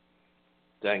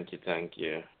 Thank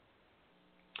you.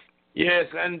 Yes,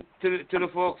 and to the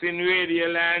folks in Radio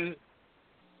Land,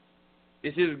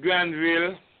 this is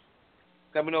Granville,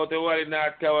 coming out of Raleigh,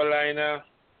 North Carolina.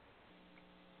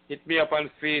 Hit me up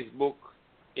on Facebook,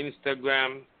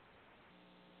 Instagram,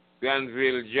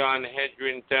 Granville, John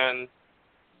Hedrington.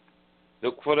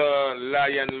 Look for the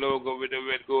lion logo with the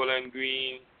red, gold, and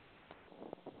green.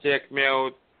 Check me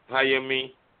out. Hire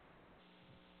me.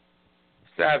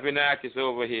 Staffing artist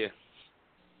over here.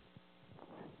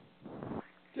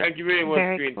 Thank you very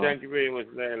much, Queen. Cool. Thank you very much,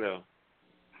 Nyla.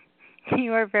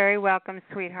 You are very welcome,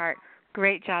 sweetheart.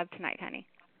 Great job tonight, honey.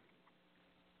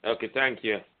 Okay, thank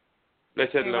you.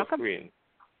 Blessed You're love, welcome. Queen.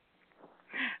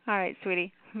 All right,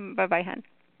 sweetie. Bye-bye, hon.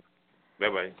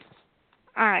 Bye-bye.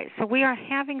 All right, so we are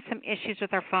having some issues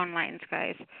with our phone lines,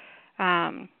 guys.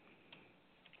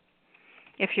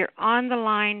 If you're on the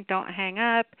line, don't hang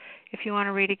up if you want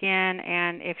to read again.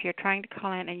 And if you're trying to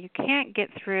call in and you can't get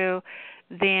through,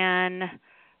 then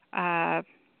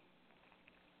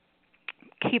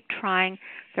keep trying.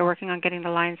 They're working on getting the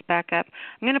lines back up.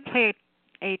 I'm going to play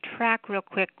a track real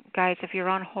quick, guys. If you're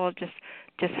on hold,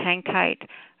 just hang tight.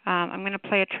 I'm going to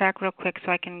play a track real quick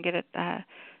so I can get a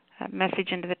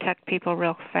message into the tech people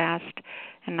real fast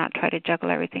and not try to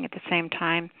juggle everything at the same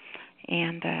time.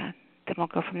 And then we'll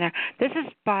go from there. This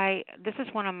is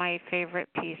one of my favorite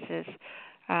pieces,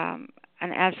 one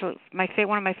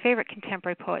of my favorite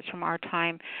contemporary poets from our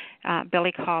time,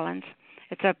 Billy Collins.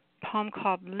 It's a poem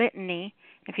called Litany.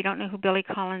 If you don't know who Billy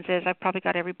Collins is, I've probably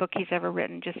got every book he's ever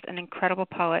written. Just an incredible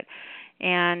poet,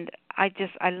 and I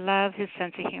love his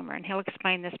sense of humor. And he'll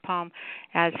explain this poem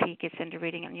as he gets into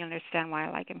reading it, and you'll understand why I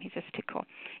like him. He's just too cool.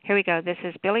 Here we go. This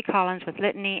is Billy Collins with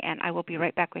Litany, and I will be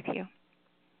right back with you.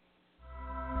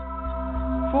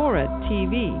 Forward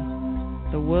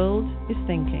TV. The world is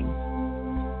thinking.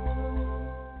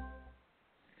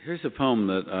 Here's a poem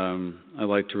that I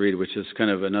like to read, which is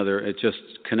kind of another, it just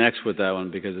connects with that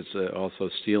one because it's also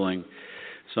stealing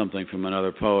something from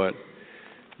another poet.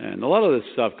 And a lot of this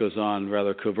stuff goes on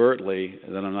rather covertly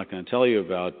that I'm not going to tell you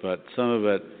about, but some of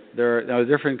it, there are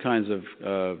different kinds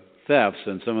of thefts,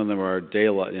 and some of them are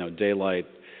daylight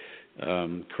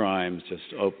crimes, just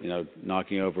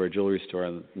knocking over a jewelry store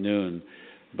at noon.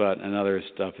 But another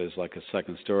stuff is like a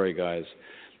second story, guys.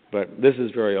 But this is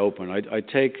very open. I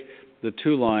take the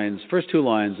first two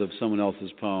lines of someone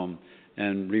else's poem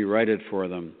and rewrite it for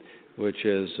them, which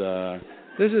is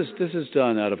this is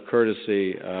done out of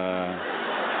courtesy.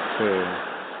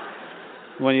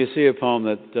 When you see a poem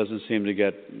that doesn't seem to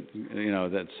get,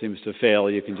 that seems to fail,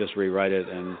 you can just rewrite it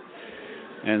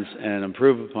and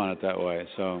improve upon it that way.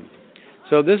 So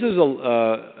this is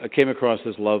I came across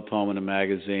this love poem in a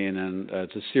magazine, and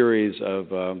it's a series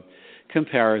of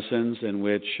comparisons in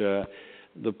which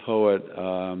the poet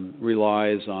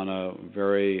relies on a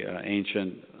very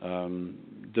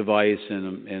ancient device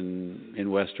in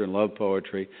Western love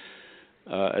poetry,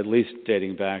 at least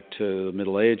dating back to the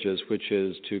Middle Ages, which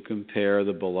is to compare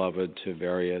the beloved to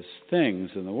various things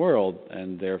in the world,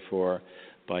 and therefore,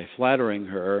 by flattering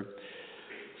her,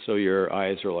 so your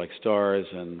eyes are like stars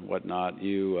and whatnot,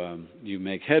 you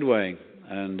make headway.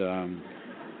 And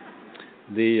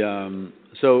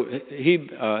so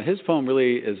his poem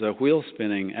really is a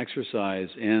wheel-spinning exercise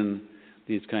in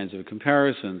these kinds of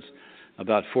comparisons,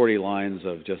 about 40 lines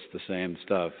of just the same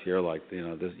stuff. You're like,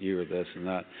 this, you're this and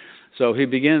that. So he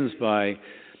begins by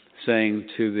saying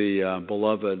to the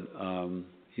beloved,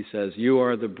 he says, "You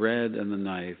are the bread and the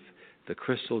knife, the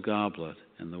crystal goblet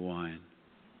and the wine."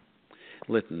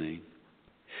 Litany.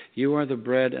 You are the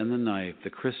bread and the knife,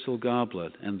 the crystal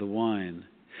goblet and the wine.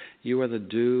 You are the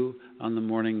dew on the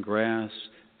morning grass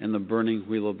and the burning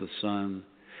wheel of the sun.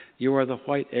 You are the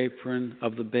white apron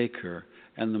of the baker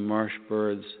and the marsh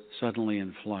birds suddenly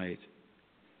in flight.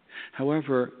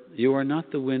 However, you are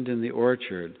not the wind in the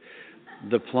orchard,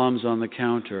 the plums on the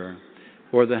counter,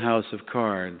 or the house of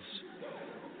cards.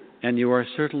 And you are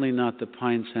certainly not the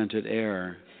pine-scented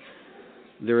air.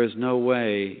 There is no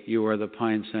way you are the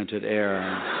pine-scented air.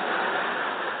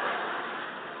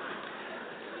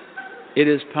 It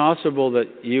is possible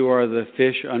that you are the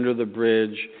fish under the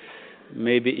bridge,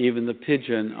 maybe even the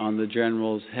pigeon on the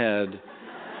general's head,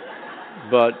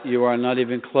 but you are not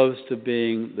even close to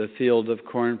being the field of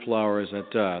cornflowers at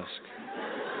dusk.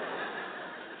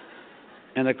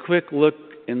 And a quick look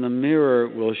in the mirror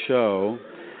will show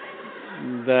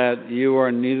that you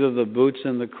are neither the boots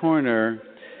in the corner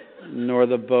nor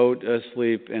the boat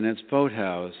asleep in its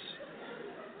boathouse.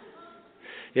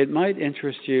 It might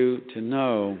interest you to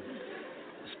know,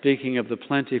 speaking of the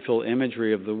plentiful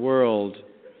imagery of the world,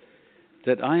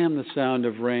 that I am the sound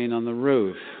of rain on the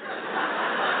roof.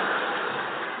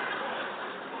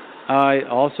 I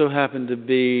also happen to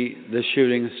be the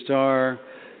shooting star,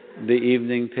 the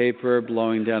evening paper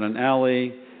blowing down an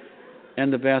alley,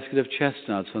 and the basket of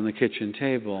chestnuts on the kitchen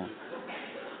table.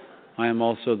 I am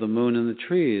also the moon in the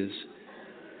trees,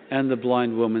 and the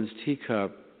blind woman's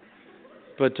teacup,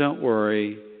 But don't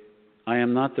worry, I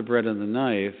am not the bread and the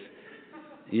knife.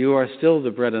 You are still the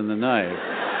bread and the knife.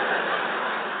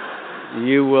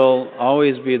 You will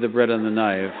always be the bread and the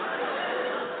knife,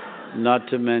 not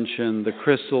to mention the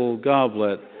crystal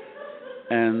goblet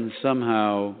and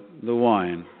somehow the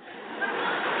wine.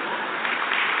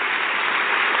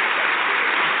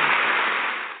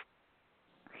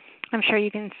 I'm sure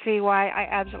you can see why I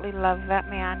absolutely love that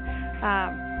man.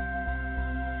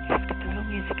 Just get the little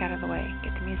music out of the way.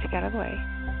 Get the music out of the way.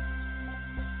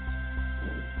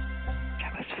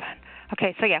 That was fun.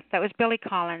 Okay, so yeah, that was Billy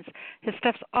Collins. His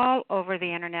stuff's all over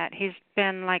the internet. He's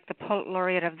been like the poet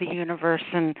laureate of the universe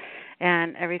and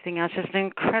everything else. He's an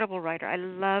incredible writer. I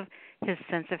love his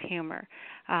sense of humor.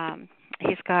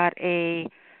 He's got a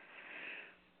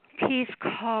piece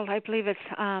called, I believe it's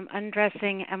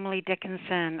Undressing Emily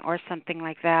Dickinson or something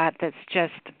like that, that's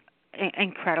just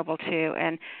incredible too.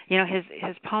 And you know, his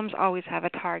poems always have a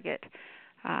target.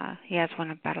 He has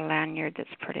one about a lanyard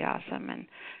that's pretty awesome, and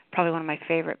probably one of my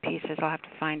favorite pieces. I'll have to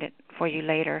find it for you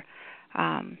later,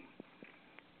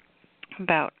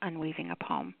 about unweaving a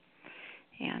poem.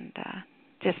 And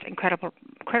just incredible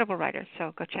writer.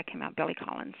 So go check him out, Billy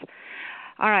Collins.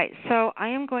 All right, so I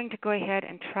am going to go ahead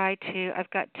and try to, I've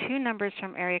got two numbers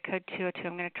from area code 202.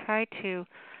 I'm going to try to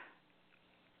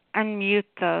unmute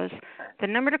those. The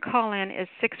number to call in is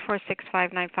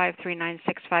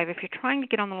 646-595-3965. If you're trying to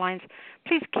get on the lines,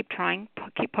 please keep trying.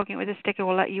 Keep poking it with a stick. It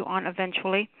will let you on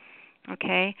eventually.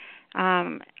 Okay?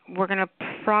 We're going to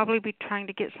probably be trying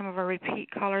to get some of our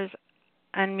repeat callers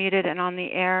unmuted and on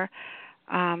the air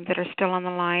that are still on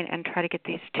the line, and try to get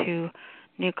these two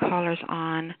new callers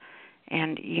on.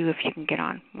 And you, if you can get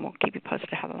on, we'll keep you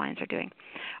posted how the lines are doing.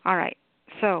 All right,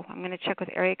 so I'm going to check with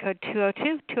area code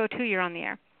 202. 202, you're on the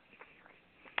air.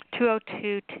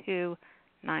 202-297.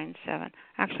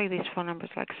 Actually, these phone numbers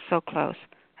are like so close.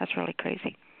 That's really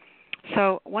crazy.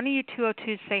 So one of you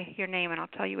 202s say your name, and I'll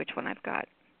tell you which one I've got.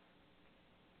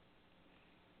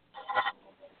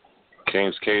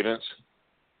 King's Cadence.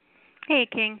 Hey,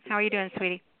 King. How are you doing,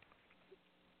 sweetie?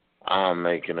 I'm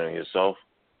making it. Yourself?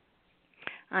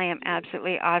 I am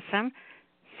absolutely awesome.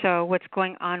 So what's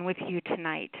going on with you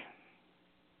tonight?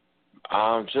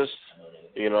 Just,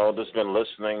 just been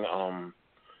listening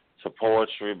to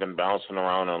poetry, been bouncing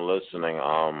around and listening.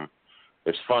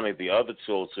 It's funny, the other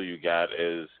 202 you got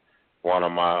is one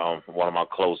of my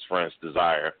close friends,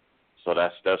 Desire. So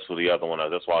that's who the other one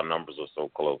is. That's why our numbers are so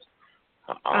close.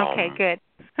 Okay, good.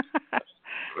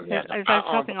 Yeah. I was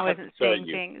hoping I wasn't saying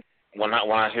things. When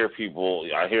I hear people,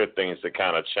 I hear things that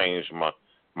kind of change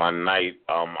my night.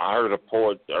 I heard a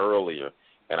poet earlier,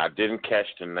 and I didn't catch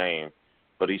the name,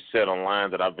 but he said a line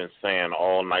that I've been saying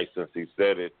all night since he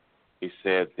said it. He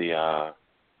said the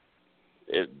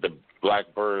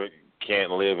blackbird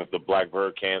can't live if the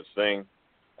blackbird can't sing,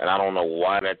 and I don't know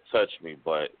why that touched me,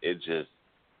 but it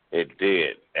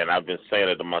did, and I've been saying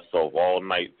it to myself all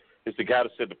night. It's the guy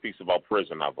that said the piece about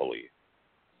prison, I believe.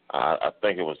 I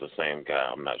think it was the same guy.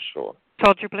 I'm not sure.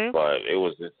 Soldier Blue? But it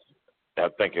was. I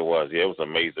think it was. Yeah, it was an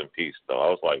amazing piece, though. I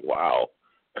was like, wow.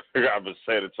 I've been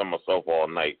saying it to myself all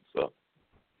night.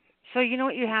 So you know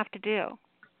what you have to do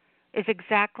is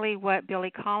exactly what Billy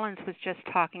Collins was just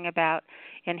talking about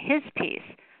in his piece,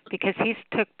 because he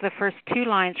took the first two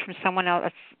lines from someone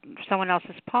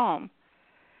else's poem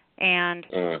and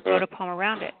wrote a poem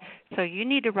around it. So you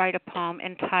need to write a poem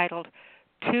entitled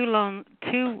Two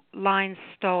Lines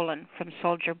Stolen from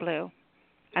Soldier Blue,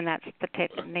 and that's the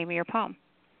name of your poem.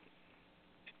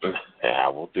 Yeah, I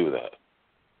will do that.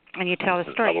 And you tell the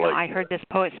story. I heard this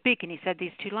poet speak, and he said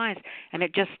these two lines, and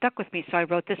it just stuck with me, so I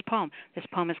wrote this poem. This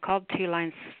poem is called Two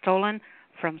Lines Stolen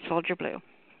from Soldier Blue.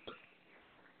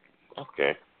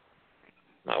 Okay.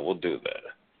 I will do that.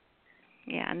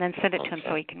 Yeah, and then send it to him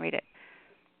so he can read it.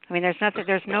 I mean,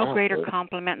 there's no greater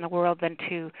compliment in the world than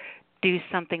to do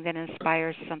something that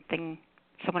inspires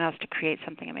someone else to create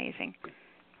something amazing,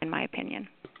 in my opinion.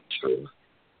 True.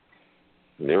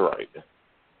 You're right.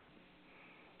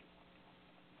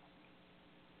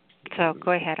 So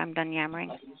go ahead. I'm done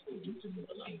yammering.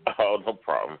 Oh, no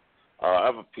problem. I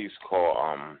have a piece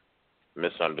called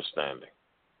Misunderstanding.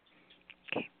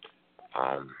 Okay.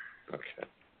 Okay.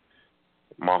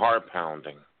 My heart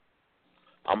pounding.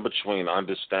 I'm between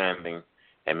understanding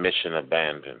and mission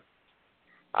abandoned.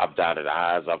 I've dotted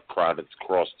I's, I've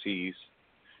crossed T's,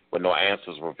 but no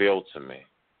answers revealed to me.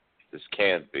 This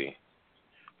can't be.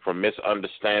 From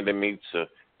misunderstanding me to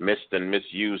missed and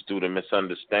misused due to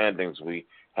misunderstandings, we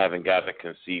haven't got a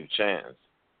conceived chance.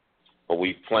 But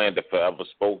we planned it forever,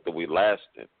 spoke that we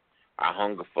lasted. I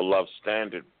hunger for love's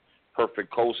standard,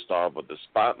 perfect co-star, but the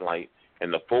spotlight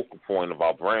and the focal point of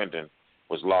our branding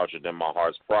was larger than my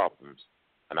heart's problems,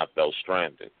 and I felt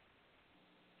stranded.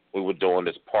 We were doing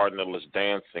this partnerless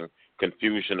dancing,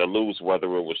 confusion to lose whether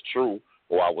it was true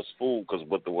or I was fooled, because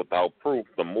with or without proof,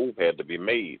 the move had to be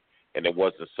made, and it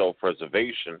wasn't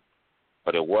self-preservation,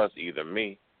 but it was either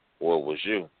me or it was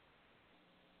you.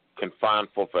 Confined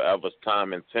for forever's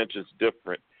time, intentions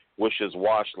different, wishes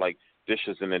washed like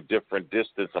dishes in a different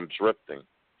distance. I'm drifting.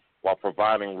 While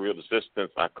providing real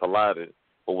resistance, I collided,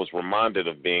 but was reminded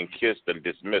of being kissed and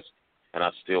dismissed, and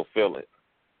I still feel it.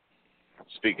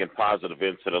 Speaking positive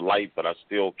into the light, but I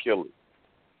still kill it.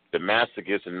 The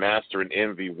masochist and master in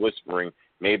envy whispering,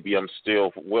 maybe I'm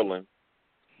still willing,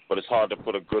 but it's hard to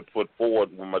put a good foot forward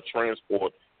when my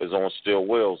transport is on steel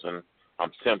wheels, and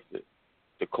I'm tempted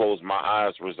to close my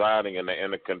eyes, residing in the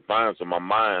inner confines of my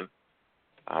mind.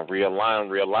 I realign,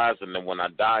 realizing that when I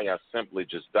die, I simply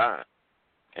just die,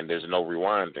 and there's no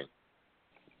rewinding.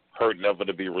 Hurt never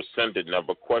to be rescinded,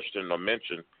 never questioned or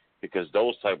mentioned, because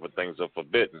those type of things are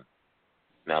forbidden.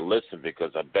 Now listen,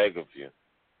 because I beg of you.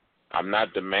 I'm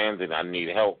not demanding I need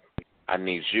help. I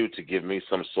need you to give me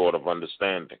some sort of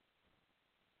understanding.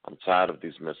 I'm tired of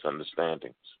these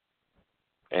misunderstandings.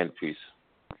 And peace.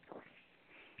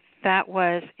 That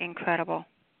was incredible.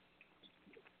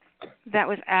 That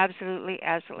was absolutely,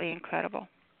 absolutely incredible.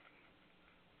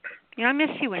 You know, I miss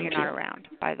you when you're not around,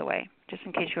 by the way, just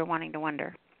in case you were wanting to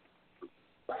wonder.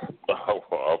 Oh,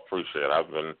 I appreciate it.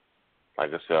 I've been,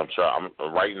 like I said,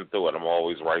 I'm writing through it. I'm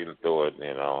always writing through it,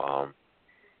 you know.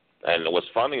 And what's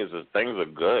funny is that things are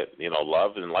good. You know,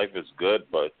 love and life is good,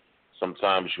 but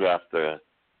sometimes you have to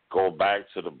go back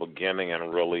to the beginning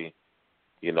and really,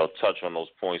 you know, touch on those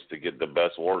points to get the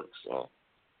best work. So,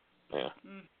 yeah.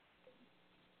 Do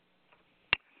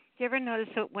you ever notice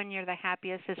that when you're the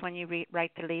happiest is when you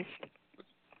write the least?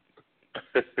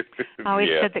 I always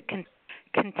said that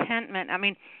contentment. I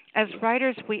mean, as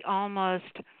writers, we almost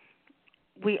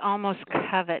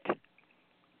covet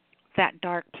that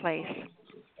dark place.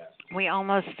 We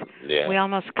almost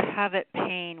covet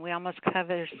pain. We almost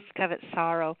covet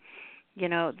sorrow. You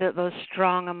know, those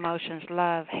strong emotions,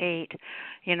 love, hate.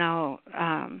 You know,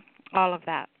 all of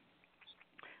that.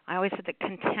 I always said that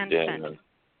contentment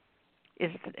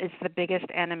is the biggest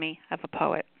enemy of a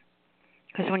poet.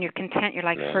 Because when you're content, you're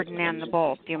like Ferdinand the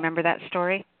Bull. Do you remember that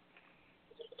story?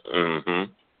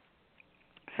 Mm-hmm.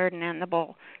 Ferdinand the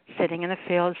Bull, sitting in the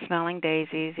field smelling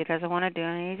daisies. He doesn't want to do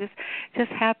anything. He's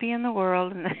just happy in the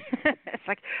world. And it's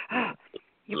like, oh,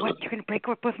 you're going to break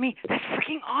up with me? That's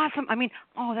freaking awesome. I mean,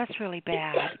 oh, that's really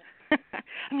bad. I'm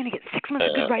going to get 6 months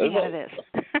of good writing out of this.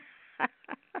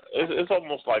 It's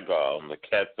almost like the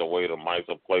cat's away, the mice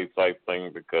will play type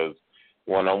thing, because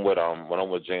when I'm with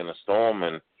Jana Storm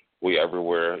and we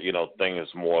everywhere, you know, thing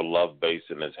is more love based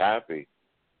and is happy.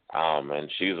 And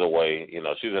she's away, you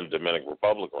know, she's in the Dominican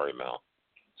Republic right now.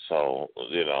 So,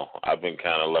 you know, I've been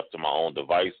kind of left to my own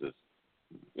devices,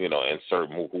 you know, insert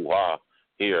hoo-ha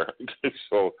here.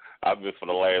 So I've been, for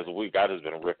the last week, I just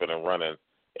been ripping and running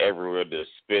everywhere, just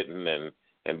spitting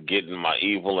and getting my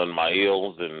evil and my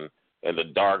ills, and the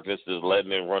darkness is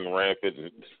letting it run rampant.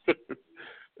 And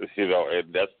you know,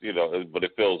 and that's, you know, but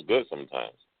it feels good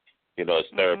sometimes. You know, it's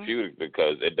therapeutic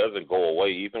because it doesn't go away.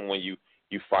 Even when you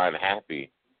find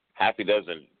happy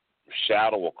doesn't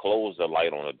shadow or close the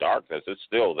light on the darkness. It's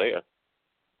still there.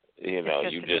 You know,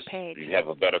 you have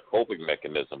a better coping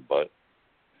mechanism, but,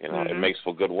 you know, it makes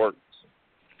for good work.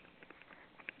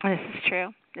 This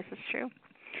is true.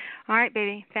 All right,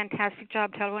 baby. Fantastic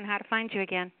job. Tell everyone how to find you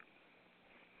again.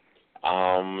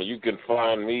 You can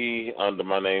find me under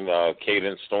my name,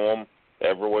 Cadence Storm,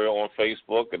 everywhere on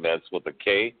Facebook, and that's with a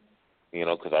K, you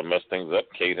know, because I mess things up.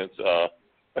 Cadence,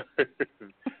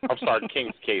 I'm sorry,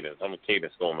 King's Cadence. I'm a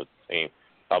Cadence Storm at the team.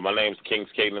 My name's King's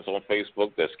Cadence on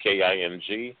Facebook. That's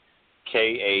KINGKADENCE,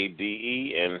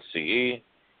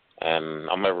 and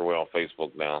I'm everywhere on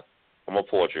Facebook now. I'm a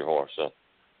poetry whore, so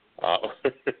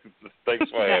thanks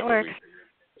for having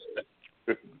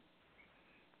me.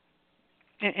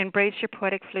 Embrace your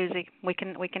poetic floozy. We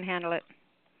can handle it.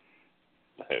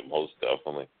 Hey, most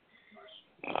definitely.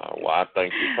 Well, I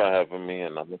thank you for having me,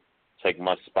 and I'm going to take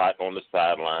my spot on the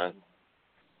sideline.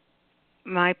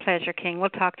 My pleasure, King. We'll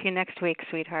talk to you next week,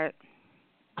 sweetheart.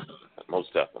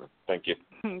 Most definitely. Thank you.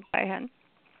 Bye, hon.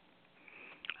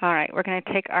 All right, we're going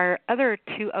to take our other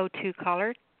 202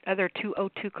 caller.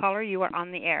 You are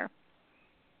on the air.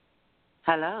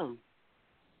 Hello.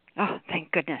 Oh,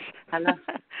 thank goodness. Hello.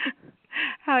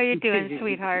 How are you doing,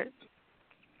 sweetheart?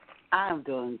 I'm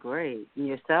doing great. And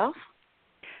yourself?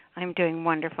 I'm doing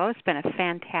wonderful. It's been a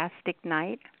fantastic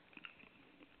night.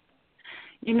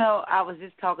 You know, I was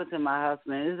just talking to my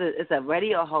husband. It's a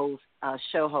radio host,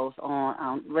 show host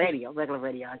on radio, regular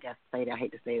radio, I guess to say that. I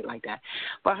hate to say it like that.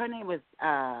 But her name is,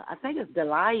 I think it's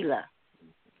Delilah.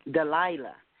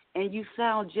 And you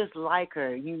sound just like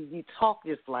her. You talk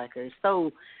just like her.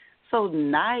 So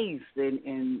nice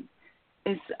and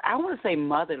it's, I want to say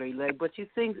motherly, like, but you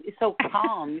sing, it's so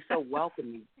calm. You're so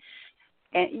welcoming.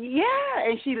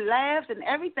 And she laughs and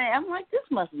everything. I'm like, this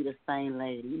must be the same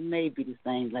lady. It may be the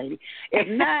same lady. If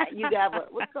not, you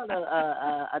got what's called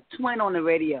a twin on the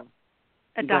radio.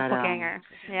 A doppelganger.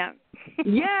 Yeah.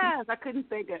 Yes, I couldn't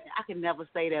think of. I can never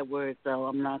say that word, so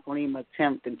I'm not going to even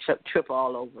attempt and trip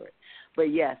all over it.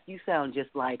 But yes, you sound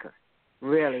just like her.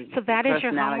 Really. So that is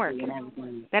your homework.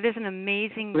 That is an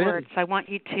amazing word. So I want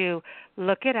you to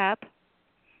look it up.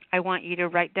 I want you to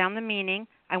write down the meaning.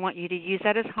 I want you to use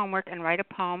that as homework and write a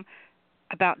poem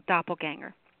about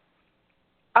doppelganger.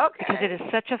 Okay. Because it is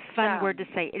such a fun word to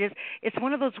say. It's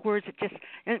one of those words that just,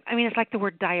 I mean, it's like the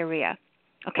word diarrhea.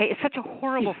 Okay, it's such a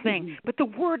horrible thing, but the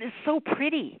word is so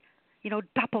pretty. You know,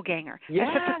 doppelganger.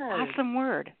 Yes. That's such an awesome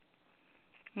word.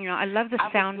 You know, I love the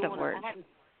sound of words.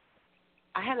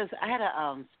 I had a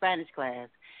Spanish class,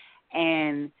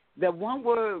 and the one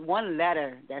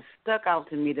letter that stuck out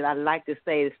to me that I like to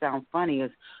say that sounds funny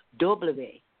is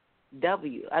W.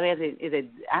 I mean,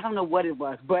 I don't know what it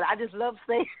was, but I just love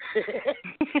saying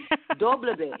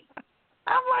W. I'm like,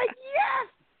 yes.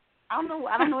 I don't know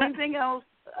anything else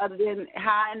other than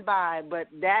high and by, but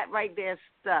that right there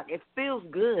stuck. It feels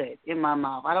good in my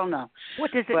mouth. I don't know.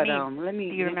 What does it mean?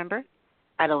 Do you remember?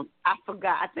 I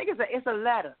forgot. I think it's a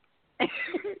letter. I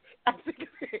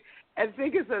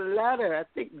think it's a letter. I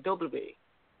think W.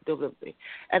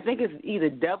 I think it's either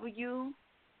W.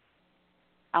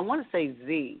 I want to say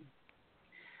Z.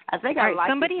 I think I like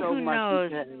somebody it so who much knows.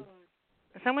 because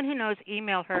Someone who knows,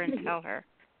 email her and tell her,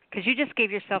 because you just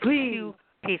gave yourself 2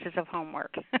 pieces of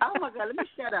homework. Oh my God! Let me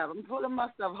shut up. I'm pulling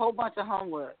myself a whole bunch of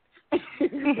homework.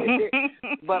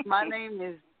 But my name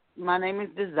is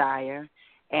Desire.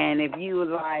 And if you would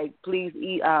like, please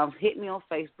hit me on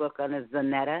Facebook under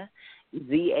Zanetta,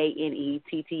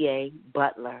 Zanetta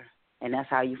Butler, and that's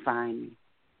how you find me.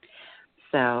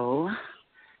 So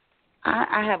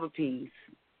I have a piece.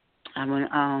 I'm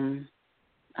gonna,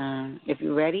 if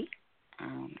you're ready,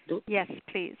 yes,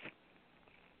 please.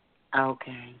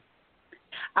 Okay.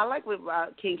 I like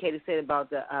what King Katie said about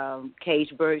the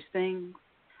caged bird thing.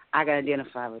 I can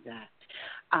identify with that.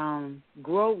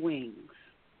 Grow wings.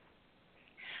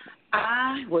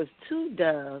 I was 2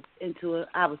 jays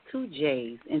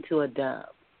into a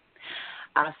dove.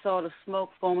 I saw the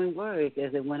smoke foaming words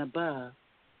as it went above.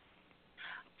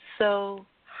 So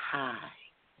high.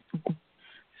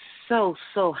 So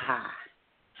high.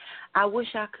 I wish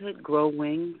I could grow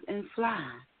wings and fly.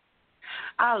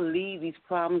 I'll leave these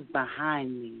problems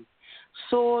behind me,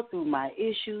 soar through my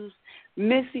issues,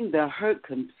 missing the hurt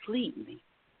completely.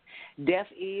 Deaf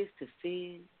ears to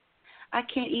fears. I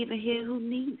can't even hear who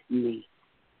needs me.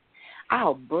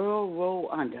 I'll roll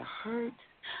under hurt,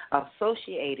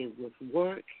 associated with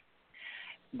work.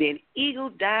 Then eagle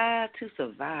dive to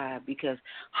survive because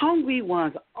hungry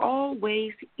ones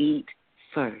always eat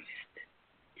first.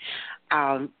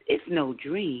 It's no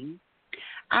dream.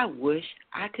 I wish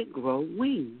I could grow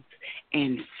wings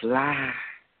and fly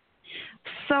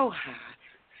so high,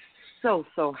 so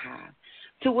high,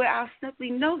 to where I'll simply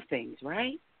know things,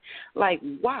 right? Like,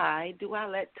 why do I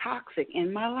let toxic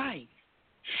in my life?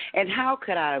 And how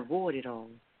could I avoid it all?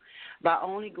 By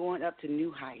only going up to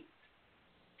new heights.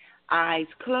 Eyes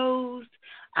closed,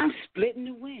 I'm splitting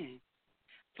the wind,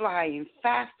 flying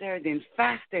faster than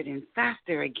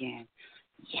faster again.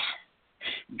 Yes,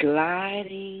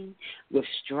 gliding with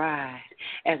stride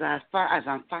as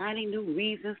I'm finding new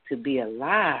reasons to be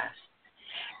alive.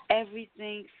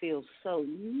 Everything feels so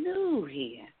new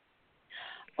here.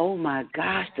 Oh my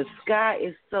gosh, the sky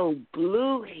is so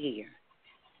blue here.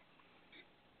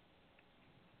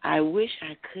 I wish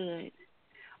I could.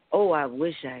 Oh, I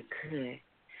wish I could.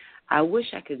 I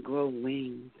wish I could grow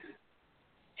wings.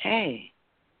 Hey,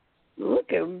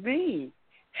 look at me.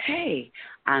 Hey,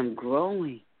 I'm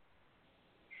growing.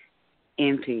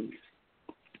 In peace.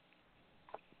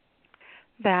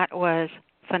 That was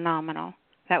phenomenal.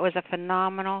 That was a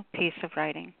phenomenal piece of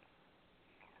writing.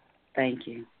 Thank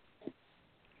you.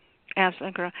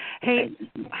 Absolutely, girl. Hey,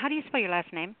 how do you spell your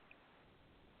last name?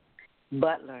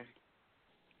 Butler.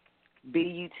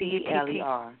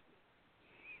 Butler.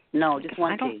 No, just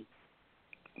one T.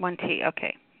 One T.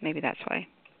 Okay, maybe that's why.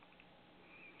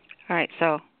 All right.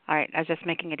 I was just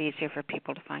making it easier for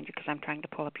people to find you because I'm trying to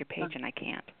pull up your page and I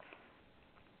can't.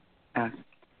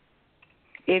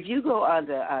 If you go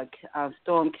under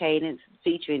Storm Cadence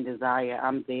featuring Desire,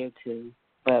 I'm there too.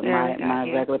 But my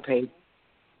regular page.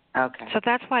 Okay. So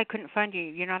that's why I couldn't find you.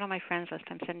 You're not on my friends list.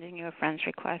 I'm sending you a friends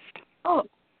request. Oh,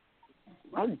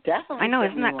 well, definitely. I know.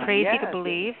 Isn't that crazy yes. to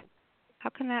believe? How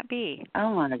can that be?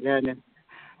 Oh my goodness.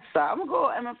 So I'm gonna go.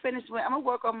 I'm gonna finish. I'm gonna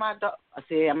work on my.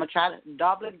 See, I'm gonna try to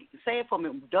say it for me.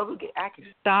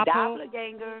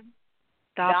 Doppelganger.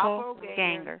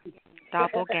 Doppelganger.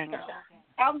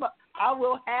 I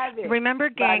will have it. Remember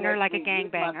ganger like a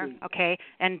gangbanger, okay?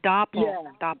 And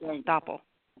doppelganger.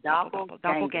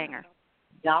 Doppelganger.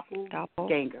 Got you.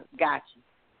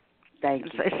 Thank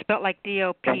you. It's spelled like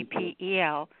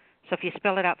Doppel. So if you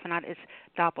spell it out for not, it's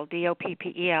Doppel,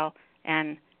 Doppel,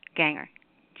 and ganger,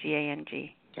 Gang.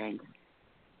 Ganger.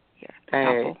 Yeah.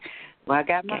 Doppel. Well, I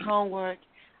got my homework.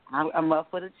 I'm up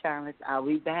for the challenge. I'll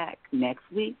be back next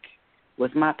week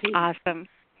with my piece. Awesome.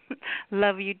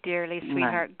 Love you dearly,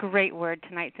 sweetheart. Great word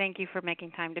tonight. Thank you for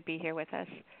making time to be here with us.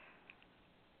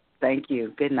 Thank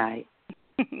you. Good night.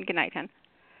 Good night, hon.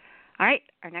 All right,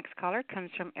 our next caller comes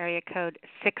from area code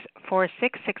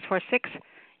 646.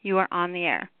 You are on the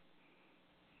air.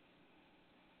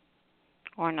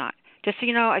 Or not. Just so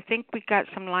you know, I think we've got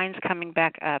some lines coming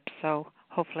back up, so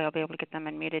hopefully I'll be able to get them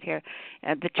unmuted here.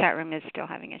 The chat room is still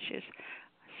having issues.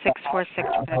 646,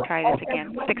 we're going to try this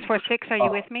again. 646, are you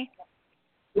with me?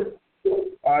 Yes.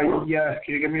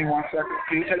 Can you give me 1 second?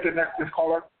 Can you take the next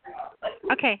caller?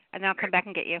 Okay, and I'll come back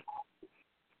and get you.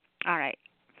 All right.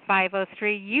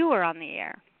 503, you are on the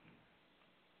air.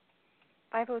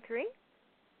 503?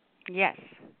 Yes.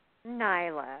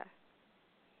 Nyla.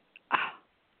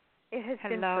 It has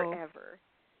been forever.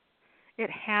 It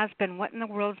has been. What in the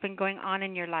world has been going on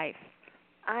in your life?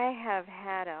 I have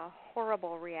had a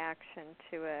horrible reaction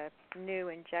to a new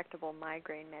injectable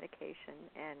migraine medication,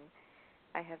 and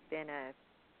I have been a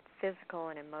physical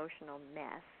and emotional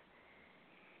mess.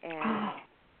 And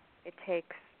it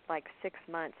takes like 6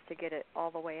 months to get it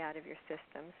all the way out of your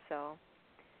system. So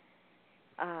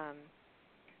I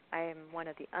am one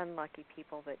of the unlucky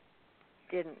people that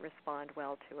didn't respond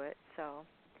well to it. So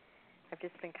I've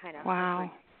just been kind of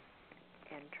hungry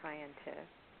and trying to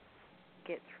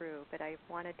get through. But I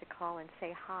wanted to call and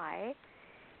say hi.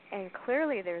 And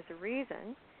clearly there's a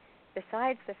reason,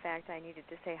 besides the fact I needed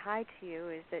to say hi to you,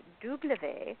 is that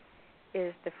W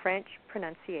is the French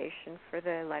pronunciation for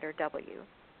the letter W.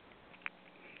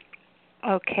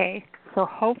 Okay, so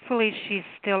hopefully she's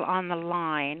still on the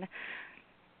line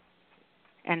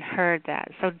and heard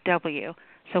that. So W.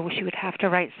 So she would have to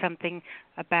write something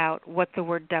about what the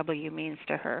word W means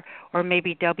to her. Or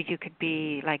maybe W could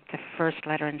be like the first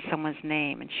letter in someone's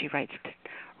name, and she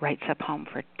writes up home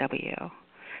for W.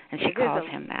 And she calls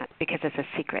him that because it's a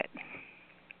secret.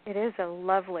 It is a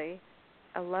lovely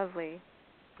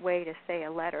way to say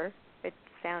a letter. It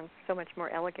sounds so much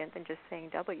more elegant than just saying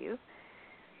W.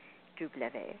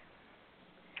 W.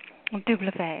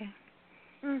 W.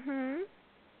 Mhm.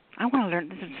 I want to learn.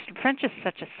 French is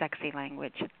such a sexy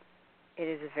language. It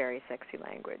is a very sexy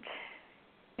language.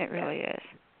 It really is.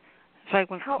 It's like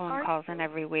when Colin calls in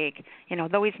every week. You know,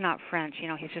 though he's not French, you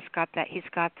know, he's got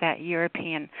that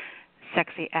European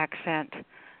sexy accent,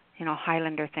 you know,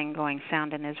 Highlander thing going,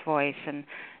 sound in his voice, and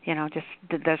you know, just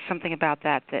there's something about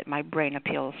that my brain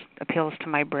appeals to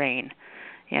my brain.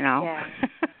 You know, yeah.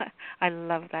 I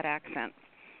love that accent.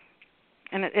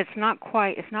 And it's not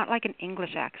like an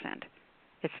English accent.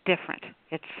 It's different.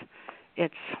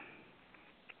 It's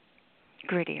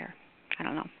grittier. I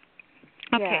don't know.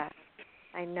 Okay. Yeah,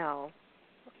 I know.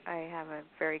 I have a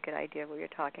very good idea of what you're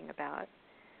talking about.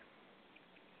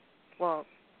 Well,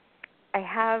 I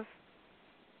have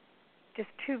just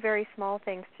two very small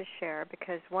things to share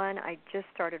because one, I just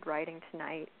started writing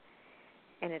tonight,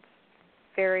 and it's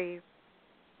very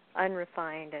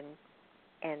unrefined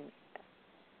and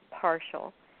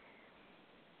partial.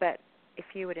 But if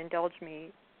you would indulge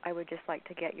me, I would just like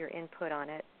to get your input on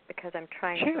it because I'm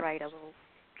trying to write a little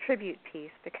tribute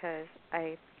piece because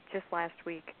I just last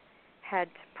week had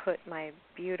to put my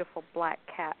beautiful black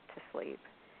cat to sleep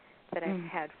that I've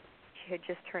had. She had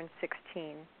just turned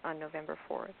 16 on November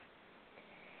 4th.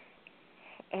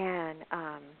 And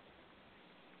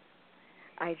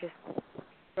I just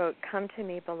wrote, "Come to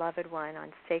me, beloved one,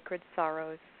 on sacred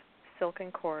sorrow's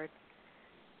silken cord.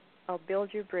 I'll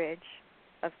build your bridge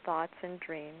of thoughts and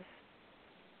dreams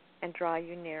and draw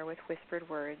you near with whispered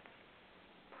words.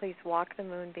 Please walk the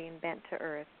moonbeam bent to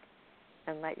earth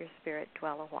and let your spirit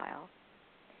dwell a while."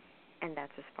 And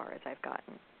that's as far as I've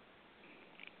gotten.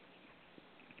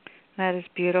 That is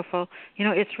beautiful. You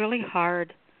know, it's really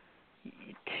hard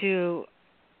to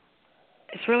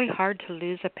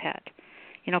lose a pet.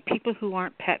 People who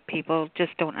aren't pet people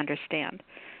just don't understand.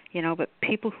 But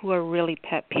people who are really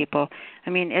pet people, I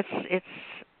mean, it's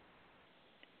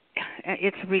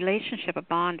a relationship, a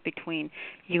bond between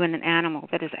you and an animal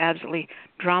that is absolutely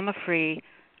drama-free.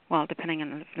 Well, depending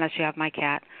on, unless you have my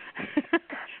cat.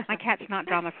 My cat's not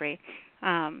drama-free.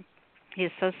 He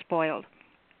is so spoiled.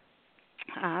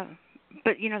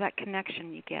 But that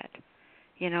connection you get,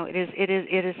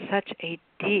 it is such a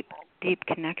deep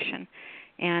connection,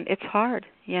 and it's hard.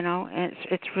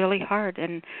 It's really hard,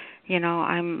 and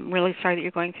I'm really sorry that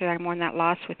you're going through that. I mourn that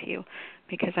loss with you,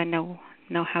 because I know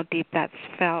how deep that's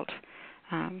felt.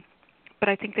 But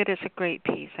I think that it's a great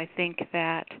piece. I think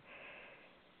that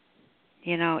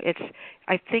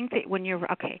I think that when you're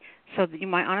so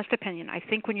my honest opinion, I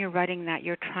think when you're writing that,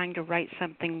 you're trying to write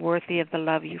something worthy of the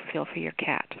love you feel for your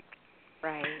cat.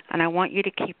 Right. And I want you to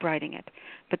keep writing it.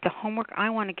 But the homework I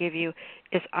want to give you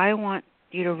is I want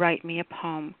you to write me a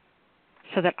poem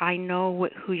so that I know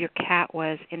who your cat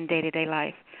was in day-to-day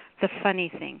life. The funny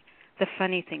things,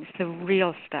 the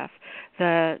real stuff,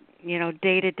 the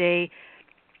day-to-day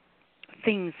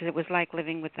things that it was like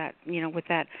living with that with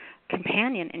that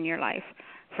companion in your life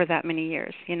for that many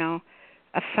years.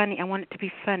 I want it to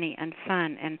be funny and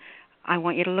fun, and I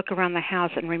want you to look around the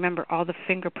house and remember all the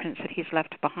fingerprints that he's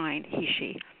left behind,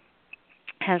 she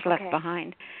has left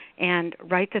behind, and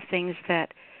write the things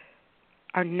that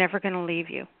are never going to leave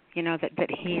you. That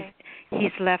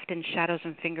he's left in shadows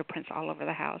and fingerprints all over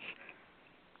the house.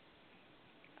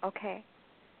 Okay.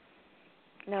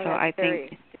 No, so that's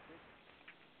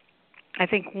I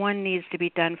think one needs to be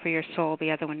done for your soul,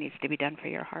 the other one needs to be done for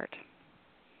your heart.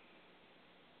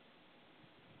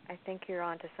 I think you're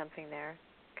onto something there,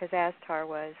 because Astar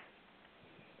was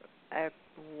a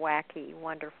wacky,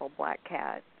 wonderful black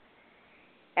cat.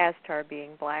 Astar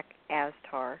being black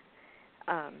Astar.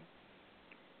 Oh,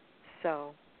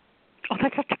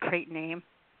 that's such a great name.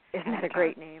 Isn't that a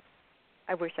great name?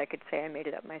 I wish I could say I made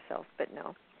it up myself, but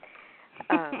no.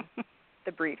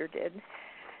 The breeder did.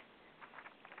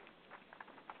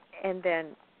 And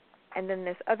then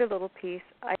this other little piece,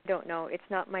 I don't know, it's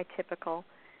not my typical,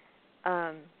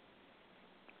 but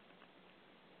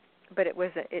it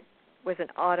was an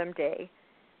autumn day,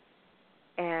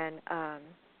 and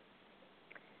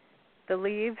the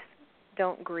leaves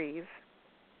don't grieve,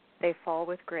 they fall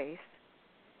with grace,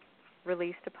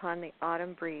 released upon the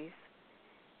autumn breeze,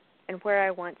 and where I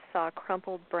once saw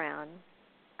crumpled brown,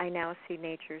 I now see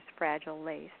nature's fragile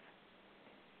lace.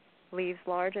 Leaves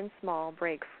large and small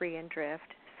break free and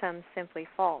drift, some simply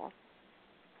fall,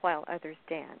 while others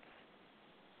dance.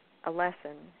 A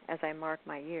lesson, as I mark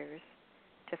my years,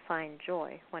 to find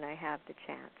joy when I have the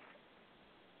chance.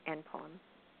 End poem.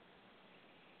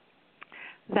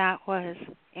 That was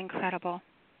incredible.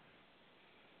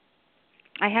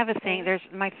 I have a thing.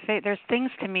 There's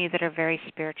things to me that are very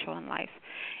spiritual in life,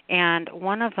 and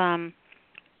one of them,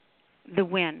 the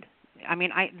wind. I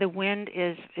mean, the wind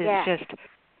is just.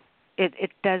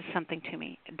 It does something to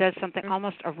me. It does something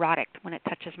almost erotic when it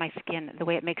touches my skin. The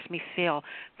way it makes me feel,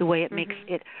 the way it makes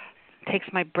it takes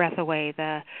my breath away.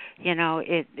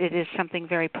 It is something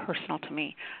very personal to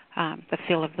me. The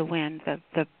feel of the wind,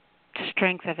 the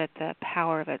strength of it, the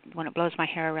power of it. When it blows my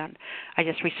hair around, I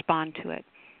just respond to it.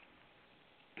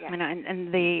 Yeah.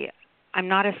 I'm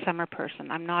not a summer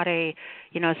person. I'm not a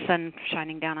sun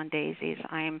shining down on daisies.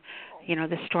 I'm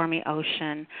the stormy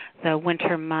ocean, the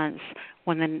winter months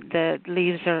when the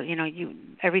leaves are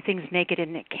everything's naked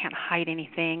and it can't hide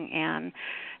anything, and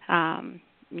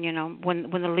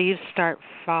when the leaves start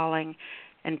falling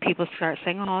and people start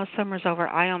saying, "Oh, summer's over,"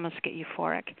 I almost get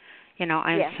euphoric.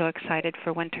 I'm so excited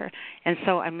for winter. And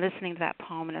so I'm listening to that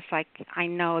poem, and it's like I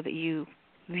know that you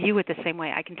view it the same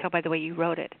way. I can tell by the way you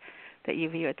wrote it that you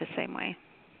view it the same way.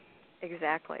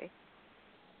 Exactly.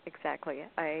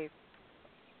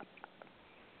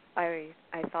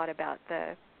 I thought about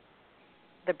the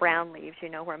brown leaves,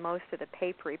 where most of the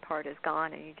papery part is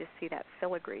gone, and you just see that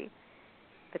filigree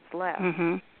that's left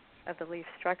of the leaf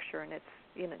structure, and it's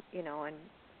and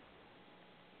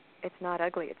it's not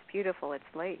ugly. It's beautiful. It's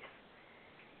lace.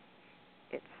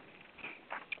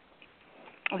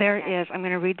 There is. I'm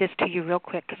going to read this to you real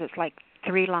quick because it's like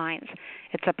 3 lines.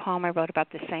 It's a poem I wrote about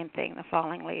the same thing, the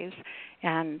falling leaves,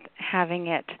 and having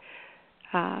it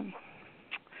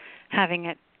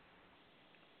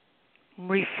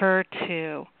refer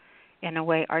to, in a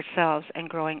way, ourselves and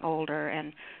growing older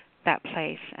and that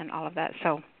place and all of that.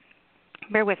 So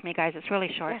bear with me, guys. It's really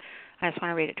short. Yeah. I just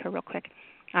want to read it to you real quick.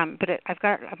 But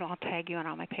I'll tag you on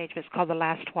all my page, but it's called The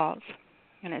Last Waltz.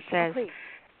 And it says,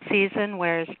 season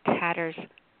wears tatters,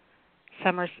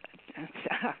 summer's...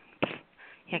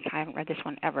 I haven't read this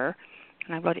one ever.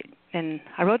 and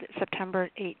I wrote it September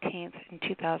 18th in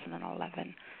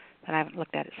 2011. And I haven't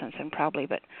looked at it since then, probably.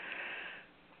 But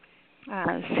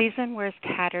season wears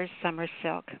tatters, summer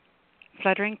silk.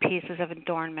 Fluttering pieces of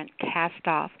adornment cast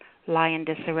off lie in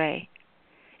disarray.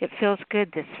 It feels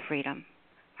good, this freedom.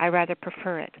 I rather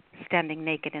prefer it, standing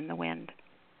naked in the wind.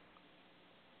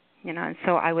 And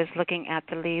so I was looking at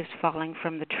the leaves falling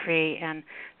from the tree and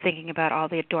thinking about all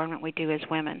the adornment we do as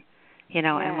women.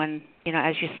 And when,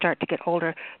 as you start to get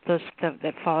older,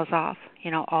 that falls off.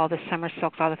 All the summer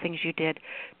silks, all the things you did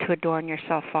to adorn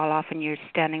yourself fall off, and you're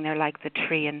standing there like the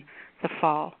tree in the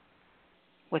fall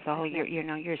with all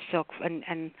your silk.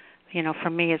 And for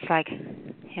me, it's like,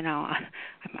 I'm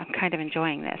kind of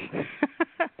enjoying this.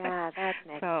 Yeah, that's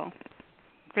nice. So,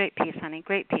 great piece, honey,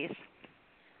 great piece.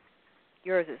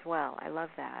 Yours as well. I love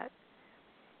that.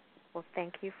 Well,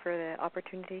 thank you for the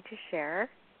opportunity to share.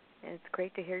 And it's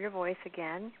great to hear your voice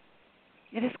again.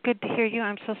 It is good to hear you.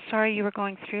 I'm so sorry you were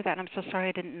going through that. I'm so sorry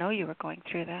I didn't know you were going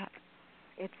through that.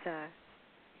 It's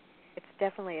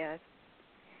definitely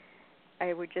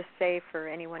I would just say for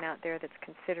anyone out there that's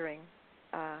considering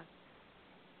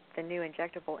the new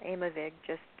injectable Aimovig,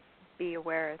 just be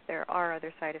aware there are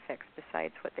other side effects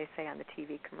besides what they say on the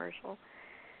TV commercial.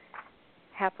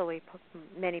 Happily,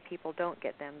 many people don't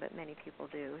get them, but many people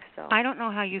do. So I don't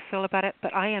know how you feel about it,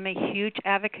 but I am a huge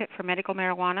advocate for medical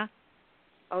marijuana.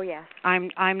 Oh, yes.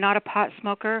 I'm not a pot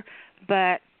smoker,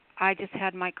 but I just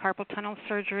had my carpal tunnel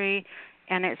surgery,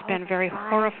 and it's been very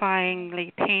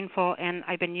horrifyingly painful, and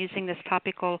I've been using this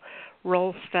topical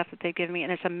roll stuff that they give me,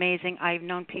 and it's amazing. I've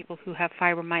known people who have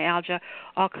fibromyalgia,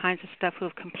 all kinds of stuff, who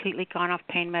have completely gone off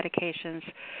pain medications.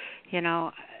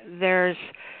 There's...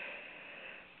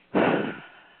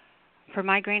 For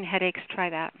migraine headaches, try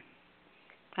that.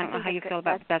 I don't know how you feel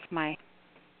about that's my...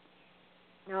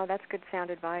 No, that's good sound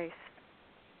advice.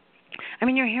 I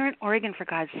mean, you're here in Oregon, for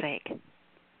God's sake.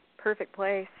 Perfect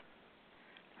place.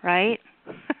 Right?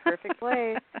 Perfect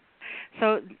place.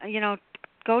 So,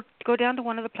 go down to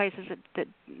one of the places that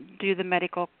do the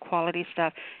medical quality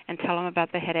stuff and tell them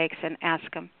about the headaches and ask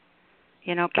them.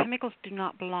 Chemicals do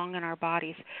not belong in our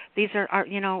bodies. These are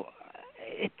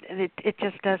it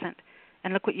just doesn't.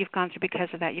 And look what you've gone through because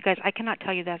of that. You guys, I cannot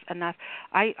tell you that enough.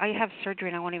 I have surgery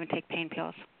and I won't even take pain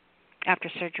pills after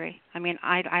surgery. I mean,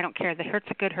 I don't care. The hurt's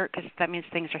a good hurt because that means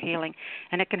things are healing.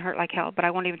 And it can hurt like hell, but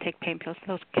I won't even take pain pills.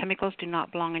 Those chemicals do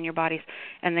not belong in your bodies,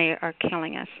 and they are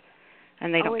killing us.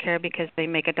 And they don't care because they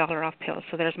make $1 off pills.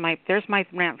 So there's my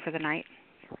rant for the night.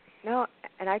 No,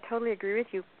 and I totally agree with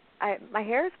you. My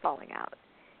hair is falling out.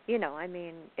 I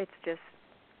mean, it's just,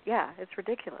 it's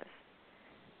ridiculous.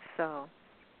 So...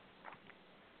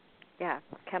 yeah,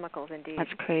 chemicals indeed.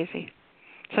 That's crazy.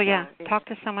 So talk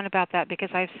to someone about that because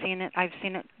I've seen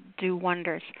it do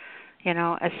wonders,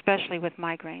 especially with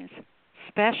migraines.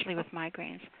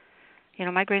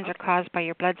 Migraines are caused by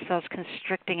your blood cells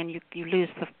constricting and you lose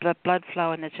the blood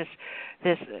flow, and it's just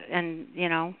this, and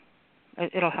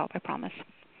it'll help, I promise.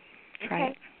 Try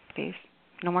it, please.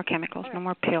 No more chemicals, no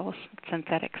more pills,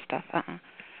 synthetic stuff. All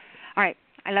right.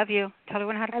 I love you. Tell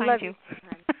everyone how to find you.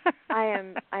 I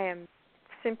am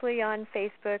simply on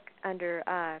Facebook under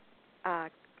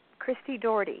Christy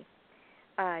Doherty,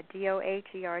 Doherty.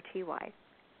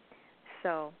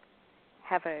 So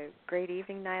have a great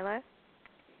evening, Nyla,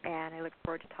 and I look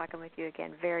forward to talking with you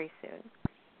again very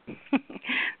soon.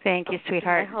 Thank you,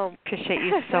 sweetheart. Appreciate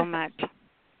you so much.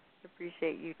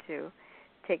 Appreciate you too.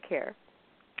 Take care.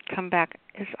 Come back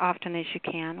as often as you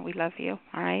can. We love you,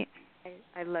 all right?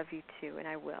 I love you too, and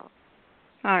I will.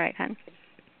 All right, hon.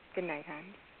 Good night, hon.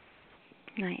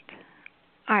 Night.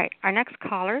 All right, our next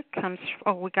caller comes...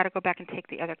 Oh, we got to go back and take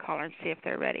the other caller and see if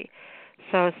they're ready.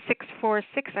 So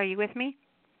 646, are you with me?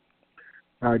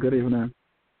 Hi, good evening.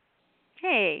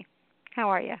 Hey, how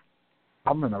are you?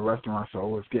 I'm in a restaurant, so it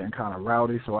was getting kind of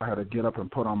rowdy, so I had to get up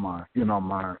and put on my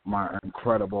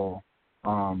incredible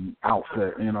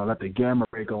outfit, let the gamma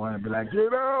ray go in and be like,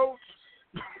 get out!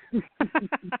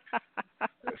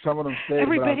 Some of them stayed.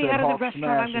 Everybody out of the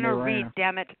restaurant, I'm going to read,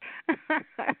 damn it.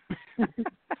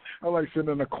 I like sitting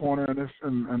in the corner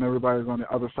and everybody's on the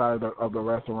other side of the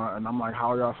restaurant, and I'm like,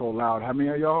 how are y'all so loud? How many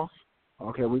of y'all?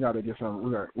 Okay, we got to get some.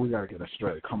 We got to get it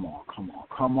straight. Come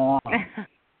on.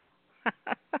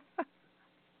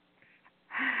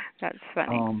 That's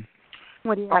funny.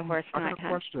 What do you have for us tonight, I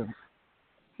have a question.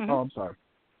 Mm-hmm. Oh, I'm sorry.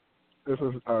 This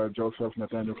is Joseph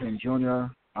Nathaniel King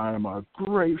Jr. I am a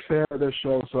great fan of this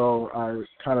show, so I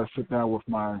kind of sit down with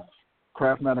my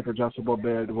Craftmatic adjustable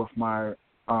bed with my,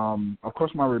 of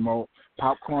course, my remote.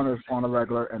 Popcorn is on a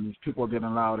regular, and these people are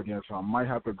getting loud again, so I might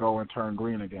have to go and turn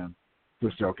green again.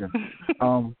 Just joking.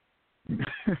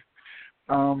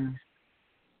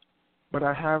 But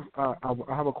I have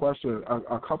a question.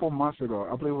 A couple months ago,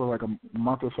 I believe it was like a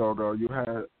month or so ago, you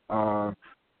had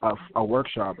a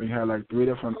workshop, and you had like 3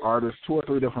 different artists, 2 or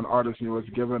 3 different artists, and you was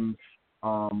given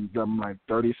them like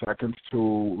 30 seconds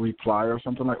to reply or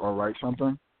something or write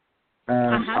something.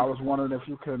 And I was wondering if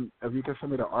you can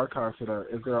send me the archive to that.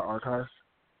 Is there an archive?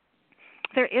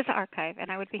 There is an archive, and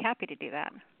I would be happy to do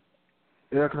that.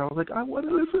 Yeah, because I was like, I want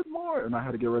to listen more, and I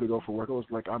had to get ready to go for work. I was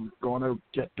like, I'm going to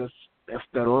get this. It's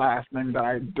the last thing that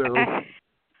I do.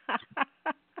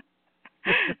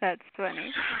 That's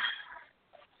funny.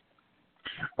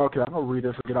 Okay, I'm going to read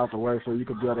this and get out the way so you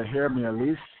can be able to hear me at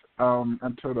least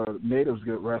until the natives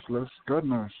get restless.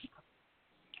 Goodness.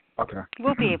 Okay.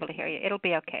 We'll be able to hear you. It'll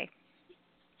be okay.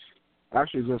 I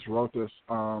actually just wrote this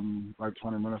like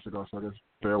 20 minutes ago, so just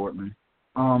bear with me.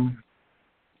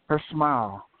 Her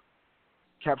smile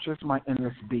captures my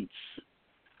endless beats.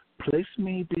 Place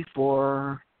me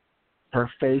before her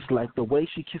face like the way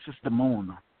she kisses the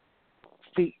moon.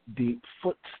 Feet deep,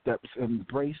 footsteps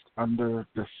embraced under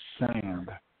the sand.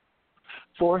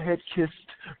 Forehead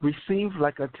kissed, received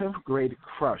like a 10th grade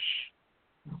crush.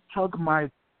 Hug my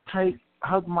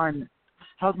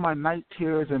night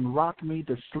tears and rock me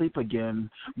to sleep again.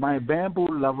 My bamboo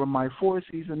lover, my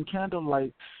 4-season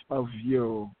candlelight of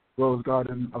you. Rose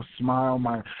garden of smile,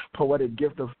 my poetic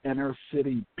gift of inner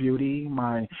city beauty.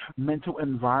 My mental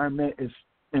environment is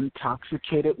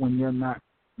intoxicated when you're not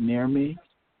near me.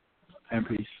 And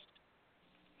peace.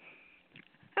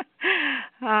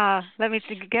 Let me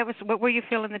what were you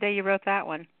feeling the day you wrote that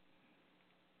one?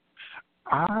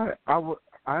 I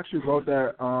actually wrote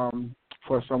that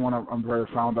for someone I'm very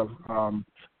fond of.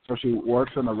 So she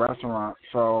works in a restaurant,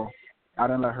 so I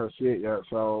didn't let her see it yet.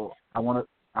 So I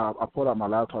pulled out my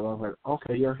laptop. I was like,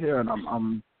 okay, you're here, and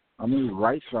I'm going to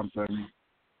write something.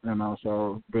 You know,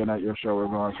 so being at your show, we're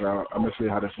going. So I'm gonna see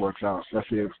how this works out. Let's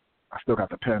see if I still got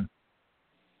the pen.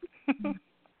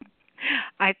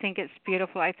 I think it's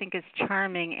beautiful. I think it's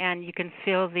charming, and you can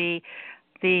feel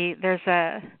there's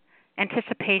a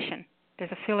anticipation.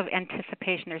 There's a feel of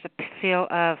anticipation. There's a feel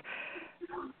of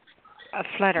a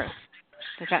flutter.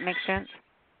 Does that make sense?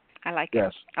 I like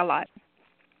it a lot.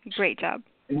 Great job.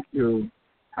 Thank you.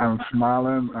 I'm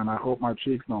smiling, and I hope my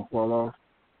cheeks don't fall off.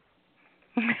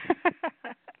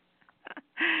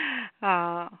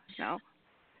 Oh, no.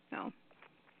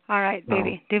 All right,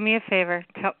 baby. Do me a favor.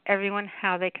 Tell everyone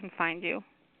how they can find you.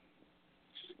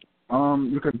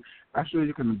 You can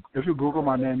if you Google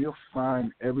my name, you'll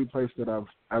find every place that I've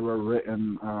ever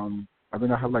written. I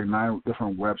think I have like 9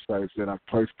 different websites that I've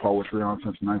placed poetry on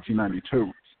since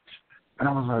 1992. And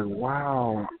I was like,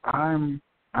 wow, I'm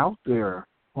out there.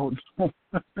 Oh, no.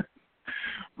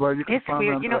 Well, it's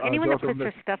weird. Anyone that puts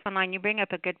their stuff online, you bring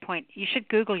up a good point. You should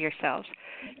Google yourselves.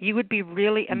 You would be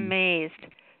really amazed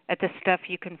at the stuff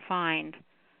you can find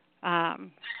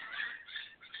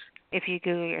if you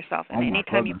Google yourself. And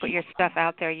anytime you put your stuff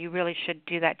out there, you really should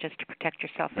do that just to protect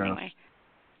yourself anyway.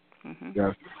 Mm-hmm.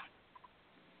 Yes.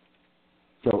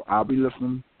 So I'll be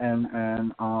listening,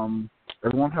 and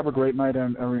everyone have a great night.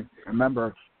 And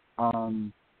remember,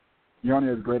 you're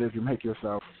only as great as you make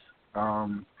yourself.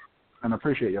 And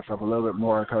appreciate yourself a little bit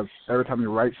more, because every time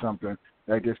you write something,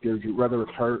 that just gives you, whether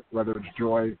it's hurt, whether it's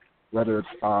joy, whether it's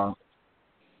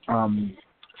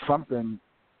something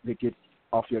that gets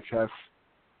off your chest,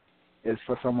 is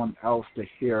for someone else to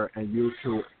hear and you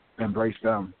to embrace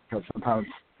them. Because sometimes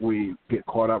we get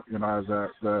caught up, as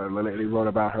the lady wrote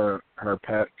about her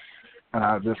pet, and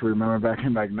I just remember back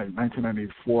in like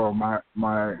 1994,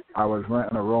 I was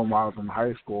renting a room while I was in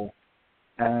high school,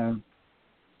 and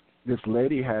this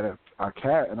lady had a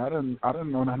cat, and I didn't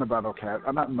know nothing about no cat.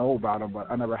 I not know about them, but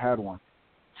I never had one.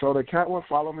 So the cat would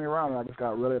follow me around, and I just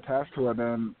got really attached to it.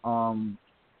 And then,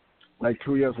 like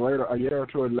 2 years later, a year or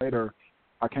two later,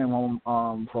 I came home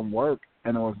from work,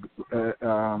 and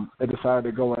it decided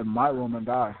to go in my room and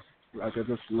die. Like it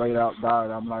just laid out,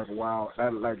 died. I'm like, wow,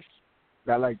 that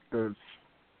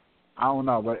I don't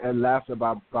know, but it lasted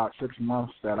about 6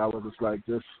 months. That I was just like,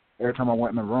 this every time I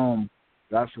went in the room.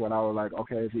 That's when I was like,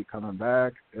 okay, is he coming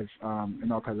back? It's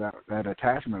because that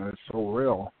attachment is so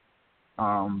real.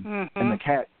 And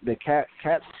the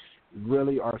cats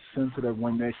really are sensitive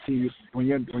when they see you when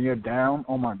you're down.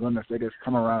 Oh my goodness, they just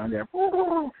come around and they're,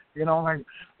 like,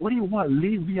 what do you want?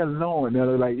 Leave me alone. And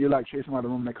they're like, you're like chasing them out of the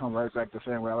room, and they come right back the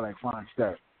same way. I was like, fine,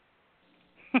 stay.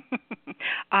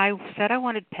 I said I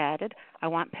wanted petted. I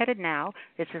want petted now.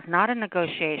 This is not a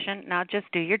negotiation. Now just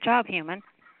do your job, human.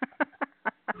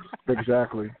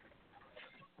 Exactly.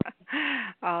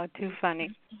 Oh, too funny.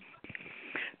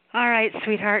 All right,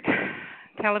 sweetheart.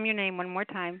 Tell him your name one more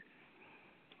time.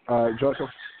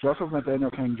 Joseph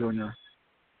Nathaniel King Jr.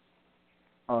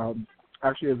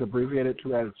 actually is abbreviated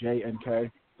to as J and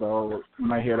K, so you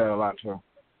might hear that a lot too.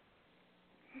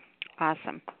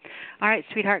 Awesome. All right,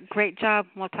 sweetheart, great job.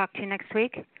 We'll talk to you next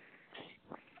week.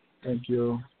 Thank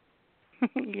you.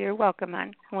 You're welcome,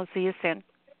 hon. We'll see you soon.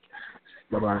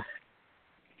 Bye-bye.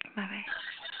 Bye-bye.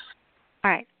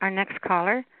 All right, our next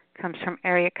caller comes from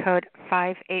area code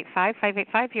 585.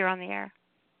 585, you're on the air.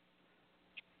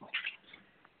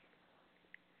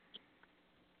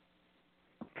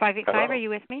 Hello. Are you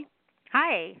with me?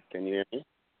 Hi. Can you hear me?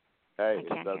 Hey, I it's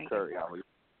can't Doug hear you. Curry. How are you?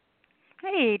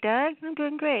 Hey, Doug. I'm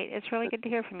doing great. It's really good to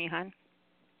hear from you, hon.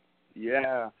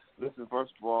 Yeah. Listen,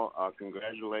 first of all,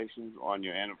 congratulations on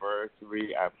your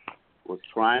anniversary. I was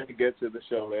trying to get to the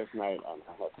show last night. I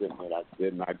have to admit I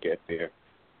did not get there.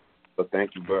 But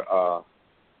thank you for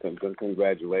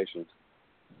congratulations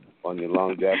on your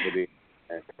longevity.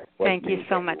 And thank you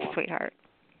so much, sweetheart.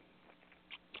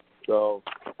 So,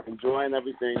 enjoying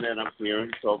everything that I'm hearing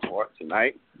so far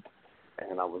tonight.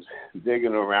 And I was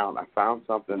digging around. I found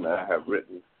something that I have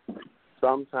written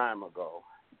some time ago.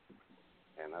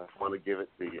 And I just want to give it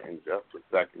to you in just a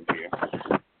second here.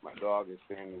 My dog is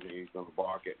standing there. He's going to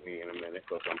bark at me in a minute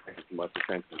because I'm paying too much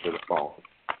attention to the phone.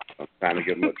 I'm trying to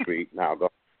give him a treat. Now go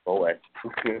away.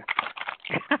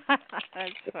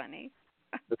 That's funny.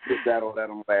 That'll let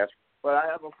him last. But I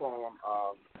have a poem.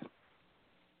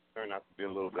 Turned out to be a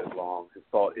little bit long. It's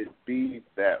called "It Be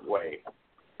That Way,"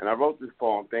 and I wrote this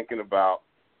poem thinking about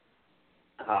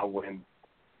how when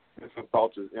different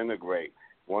cultures integrate,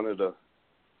 one of the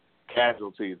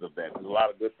casualties of that. There's a lot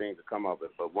of good things that come of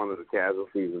it, but one of the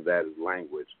casualties of that is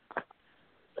language,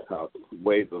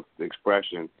 ways of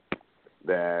expression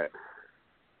that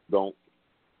don't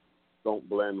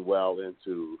blend well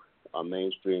into a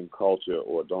mainstream culture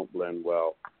or don't blend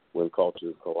well when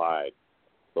cultures collide.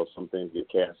 So some things get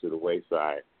cast to the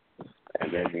wayside,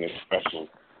 and there's an expression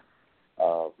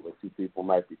where two people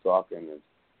might be talking, and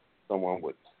someone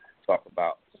would talk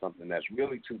about something that's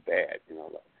really too bad,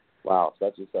 like, wow,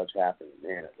 such and such happened,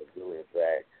 man, it was really a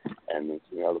drag. And then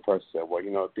the other person said, well,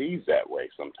 it be's that way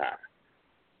sometimes.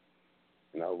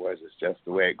 In other words, it's just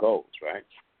the way it goes, right?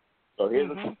 So here's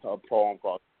a poem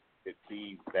called "It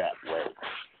Be That Way."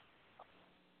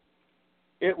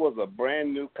 It was a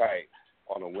brand new kite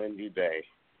on a windy day,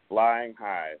 flying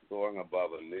high, soaring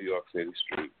above a New York City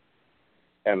street.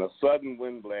 And a sudden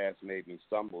wind blast made me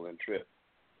stumble and trip,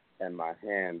 and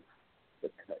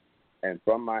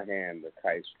from my hand the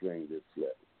kite string did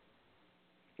slip.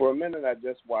 For a minute I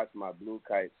just watched my blue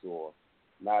kite soar,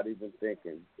 not even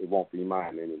thinking it won't be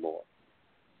mine anymore.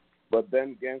 But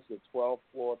then against the 12th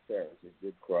floor terrace it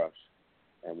did crush,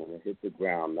 and when it hit the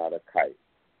ground, not a kite,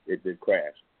 it did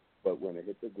crash. But when it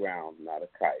hit the ground, not a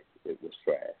kite, it was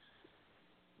trash.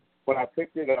 When I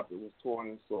picked it up, it was torn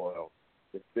and soiled.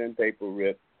 The thin paper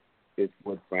ripped, its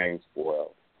wood frame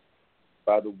spoiled.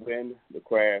 By the wind, the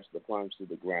crash, the plunge to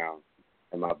the ground,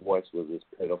 and my voice was this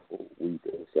pitiful,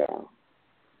 weeping sound.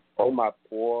 Oh, my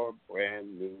poor,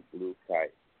 brand new blue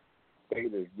kite,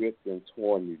 fate has ripped and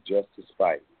torn you just to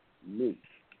spite me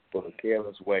for the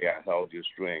careless way I held your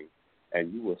string,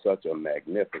 and you were such a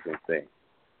magnificent thing.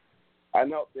 I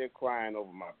knelt there crying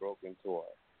over my broken toy.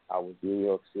 I was New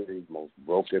York City's most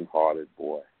broken-hearted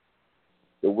boy.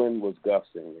 The wind was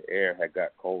gusting, the air had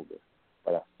got colder,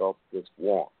 but I felt this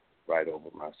warmth right over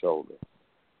my shoulder.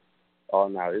 Oh,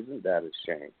 now isn't that a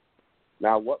shame?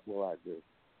 Now what will I do?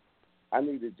 I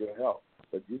needed your help,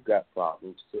 but you've got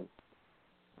problems too.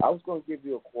 I was going to give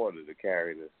you a quarter to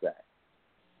carry this sack.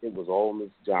 It was old Miss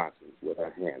Johnson with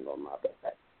her hand on my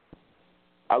back.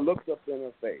 I looked up in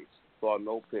her face, saw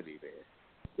no pity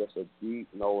there, just a deep,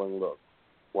 knowing look,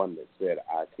 one that said,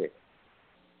 I care.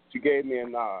 She gave me a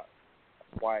nod,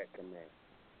 a quiet command,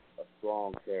 a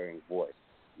strong, caring voice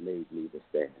made me to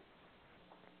stand.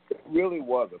 It really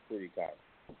was a pretty kite,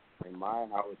 and my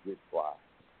how it did fly,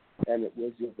 and it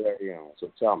was your very own,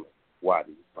 so tell me, why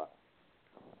do you cry?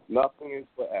 Nothing is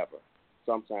forever.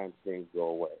 Sometimes things go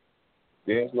away.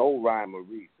 There's no rhyme or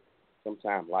reason.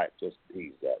 Sometimes life just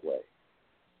be that way.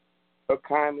 Her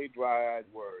kindly, dry-eyed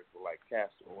words were like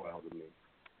castor oil to me,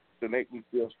 to make me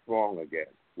feel strong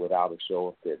again without a show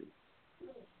of pity.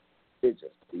 It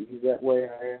just be that way,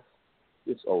 I asked.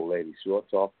 This old lady sure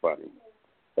talked funny.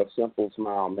 Her simple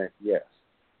smile meant yes.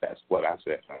 That's what I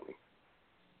said, honey.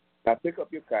 Now pick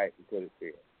up your kite and put it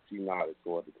there. She nodded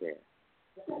toward the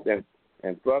can. Then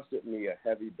and thrusted me a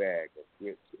heavy bag of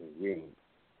grits and greens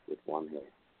with one hand.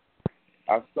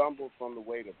 I stumbled from the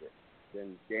weight of it,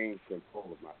 then gained control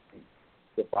of my feet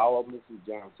to follow Mrs.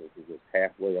 Johnson, who was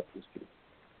halfway up the street.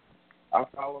 I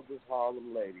followed this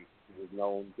Harlem lady who was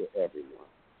known to everyone,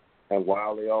 and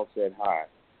while they all said hi,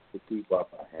 to keep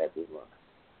up I had to run.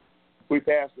 We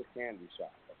passed a candy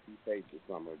shop a few paces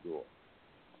from her door.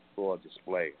 Saw a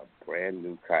display of brand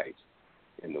new kites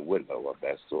in the window of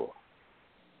that store.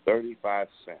 35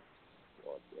 cents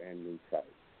for a brand new kite.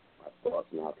 My thoughts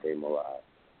now came alive.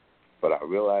 But I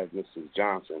realized Mrs.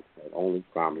 Johnson had only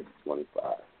promised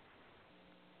 25.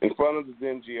 In front of the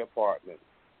dingy apartment,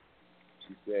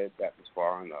 she said that was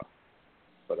far enough.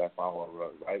 But I followed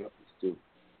her right up the stoop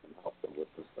and helped her with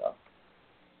the stuff.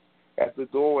 At the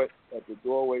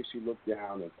doorway, she looked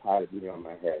down and patted me on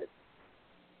my head.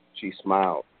 She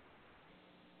smiled.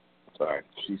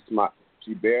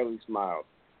 She barely smiled,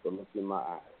 but looked in my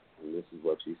eyes, and this is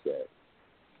what she said.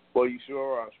 Well, you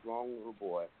sure are a strong little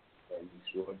boy, and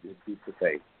you sure did keep the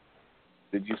faith.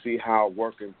 Did you see how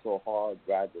working so hard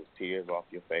dried those tears off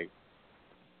your face?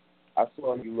 I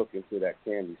saw you look into that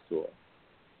candy store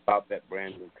about that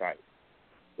brand new kite.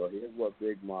 So here's what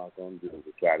Big Ma's going to do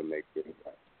to try to make things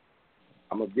right.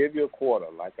 I'm going to give you a quarter,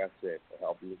 like I said, for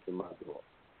helping me to my door.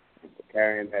 And for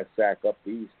carrying that sack up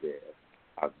these stairs,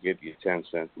 I'll give you 10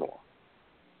 cents more.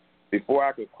 Before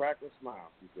I could crack a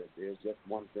smile, she said, there's just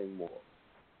one thing more.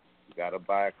 You got to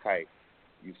buy a kite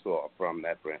you saw from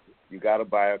that brand. You got to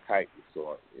buy a kite you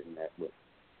saw in that window.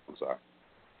 I'm sorry.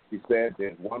 She said,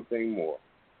 there's one thing more.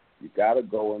 You got to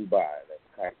go and buy that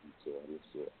kite you saw in the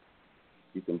store.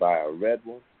 You can buy a red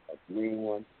one, a green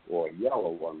one, or a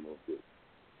yellow one will do.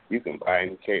 You can buy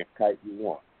any kite you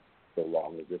want, so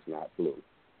long as it's not blue.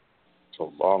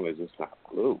 So long as it's not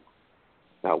blue.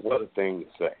 Now, what a thing to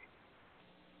say.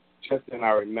 Just then I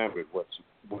remembered what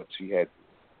she had.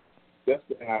 Just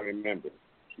then I remembered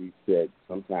she said,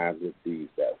 sometimes it bees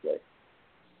that way.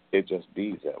 It just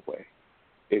bees that way.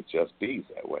 It just bees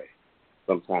that way.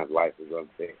 Sometimes life is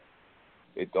unfair.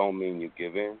 It don't mean you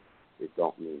give in. It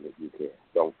don't mean that you care.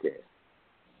 Don't care.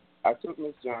 I took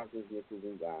Miss Johnson's nickels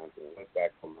and dimes and went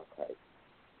back for my kite.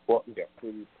 Bought me a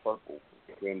pretty purple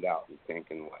trimmed out in pink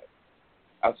and white.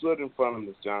 I stood in front of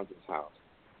Miss Johnson's house,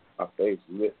 my face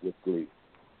lit with glee.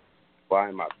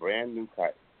 Buying my brand new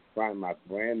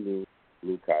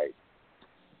blue kite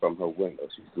from her window,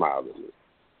 she smiled at me.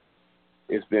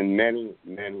 It's been many,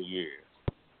 many years,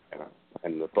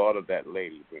 and the thought of that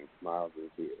lady brings smiles and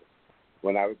tears.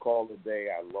 When I recall the day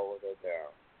they lowered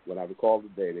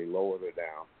her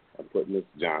down and put Miss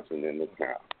Johnson in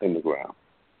the ground.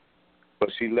 But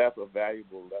she left a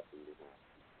valuable lesson behind,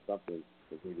 something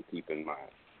for me to keep in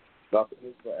mind. Nothing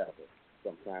is forever.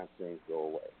 Sometimes things go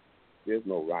away. There's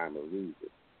no rhyme or reason.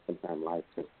 Sometimes life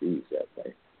just bees that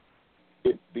way.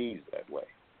 It bees that way.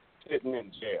 Sitting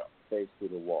in jail, face to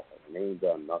the wall, and ain't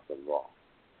done nothing wrong.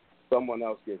 Someone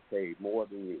else gets paid more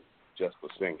than you just for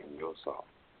singing your song.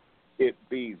 It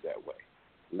bees that way.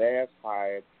 Last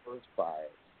hired, first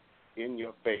fired. In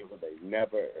your favor, they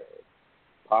never erred.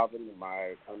 Poverty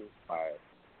mired, uninspired,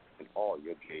 and all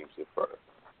your dreams deferred.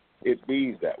 It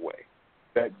bees that way.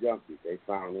 That junkie they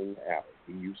found in the alley,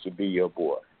 who used to be your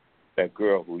boy. That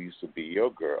girl who used to be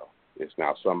your girl is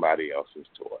now somebody else's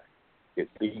toy. It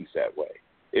bees that way.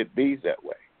 It bees that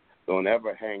way. Don't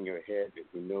ever hang your head in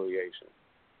humiliation.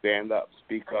 Stand up,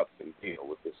 speak up, and deal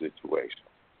with the situation.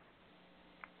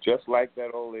 Just like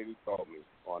that old lady told me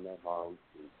on that Harlem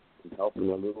Street, and helping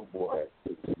a little boy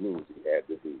with the news he had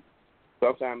to do.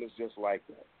 Sometimes it's just like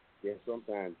that. Yeah,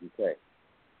 sometimes you pay.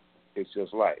 It's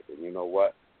just life. And you know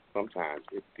what? Sometimes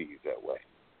it bees that way.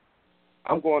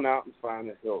 I'm going out and find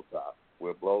a hilltop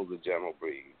where blows a gentle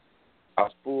breeze.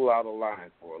 I'll spool out a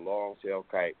line for a long-tailed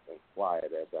kite and fly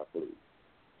it as I please.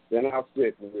 Then I'll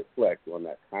sit and reflect on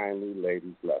that kindly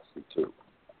lady's lesson, too.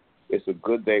 It's a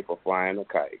good day for flying a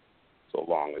kite, so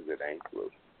long as it ain't blue.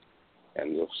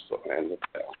 And the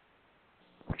bell.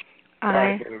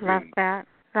 I love that.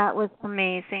 That was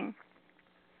amazing.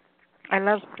 I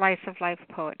love slice of life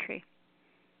poetry.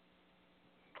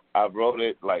 I wrote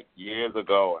it like years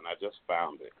ago, and I just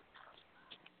found it.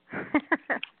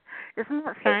 Isn't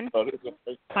that fun?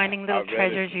 Finding little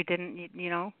treasures you didn't, you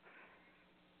know.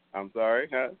 I'm sorry,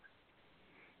 huh?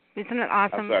 Isn't it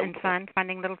awesome and fun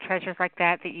finding little treasures like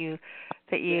that you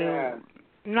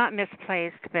not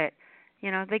misplaced, but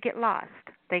you know they get lost.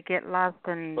 They get lost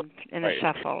in the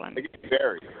shuffle and they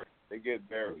get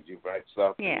buried. You write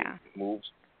stuff, yeah,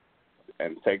 moves,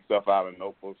 and take stuff out of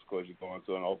notebooks because you're going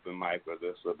to an open mic or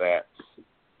this or that.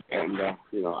 And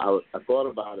you know, I thought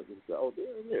about it and said, oh,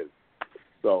 there it is.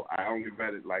 So I only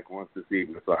read it like once this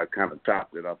evening, so I kind of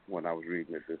chopped it up when I was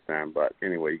reading it this time. But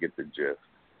anyway, you get the gist.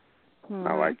 Mm-hmm.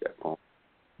 I like that poem.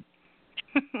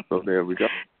 So there we go.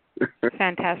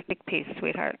 Fantastic piece,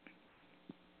 sweetheart.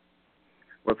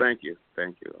 Well, thank you.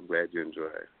 I'm glad you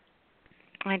enjoyed it.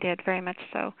 I did, very much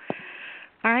so.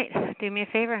 All right, do me a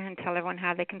favor and tell everyone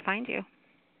how they can find you.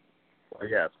 Well,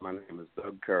 yes, my name is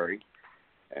Doug Curry,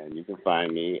 and you can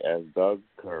find me as Doug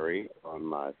Curry on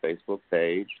my Facebook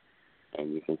page,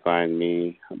 and you can find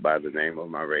me by the name of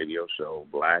my radio show,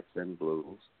 Blacks and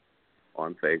Blues,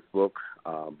 on Facebook,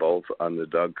 both under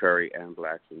Doug Curry and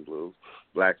Blacks and Blues.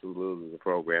 Blacks and Blues is a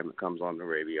program that comes on the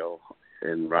radio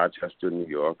in Rochester, New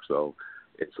York, so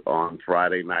it's on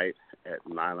Friday night at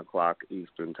 9 o'clock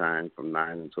Eastern Time from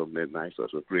 9 until midnight, so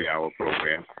it's a 3-hour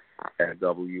program at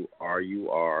WRUR.org.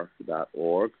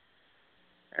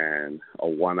 And a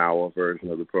 1-hour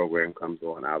version of the program comes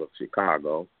on out of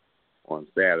Chicago on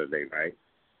Saturday night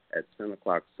at 10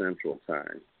 o'clock Central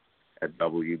Time at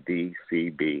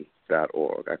WDCB.org.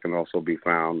 I can also be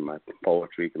found, my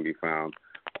poetry can be found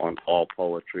on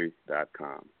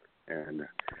allpoetry.com. And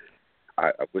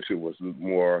I wish it was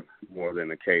more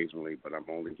than occasionally, but I'm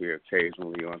only here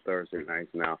occasionally on Thursday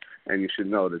nights now. And you should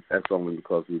know that that's only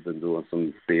because we've been doing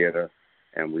some theater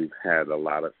and we've had a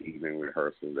lot of evening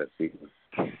rehearsal that seems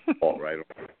all right.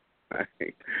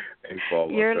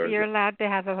 You're allowed to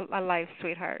have a life,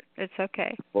 sweetheart. It's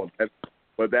okay.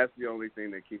 But that's the only thing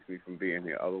that keeps me from being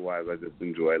here. Otherwise, I just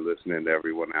enjoy listening to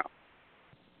everyone else.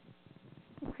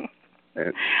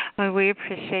 Well, we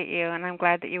appreciate you, and I'm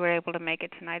glad that you were able to make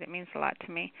it tonight. It means a lot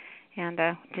to me. And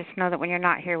just know that when you're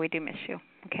not here, we do miss you,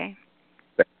 okay?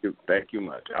 Thank you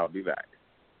much. I'll be back.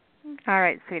 All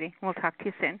right, sweetie. We'll talk to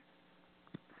you soon.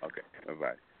 Okay,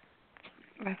 bye-bye.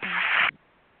 Bye-bye.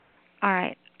 All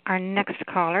right, our next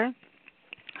caller,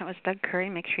 that was Doug Curry.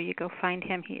 Make sure you go find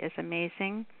him. He is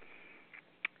amazing.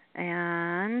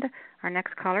 And our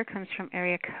next caller comes from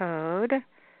area code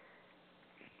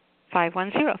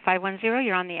 510. 510,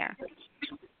 you're on the air.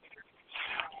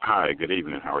 Hi, good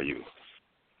evening. How are you?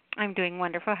 I'm doing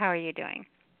wonderful. How are you doing?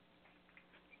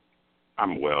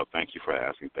 I'm well. Thank you for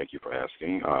asking.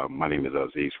 My name is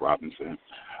Aziz Robinson.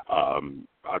 I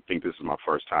think this is my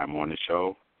first time on the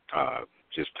show.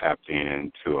 Just tapped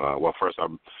into, first,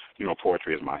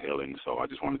 poetry is my healing, so I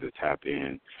just wanted to tap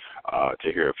in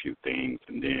to hear a few things.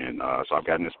 And then, so I've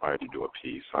gotten inspired to do a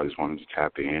piece. So I just wanted to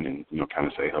tap in and, kind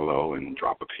of say hello and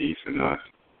drop a piece and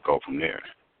go from there.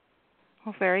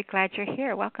 Well, very glad you're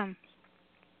here. Welcome.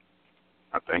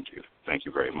 Thank you. Thank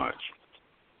you very much.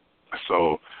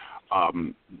 So,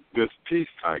 this piece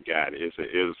I got is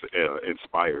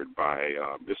inspired by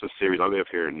it's a series. I live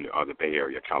here in the Bay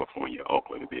Area, California,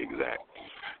 Oakland to be exact.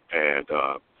 And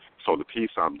so the piece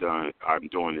I'm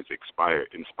doing is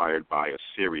inspired by a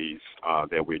series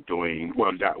that we're doing.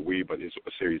 Well, not we, but it's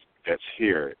a series that's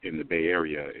here in the Bay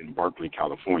Area in Berkeley,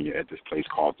 California, at this place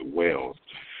called The Wells.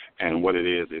 And what it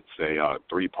is, it's a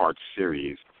 3-part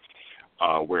series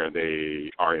where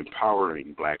they are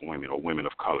empowering black women or women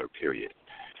of color, period.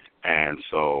 And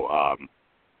so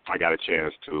I got a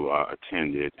chance to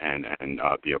attend it and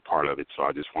be a part of it. So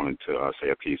I just wanted to say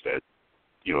a piece that,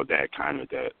 that kind of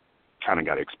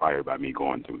got inspired by me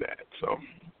going through that. So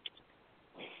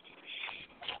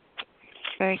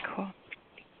very cool.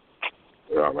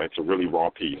 All right, it's a really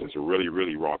raw piece. It's a really,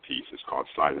 really raw piece. It's called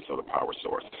Silence of the Power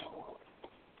Source.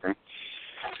 Okay?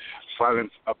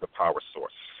 Silence of the Power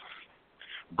Source.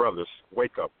 Brothers,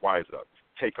 wake up, wise up.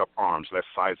 Take up arms. Let's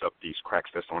size up these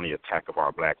cracks that's on the attack of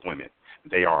our black women.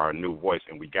 They are our new voice,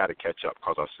 and we got to catch up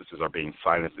because our sisters are being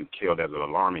silenced and killed at an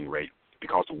alarming rate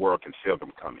because the world can feel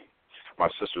them coming. My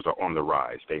sisters are on the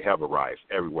rise. They have arrived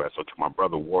everywhere. So to my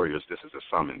brother warriors, this is a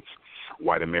summons.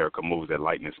 White America moves at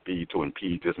lightning speed to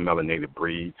impede this melanated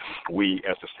breed. We,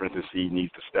 as the strengthened seed,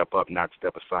 needs to step up, not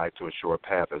step aside to ensure a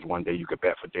path, as one day you could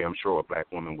bet for damn sure a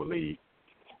black woman will lead.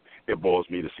 It boils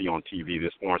me to see on TV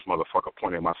this orange motherfucker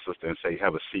point at my sister and say,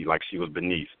 have a seat, like she was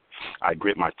beneath. I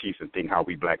grit my teeth and think how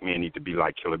we black men need to be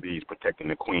like killer bees protecting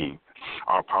the queen.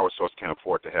 Our power source can't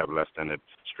afford to have less than the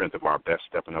strength of our best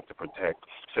stepping up to protect.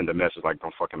 Send a message like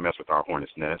don't fucking mess with our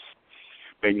hornet's nest.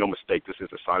 Make no mistake, this is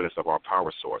the silence of our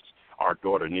power source. Our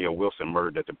daughter, Nia Wilson,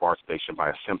 murdered at the BART station by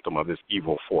a symptom of this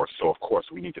evil force. So, of course,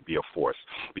 we need to be a force.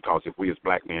 Because if we as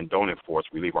black men don't enforce,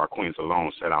 we leave our queens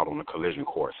alone, set out on a collision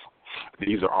course.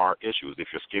 These are our issues. If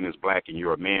your skin is black and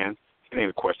you're a man, it ain't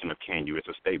a question of can you. It's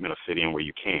a statement of fit in where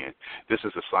you can. This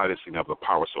is the silencing of the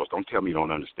power source. Don't tell me you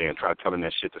don't understand. Try telling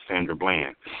that shit to Sandra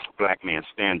Bland. Black man,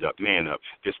 stand up, man up.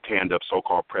 This tanned-up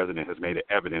so-called president has made it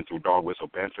evident through dog whistle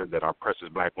banter that our precious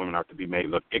black women are to be made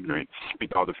look ignorant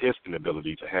because of his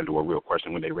inability to handle a real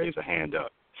question when they raise a hand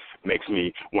up. Makes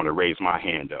me want to raise my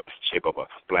hand up, shape up a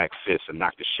black fist, and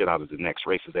knock the shit out of the next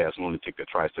racist-ass lunatic that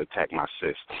tries to attack my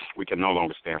sis. We can no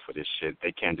longer stand for this shit.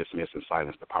 They can't dismiss and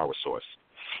silence the power source.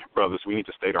 Brothers, we need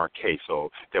to state our case so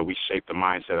that we shape the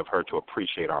mindset of her to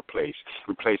appreciate our place.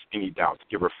 Replace any doubts.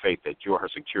 Give her faith that you are her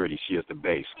security. She is the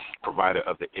base, provider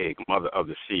of the egg, mother of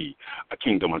the seed. A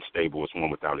kingdom unstable is one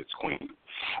without its queen.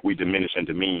 We diminish and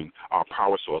demean our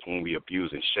power source when we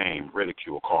abuse and shame,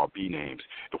 ridicule, call B names.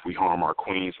 If we harm our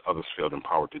queens, others feel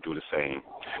empowered to do the same.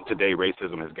 Today,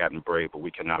 racism has gotten brave, but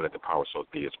we cannot let the power source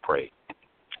be its prey.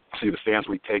 See, the stance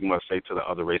we take must say to the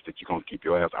other race that you're going to keep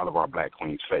your ass out of our black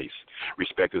queen's face.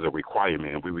 Respect is a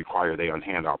requirement, and we require they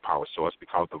unhand our power source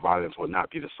because the violence will not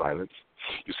be the silence.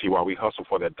 You see, while we hustle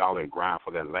for that dollar and grind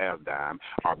for that last dime,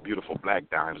 our beautiful black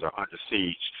dimes are under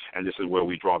siege, and this is where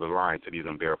we draw the line to these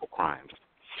unbearable crimes.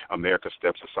 America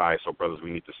steps aside, so brothers,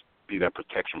 we need to be that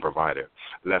protection provider.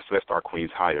 Let's lift our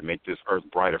queens higher, make this earth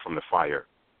brighter from the fire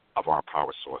of our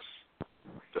power source,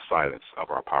 the silence of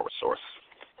our power source.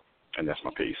 And that's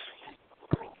my piece.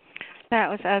 That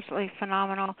was absolutely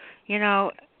phenomenal. You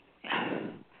know,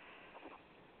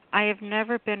 I have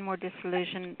never been more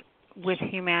disillusioned with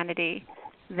humanity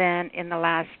than in the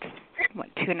last,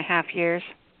 2.5 years.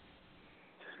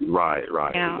 Right,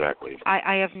 You know, exactly.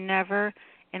 I have never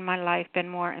in my life been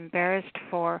more embarrassed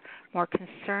for, more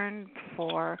concerned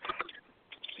for,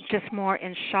 just more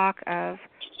in shock of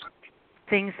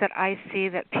things that I see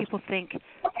that people think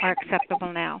are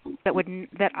acceptable now.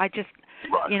 That I just,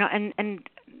 you know, and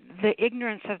the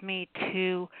ignorance of me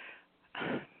to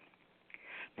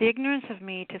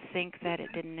think that it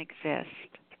didn't exist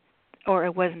or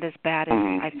it wasn't as bad as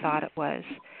I thought it was.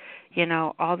 You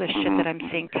know, all the shit that I'm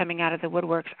seeing coming out of the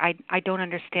woodworks, I don't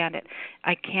understand it.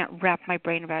 I can't wrap my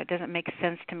brain about it. It doesn't make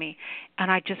sense to me.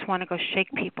 And I just want to go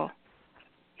shake people.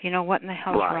 You know, what in the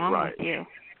hell's wrong with you?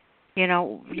 You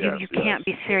know, you can't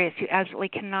be serious. You absolutely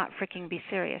cannot freaking be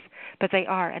serious. But they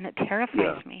are, and it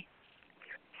terrifies me.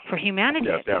 For humanity,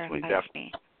 it terrifies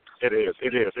me. It is.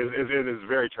 It is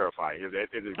very terrifying. It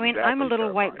is I mean, I'm a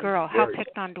little white girl. How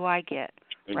picked on do I get,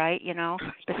 right? You know,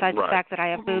 besides the fact that I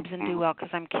have boobs and do well because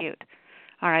I'm cute.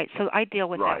 All right, so I deal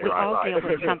with that. We all deal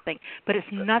with something, but it's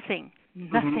nothing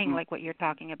like what you're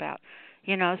talking about.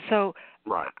 You know, so,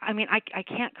 I mean, I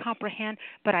can't comprehend,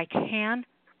 but I can,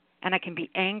 and I can be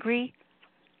angry,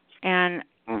 and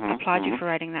applaud you for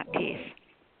writing that piece.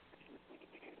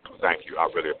 Thank you. I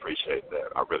really appreciate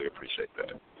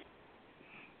that.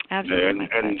 Absolutely.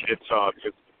 And it's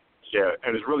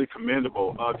and it's really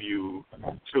commendable of you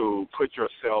to put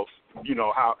yourself, you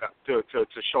know, how to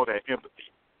show that empathy.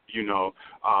 You know,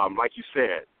 like you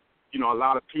said, you know, a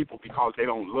lot of people, because they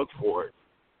don't look for it,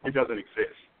 it doesn't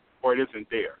exist, or it isn't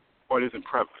there, or it isn't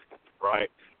prevalent, right?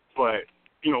 But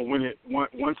you know, when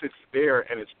once it's there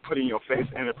and it's put in your face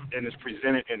and it's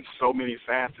presented in so many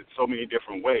facets, so many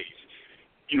different ways,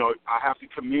 you know, I have to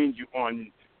commend you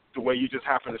on the way you just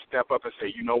happen to step up and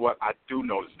say, you know what, I do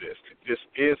notice this. This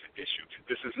is an issue.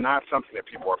 This is not something that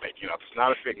people are making up. It's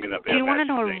not a figment of their imagination.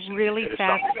 You want to know a really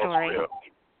fast story?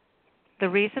 The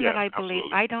reason that I believe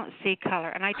absolutely. I don't see color,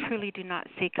 and I truly do not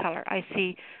see color. I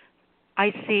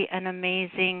see an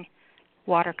amazing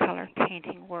watercolor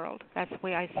painting world. That's the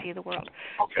way I see the world.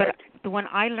 Okay. But when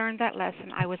I learned that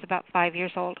lesson, I was about 5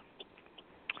 years old.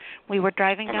 We were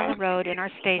driving down the road in our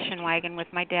station wagon with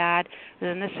my dad. It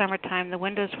was in the summertime. The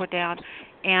windows were down,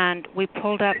 and we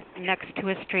pulled up next to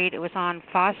a street. It was on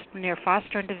near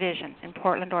Foster and Division in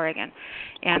Portland, Oregon,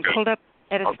 and pulled up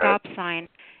at a stop sign,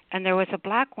 and there was a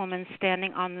black woman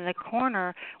standing on the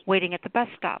corner waiting at the bus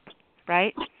stop,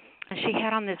 right? And she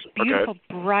had on this beautiful,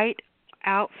 bright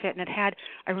outfit, and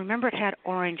I remember it had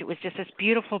orange. It was just this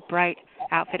beautiful, bright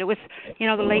outfit. It was, you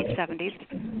know, the late 70s,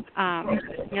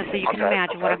 you know, so you can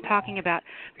imagine what I'm talking about.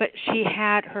 But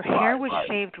her hair was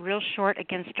shaved real short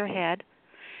against her head,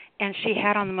 and she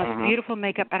had on the most beautiful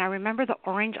makeup, and I remember the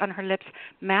orange on her lips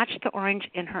matched the orange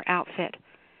in her outfit.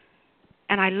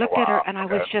 And I looked at her, and I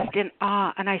was just in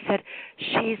awe, and I said,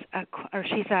 she's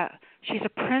a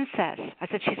princess. I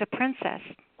said, she's a princess.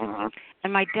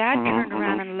 And my dad turned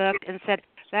around and looked and said,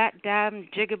 that damn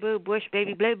jigaboo bush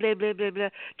baby, blah, blah, blah, blah, blah,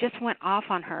 just went off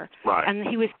on her. And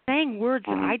he was saying words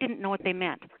that I didn't know what they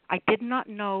meant. I did not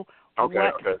know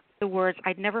the words.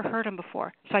 I'd never heard them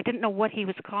before, so I didn't know what he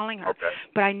was calling her.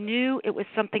 But I knew it was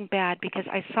something bad because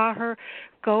I saw her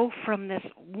go from this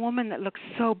woman that looked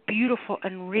so beautiful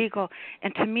and regal,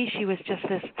 and to me she was just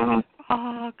this,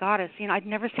 goddess. You know, I'd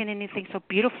never seen anything so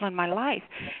beautiful in my life.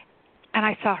 And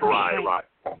I saw her shrink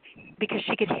because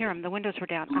she could hear him. The windows were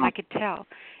down, and I could tell.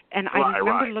 And I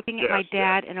remember looking at my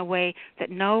dad in a way that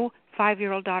no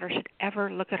 5-year-old daughter should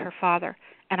ever look at her father.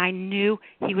 And I knew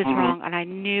he was wrong, and I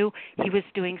knew he was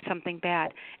doing something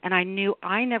bad. And I knew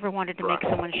I never wanted to make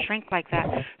someone shrink like that.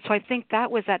 So I think that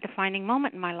was that defining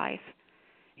moment in my life.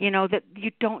 that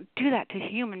you don't do that to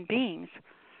human beings.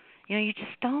 You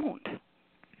just don't.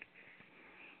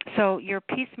 So your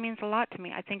piece means a lot to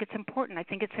me. I think it's important. I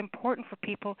think it's important for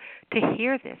people to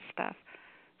hear this stuff.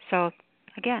 So,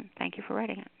 again, thank you for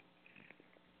writing it.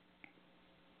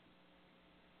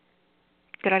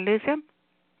 Did I lose him?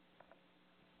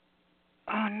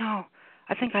 Oh, no.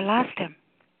 I think I lost him.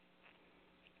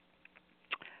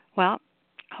 Well,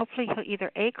 hopefully he'll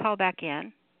either A, call back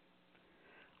in,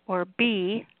 or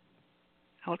B,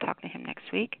 I will talk to him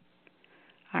next week.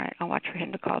 All right, I'll watch for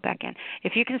him to call back in.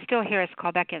 If you can still hear us,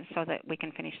 call back in so that we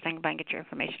can finish saying bye and get your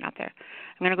information out there.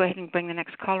 I'm going to go ahead and bring the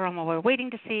next caller on while we're waiting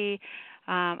to see.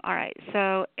 All right,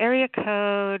 so area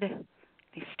code,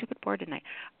 the stupid board tonight,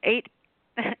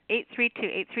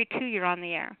 832, you're on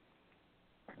the air.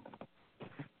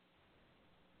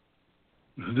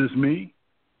 Is this me?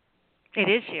 It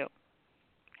is you.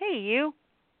 Hey, you.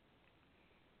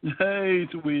 Hey,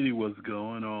 sweetie, what's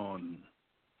going on?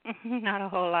 Not a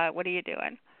whole lot. What are you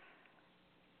doing?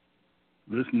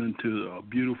 Listening to a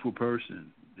beautiful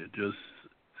person that just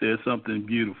said something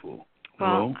beautiful. Well,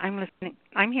 Hello? I'm listening.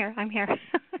 I'm here. I'm here.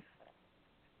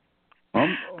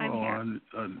 I'm here.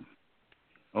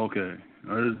 Okay.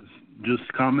 I was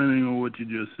just commenting on what you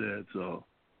just said, so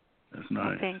that's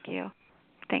nice. Oh, thank you.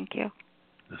 Thank you.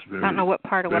 That's very, I don't know what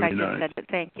part of what I just nice. said, but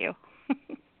thank you.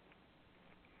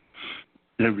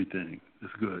 Everything.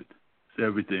 It's good. It's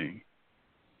everything.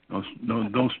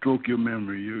 Don't stroke your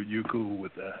memory. You're cool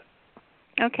with that.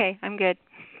 Okay, I'm good.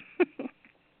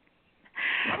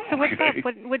 So what's up?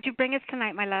 What would you bring us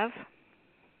tonight, my love?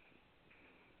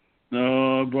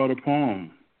 No, I brought a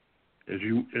poem, as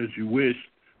you wished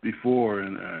before,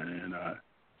 and I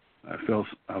felt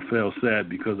sad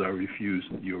because I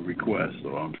refused your request.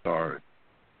 So I'm sorry.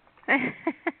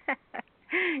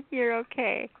 You're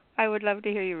okay. I would love to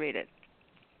hear you read it.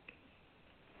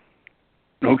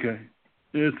 Okay.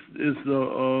 It's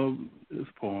a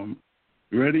poem.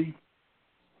 You ready?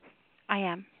 I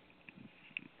am.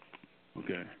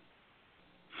 Okay.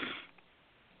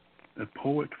 A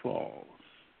poet falls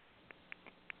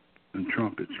and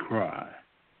trumpets cry.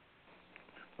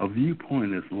 A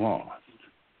viewpoint is lost.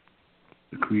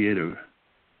 The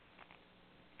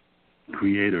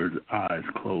creator's eyes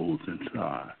close and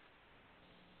sigh.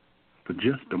 For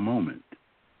just a moment,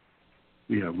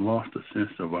 we have lost a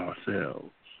sense of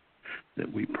ourselves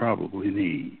that we probably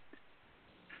need,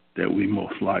 that we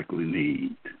most likely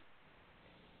need.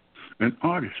 An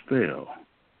artist fell.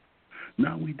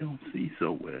 Now we don't see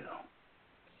so well.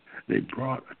 They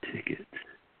brought a ticket.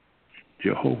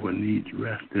 Jehovah needs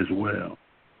rest as well.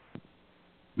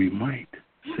 We might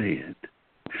say it,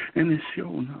 and it's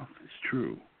sure enough, it's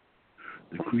true.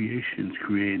 The creations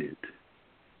created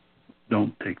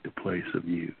don't take the place of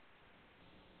you.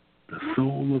 The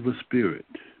soul of a spirit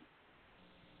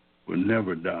will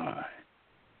never die.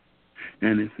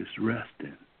 And if it's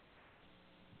resting,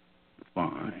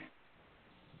 fine.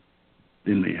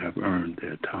 Then they have earned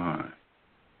their time.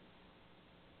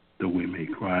 Though we may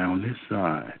cry on this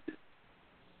side,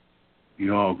 we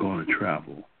all gonna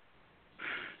travel.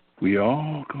 We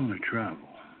all gonna travel.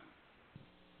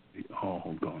 We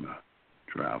all gonna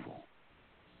travel.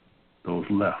 Those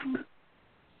left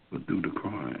will do the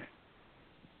crying.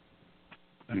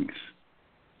 Thanks.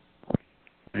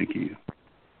 Thank you.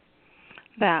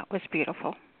 That was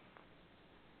beautiful.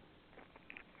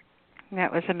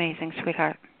 That was amazing,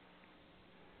 sweetheart.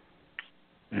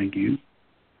 Thank you.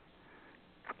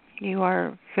 You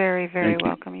are very, very Thank you.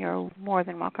 welcome. You're more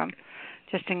than welcome.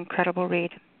 Just an incredible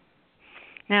read.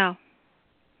 Now,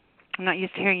 I'm not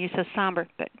used to hearing you so somber,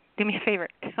 but do me a favor.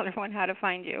 Tell everyone how to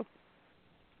find you.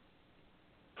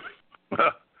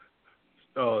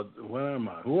 Where am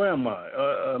I? Who am I?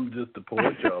 I'm just a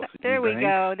poet, Charles C. There we Banks.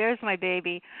 go. There's my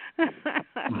baby.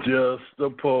 Just a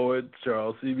poet,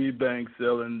 Charles C.B. Banks,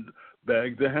 selling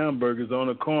bags of hamburgers on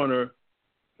the corner.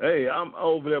 Hey, I'm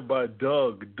over there by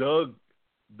Doug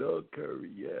Curry.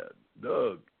 Yeah,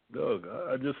 Doug.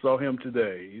 I just saw him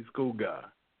today. He's a cool guy.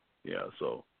 Yeah,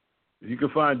 so if you can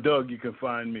find Doug, you can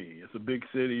find me. It's a big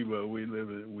city, but we live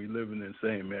in the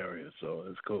same area, so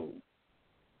it's cool.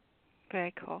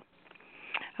 Very cool.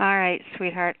 All right,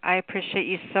 sweetheart. I appreciate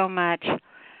you so much.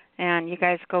 And you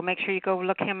guys make sure you go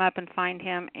look him up and find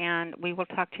him, and we will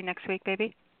talk to you next week,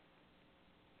 baby.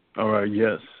 All right,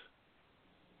 yes.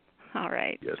 All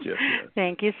right. Yes.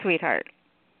 Thank you, sweetheart.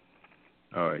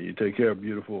 All right, you take care,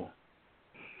 beautiful.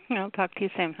 I'll talk to you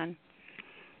soon, hon.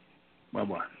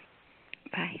 Bye-bye.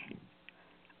 Bye.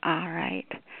 All right.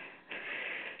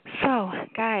 So,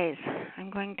 guys, I'm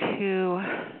going to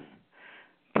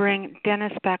bring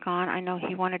Dennis back on. I know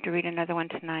he wanted to read another one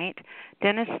tonight.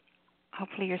 Dennis,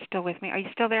 Hopefully you're still with me. Are you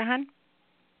still there, hon?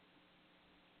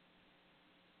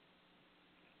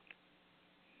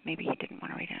 Maybe he didn't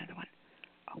want to read another one.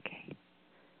 Okay.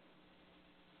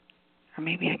 Or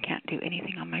maybe I can't do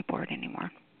anything on my board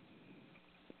anymore.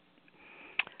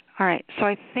 All right, so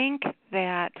I think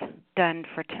that's done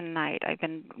for tonight. I've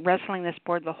been wrestling this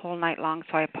board the whole night long,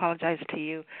 so I apologize to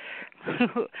you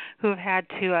who have had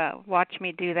to watch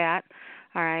me do that.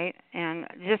 All right, and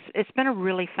it's been a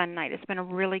really fun night. It's been a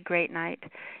really great night,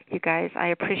 you guys. I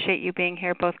appreciate you being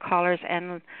here, both callers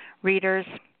and readers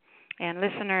and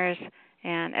listeners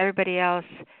and everybody else.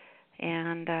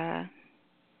 And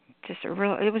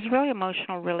it was really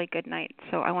emotional, really good night.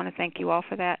 So I want to thank you all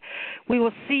for that. We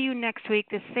will see you next week,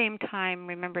 the same time.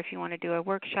 Remember, if you want to do a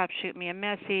workshop, shoot me a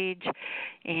message,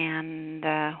 and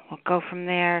we'll go from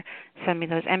there. Send me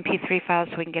those MP3 files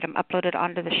so we can get them uploaded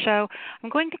onto the show. I'm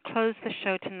going to close the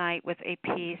show tonight with a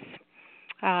piece.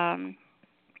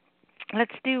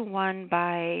 Let's do one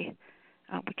by,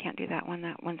 we can't do that one.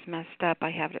 That one's messed up. I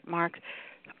have it marked.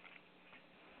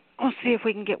 We'll see if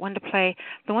we can get one to play.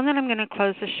 The one that I'm going to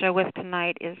close the show with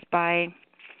tonight is by,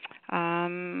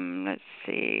 let's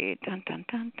see, dun, dun,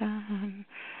 dun, dun.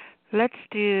 Let's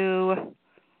do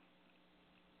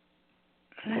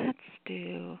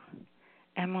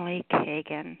Emily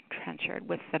Kagan Trenchard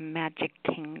with The Magic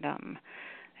Kingdom.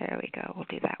 There we go. We'll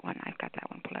do that one. I've got that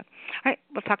one pulled up. All right.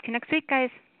 We'll talk to you next week, guys.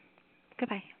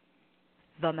 Goodbye.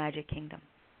 The Magic Kingdom.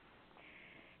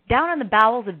 Down in the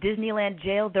bowels of Disneyland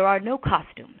jail, there are no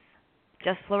costumes.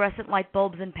 Just fluorescent light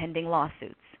bulbs and pending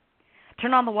lawsuits.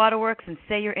 Turn on the waterworks and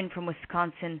say you're in from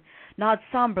Wisconsin. Nod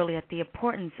somberly at the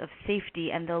importance of safety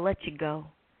and they'll let you go.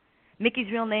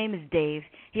 Mickey's real name is Dave.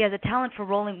 He has a talent for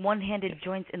rolling one-handed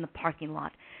joints in the parking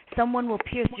lot. Someone will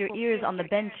pierce your ears on the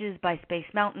benches by Space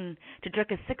Mountain to jerk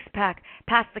a six-pack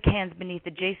past the cans beneath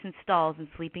adjacent stalls in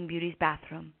Sleeping Beauty's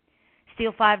bathroom.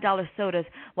 Steal $5 sodas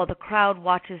while the crowd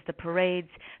watches the parades.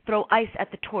 Throw ice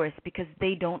at the tourists because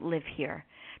they don't live here.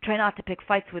 Try not to pick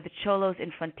fights with the cholos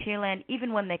in Frontierland,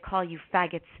 even when they call you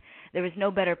faggots. There is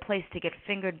no better place to get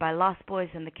fingered by lost boys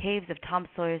than the caves of Tom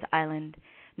Sawyer's Island.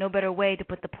 No better way to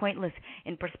put the pointless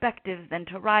in perspective than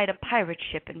to ride a pirate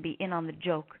ship and be in on the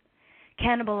joke.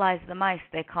 Cannibalize the mice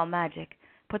they call magic.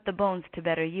 Put the bones to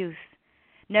better use.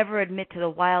 Never admit to the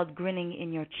wild grinning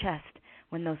in your chest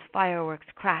when those fireworks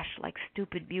crash like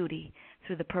stupid beauty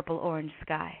through the purple-orange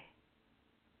sky.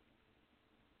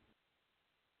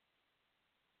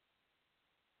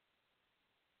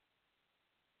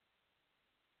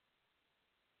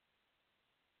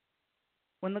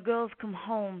 When the girls come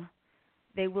home,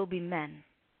 they will be men.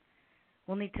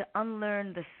 We'll need to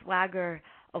unlearn the swagger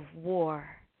of war.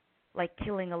 Like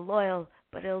killing a loyal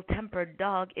but ill-tempered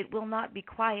dog, it will not be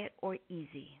quiet or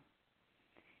easy.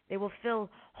 They will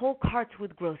fill whole carts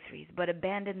with groceries, but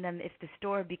abandon them if the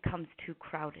store becomes too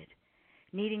crowded.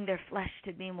 Needing their flesh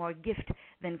to be more gift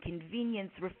than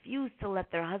convenience, refuse to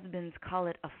let their husbands call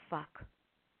it a fuck.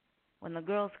 When the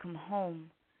girls come home,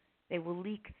 they will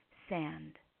leak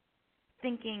sand.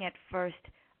 Thinking at first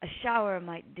a shower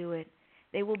might do it,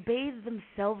 they will bathe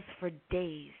themselves for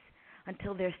days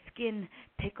until their skin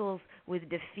tickles with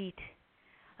defeat,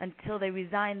 until they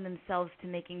resign themselves to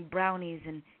making brownies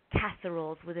and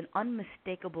casseroles with an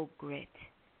unmistakable grit.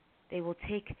 They will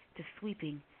take to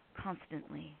sweeping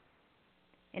constantly.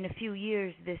 In a few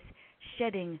years, this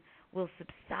shedding will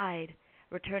subside,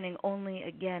 returning only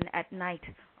again at night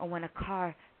or when a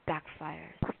car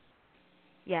backfires.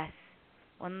 Yes,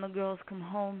 when the girls come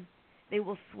home, they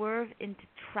will swerve into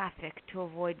traffic to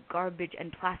avoid garbage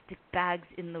and plastic bags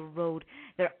in the road.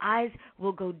 Their eyes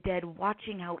will go dead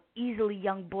watching how easily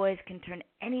young boys can turn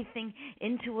anything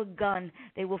into a gun.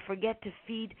 They will forget to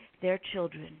feed their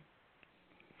children.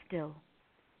 Still,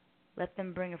 let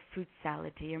them bring a fruit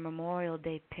salad to your Memorial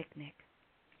Day picnic.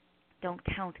 Don't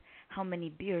count how many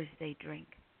beers they drink.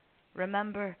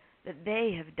 Remember that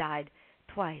they have died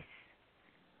twice.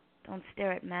 Don't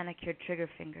stare at manicured trigger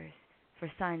fingers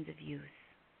for signs of youth.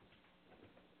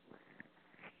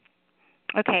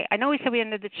 Okay, I know we said we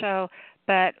ended the show,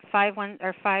 but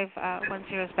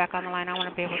 510 is back on the line. I want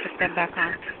to be able to get them back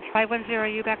on. 510, are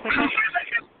you back with us?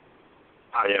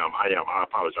 I am. I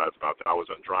apologize about that. I was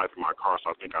driving my car, so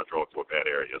I think I drove to a bad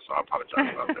area, so I apologize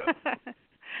about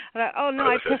that. Oh, no,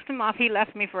 I pissed him off. He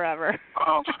left me forever.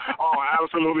 Oh,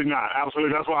 absolutely not.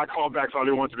 Absolutely. That's why I called back, so I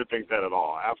didn't want you to think that at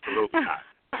all. Absolutely not.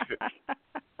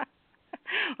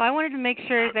 Well, I wanted to make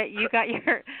sure that you got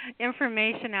your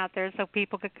information out there so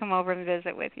people could come over and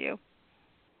visit with you.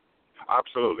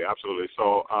 Absolutely.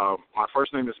 So my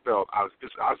first name is spelled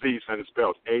it's Aziz, and it's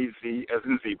spelled A-Z as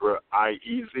in zebra,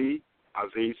 I-E-Z,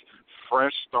 Aziz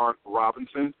Fresh Start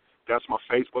Robinson. That's my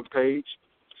Facebook page.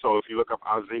 So if you look up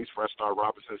Aziz Fresh Start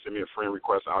Robinson, send me a friend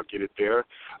request. I'll get it there.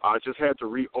 I just had to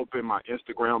reopen my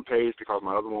Instagram page because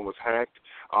my other one was hacked.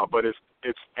 But it's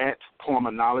at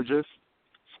Poemanologist,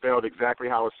 spelled exactly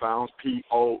how it sounds,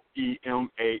 Poemanologist.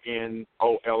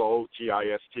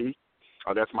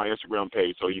 That's my Instagram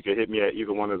page. So you can hit me at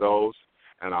either one of those,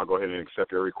 and I'll go ahead and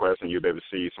accept your request, and you'll be able to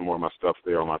see some more of my stuff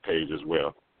there on my page as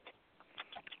well.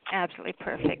 Absolutely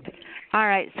perfect. All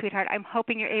right, sweetheart. I'm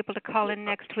hoping you're able to call in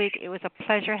next week. It was a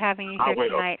pleasure having you here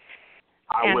tonight.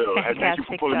 I will. And thank you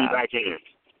for pulling me back in.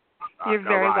 You're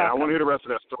very welcome. I want to hear the rest of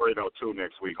that story, though, too,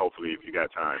 next week, hopefully, if you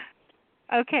got time.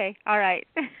 Okay. All right.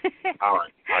 All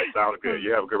right. Sounds good.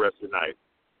 You have a good rest of the night.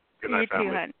 Good night, family.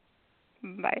 You too,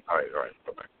 hon. Bye. All right.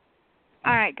 Bye-bye.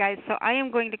 All right, guys. So I am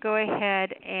going to go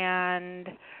ahead and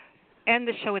end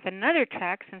the show with another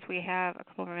track since we have a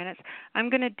couple more minutes. I'm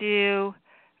going to do...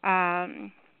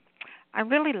 I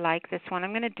really like this one.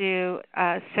 I'm going to do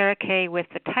Sarah Kay with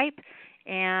The Type,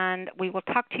 and we will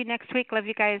talk to you next week. Love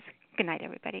you guys. Good night,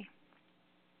 everybody.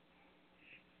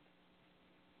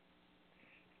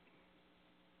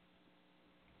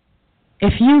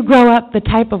 If you grow up the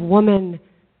type of woman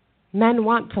men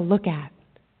want to look at,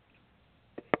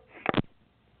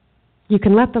 you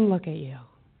can let them look at you.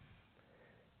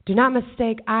 Do not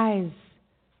mistake eyes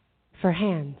for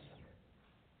hands,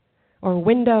 or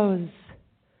windows,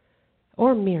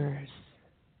 or mirrors.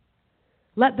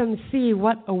 Let them see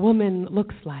what a woman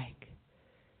looks like.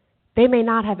 They may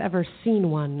not have ever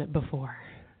seen one before.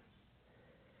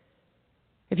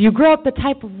 If you grow up the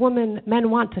type of woman men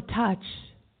want to touch,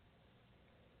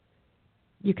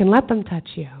 you can let them touch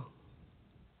you.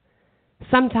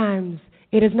 Sometimes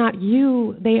it is not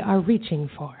you they are reaching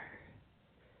for.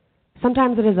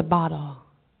 Sometimes it is a bottle,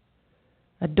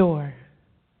 a door,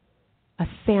 a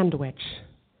sandwich,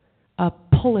 a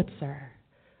Pulitzer,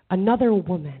 another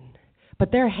woman,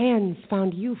 but their hands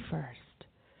found you first.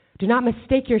 Do not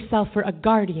mistake yourself for a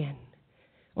guardian,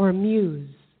 or a muse,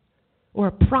 or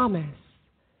a promise,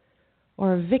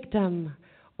 or a victim,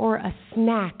 or a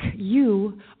snack.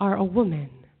 You are a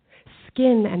woman,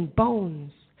 skin and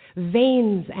bones,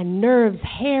 veins and nerves,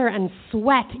 hair and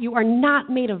sweat. You are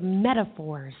not made of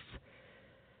metaphors,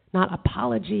 not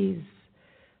apologies,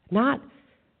 not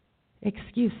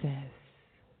excuses.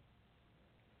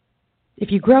 If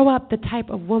you grow up the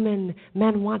type of woman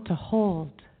men want to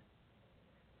hold,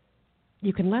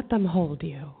 you can let them hold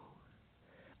you.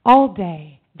 All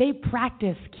day, they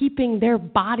practice keeping their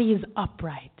bodies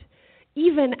upright.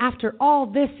 Even after all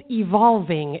this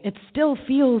evolving, it still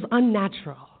feels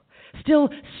unnatural, still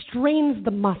strains the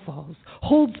muscles,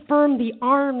 holds firm the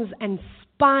arms and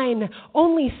spine.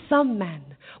 Only some men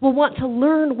will want to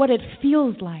learn what it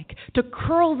feels like to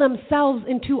curl themselves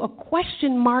into a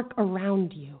question mark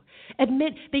around you.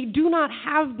 Admit they do not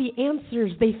have the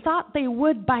answers they thought they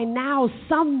would by now.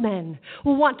 Some men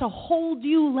will want to hold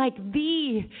you like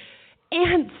the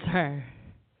answer.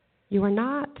 You are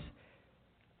not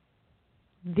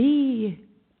the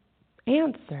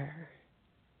answer.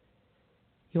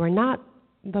 You are not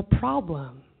the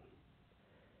problem.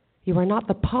 You are not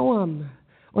the poem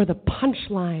or the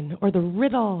punchline or the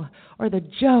riddle or the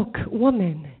joke.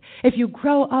 Woman, if you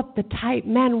grow up the type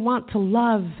men want to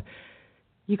love,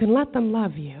 you can let them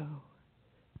love you.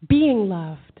 Being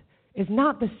loved is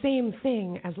not the same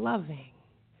thing as loving.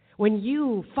 When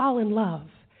you fall in love,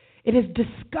 it is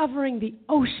discovering the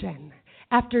ocean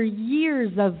after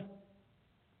years of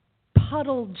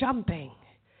puddle jumping.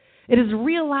 It is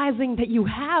realizing that you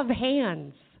have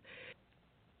hands